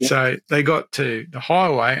 Yep. So they got to the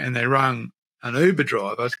highway and they rang an Uber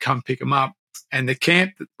driver to come pick them up. And the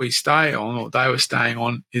camp that we stay on, or they were staying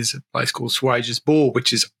on, is a place called Swages Bore,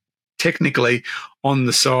 which is technically on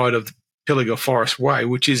the side of the Pilliga Forest Way,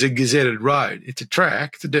 which is a gazetted road. It's a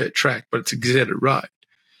track, it's a dirt track, but it's a gazetted road.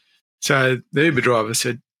 So the Uber driver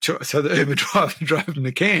said, so the Uber driver drove them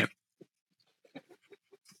to camp.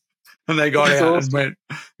 And they got out and went,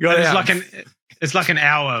 It's like an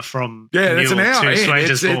hour from that's an hour to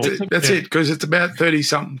Swages Bore. That's it, because it's about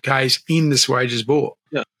 30-something Ks in the Swages Bore.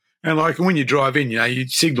 Yeah. And like when you drive in, your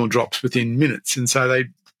signal drops within minutes. And so they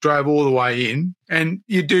drove all the way in. And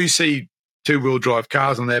you do see two-wheel drive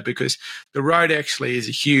cars on there because the road actually is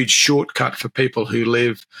a huge shortcut for people who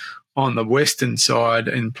live on the western side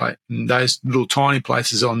and those little tiny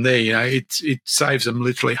places on there. It saves them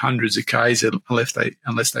literally hundreds of Ks unless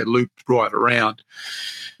they loop right around.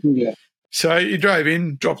 Yeah. So you drove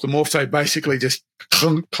in, dropped them off. So basically just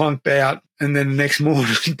clunked out, and then the next morning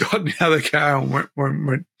got in the other car and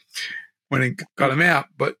went and got them out.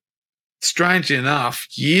 But strangely enough,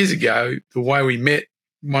 years ago, the way we met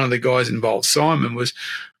one of the guys involved, Simon, was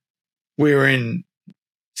we were in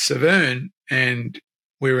Severn and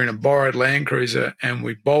we were in a borrowed Land Cruiser and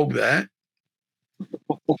we bogged that.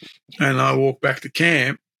 And I walked back to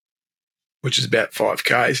camp, which is about 5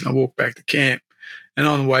 Ks, and I walked back to camp. And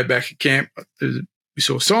on the way back to camp, we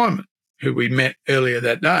saw Simon, who we met earlier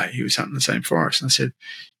that day. He was hunting the same forest. And I said,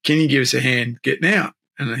 can you give us a hand getting out?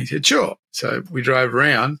 And he said, sure. So we drove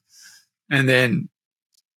around, and then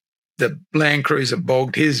the Land Cruiser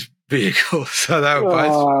bogged his vehicle. So they were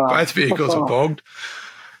both vehicles were bogged.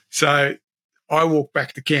 So I walked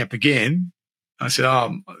back to camp again. I said,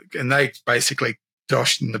 and they basically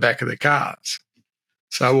doshed in the back of the cars.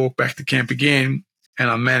 So I walked back to camp again, and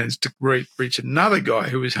I managed to reach another guy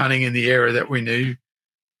who was hunting in the area that we knew,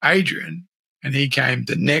 Adrian, and he came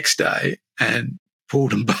the next day and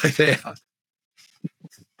pulled them both out.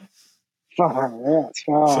 So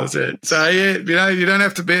that's it. So, yeah, you don't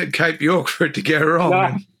have to be at Cape York for it to go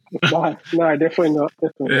wrong. No, definitely not.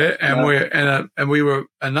 Yeah, and we were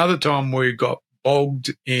another time we got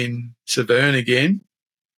bogged in Severn again,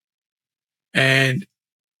 and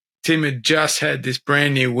Tim had just had this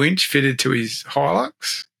brand new winch fitted to his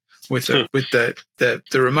Hilux with the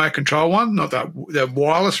remote control one, not the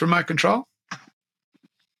wireless remote control.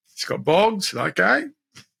 It's got bogs, okay.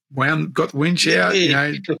 Got the winch out,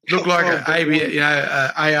 looked like an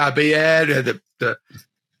ARB ad, had the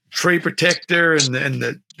tree protector and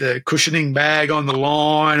the cushioning bag on the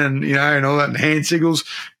line, and and all that, and hand signals.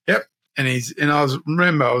 Yep. And I was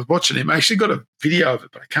watching him. I actually got a video of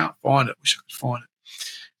it, but I can't find it. Wish I could find it.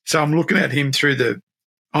 So I'm looking at him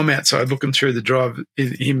I'm outside looking through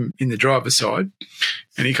him in the driver's side,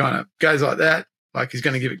 and he kind of goes like that, like he's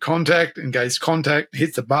going to give it contact, and goes contact,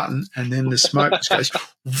 hits the button, and then the smoke just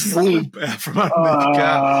goes whoop out from underneath the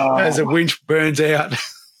car as the winch burns out.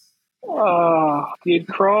 Oh, you'd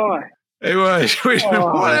cry. It was.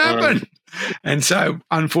 What happened? And so,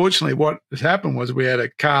 unfortunately, what has happened was we had a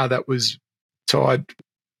car that was tied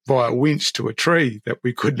via winch to a tree that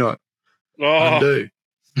we could not undo.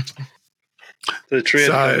 The tree.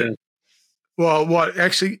 So, well, what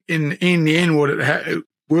actually in the end, it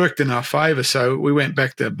worked in our favour. So we went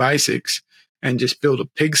back to basics and just built a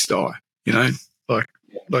pigsty.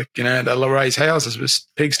 Like the Laray's houses was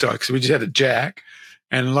pigsty because we just had a jack,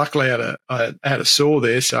 and luckily I had a saw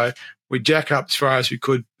there, so we jack up as far as we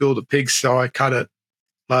could, build a pigsty, cut it,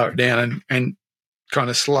 lower it down, and kind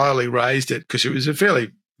of slowly raised it because it was a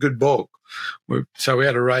fairly good bog. So we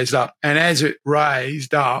had to raise it up, and as it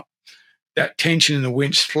raised up, that tension in the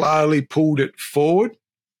winch slowly pulled it forward.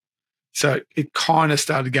 So it kind of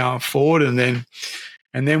started going forward, and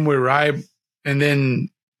then we were able, and then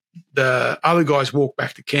the other guys walked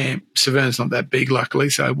back to camp. Severn's not that big, luckily,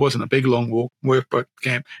 so it wasn't a big long walk. Worked back to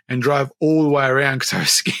camp and drove all the way around because I was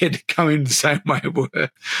scared to come in the same way it were.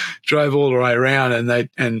 Drove all the way around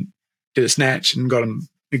and did a snatch and got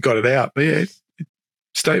it out. But yeah,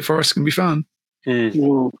 state forest can be fun.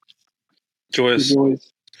 Joyous.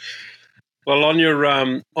 Well, on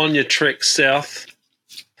your trek south,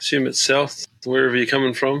 assume it's south, wherever you're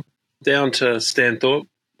coming from, down to Stanthorpe,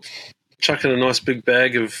 chucking a nice big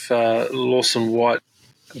bag of Lawson White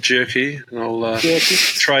jerky, and I'll Jerky.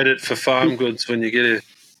 trade it for farm goods when you get here.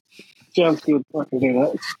 Sounds good. I can do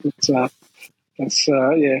that. Yeah.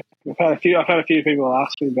 I've had a few people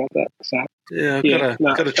ask me about that. So Yeah, I've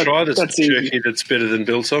got to try this jerky that's better than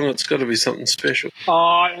biltong. It's got to be something special. Oh,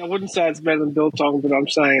 I wouldn't say it's better than biltong, but I'm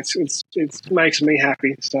saying it makes me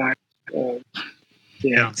happy. So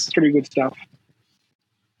it's pretty good stuff.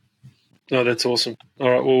 No, that's awesome. All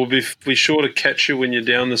right, well, we'll be sure to catch you when you're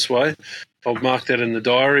down this way. I'll mark that in the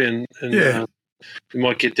diary, and we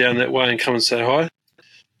might get down that way and come and say hi.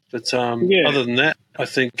 But other than that, I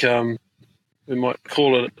think we might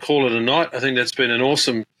call it a night. I think that's been an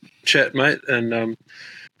awesome chat, mate, and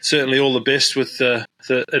certainly all the best with the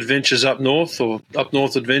adventures up north, or up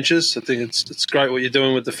north adventures. I think it's great what you're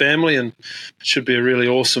doing with the family, and it should be a really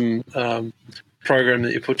awesome program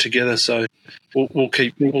that you put together. So we'll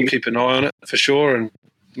keep an eye on it for sure, and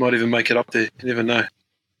might even make it up there. You never know.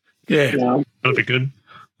 Yeah, that'll be good.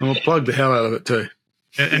 And we'll plug the hell out of it too.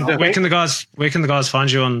 And where can the guys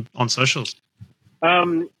find you on socials?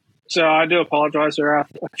 So I do apologise. There are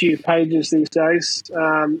a few pages these days.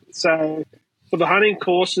 So for the hunting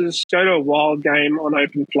courses, go to a wild game on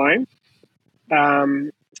Open Flame.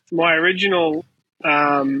 My original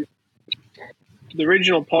podcast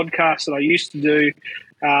that I used to do,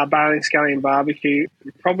 Bailing, Scully and Barbecue,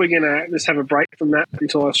 I'm probably going to just have a break from that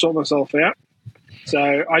until I sort myself out.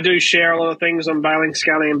 So I do share a lot of things on Bailing,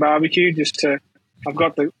 Scully and Barbecue. I've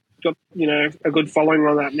got a good following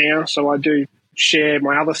on that now, so I do share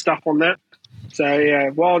my other stuff on that. So yeah,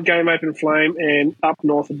 Wild Game, Open Flame, and Up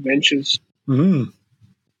North Adventures. Mm.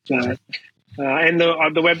 So and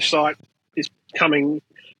the website is coming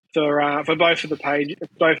for both of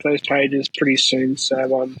those pages pretty soon.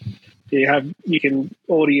 So you can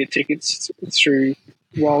order your tickets through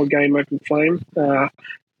Wild Game, Open Flame. I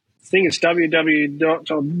think it's I'll be able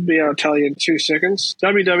to tell you in 2 seconds.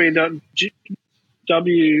 Let me give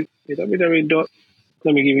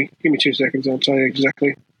me 2 seconds. I'll tell you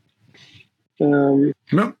exactly. No,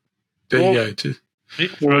 there you go. Too.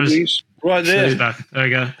 Right there. There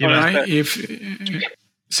you go.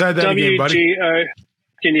 Say that again, buddy. WGO.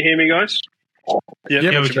 Can you hear me, guys?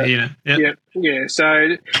 Yeah, we can hear you. Yeah.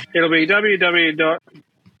 So it'll be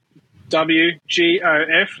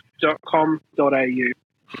www.wgof.com.au.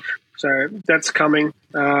 So that's coming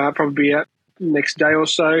probably out next day or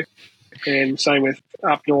so. And same with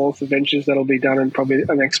Up North Adventures. That'll be done in probably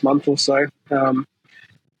the next month or so. We're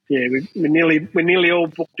nearly all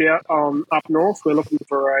booked out on Up North. We're looking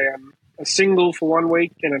for a single for 1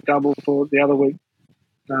 week and a double for the other week.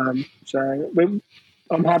 I'm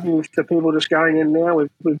happy with the people just going in now.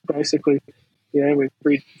 We've basically,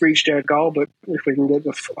 we've reached our goal. But if we can get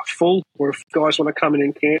a full, or if guys want to come in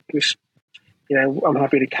and camp, I'm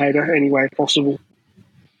happy to cater any way possible.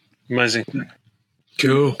 Amazing.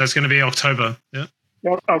 Cool. That's going to be October. Yeah.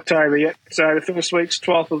 October. Yeah. So the first week's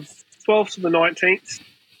 12th to the 19th,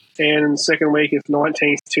 and the second week is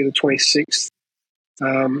 19th to the 26th.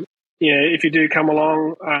 If you do come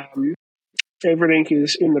along, everything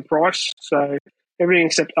is in the price. So everything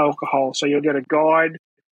except alcohol. So you'll get a guide,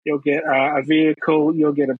 you'll get a vehicle,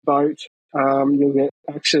 you'll get a boat, you'll get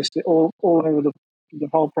access to all over the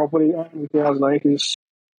whole property, 1,000 acres.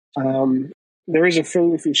 There is a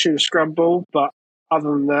fee if you shoot a scrub bull, but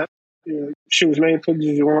other than that, shoot as many pigs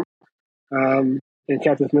as you want, and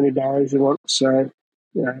catch as many barrows as you want. So,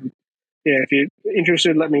 if you're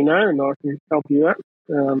interested, let me know and I can help you out.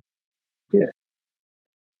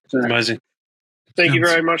 So, amazing. Thank you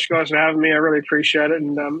very much, guys, for having me. I really appreciate it,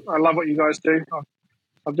 and I love what you guys do.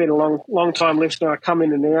 I've been a long time listener. I come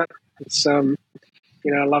in and out. It's I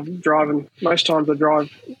love driving. Most times I drive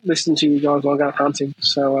listening to you guys while I go hunting.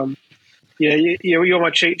 So you're my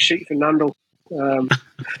cheat sheet for Nundle. So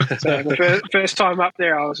the first time up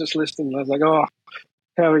there, I was just listening. I was like, oh,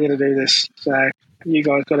 how are we going to do this? So you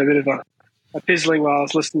guys got a bit of a pizzling while I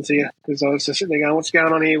was listening to you, because I was just sitting there going, what's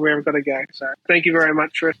going on here? Where have we got to go? So thank you very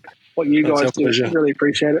much for what you guys do. Really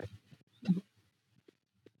appreciate it.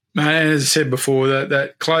 Man, as I said before,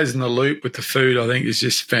 that closing the loop with the food, I think, is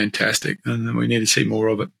just fantastic, and we need to see more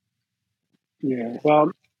of it. Yeah.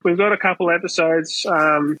 Well, we've got a couple episodes.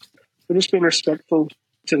 We've just been respectful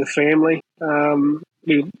to the family.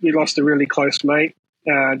 We lost a really close mate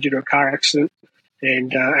due to a car accident,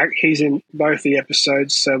 and he's in both the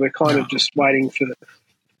episodes, so we're kind of just waiting for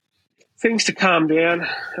things to calm down.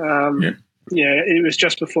 It was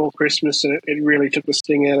just before Christmas, and it really took the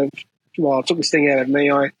sting out of. Well, it took the sting out of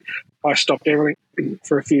me. I stopped everything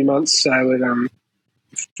for a few months, so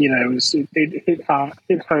it hit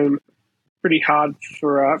home pretty hard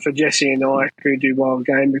for Jesse and I, who do wild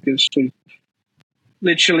game, because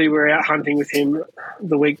literally we were out hunting with him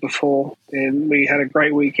the week before, and we had a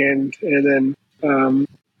great weekend. And then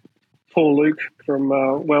poor Luke from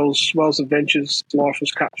Wells Adventures, life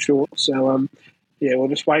was cut short. So we're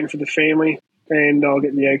just waiting for the family, and I'll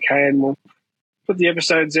get the okay, and we'll put the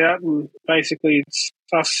episodes out. And basically, it's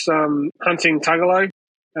us hunting Tugalo,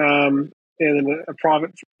 and then a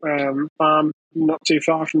private farm not too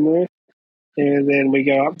far from there, and then we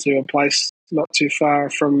go up to a place not too far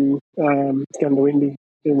from Gundawindi,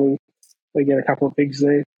 and we get a couple of pigs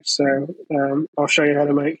there. So I'll show you how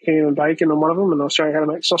to make ham and bacon on one of them, and I'll show you how to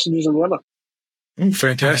make sausages on the other.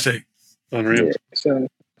 Fantastic. Unreal. Yeah, so,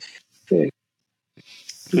 yeah.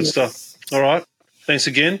 Good stuff. All right. Thanks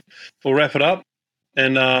again. We'll wrap it up,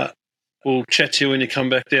 and we'll chat to you when you come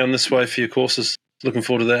back down this way for your courses. Looking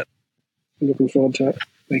forward to that. Looking forward to it.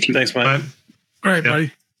 Thank you. Thanks, mate. Great,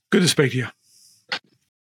 buddy. Good to speak to you.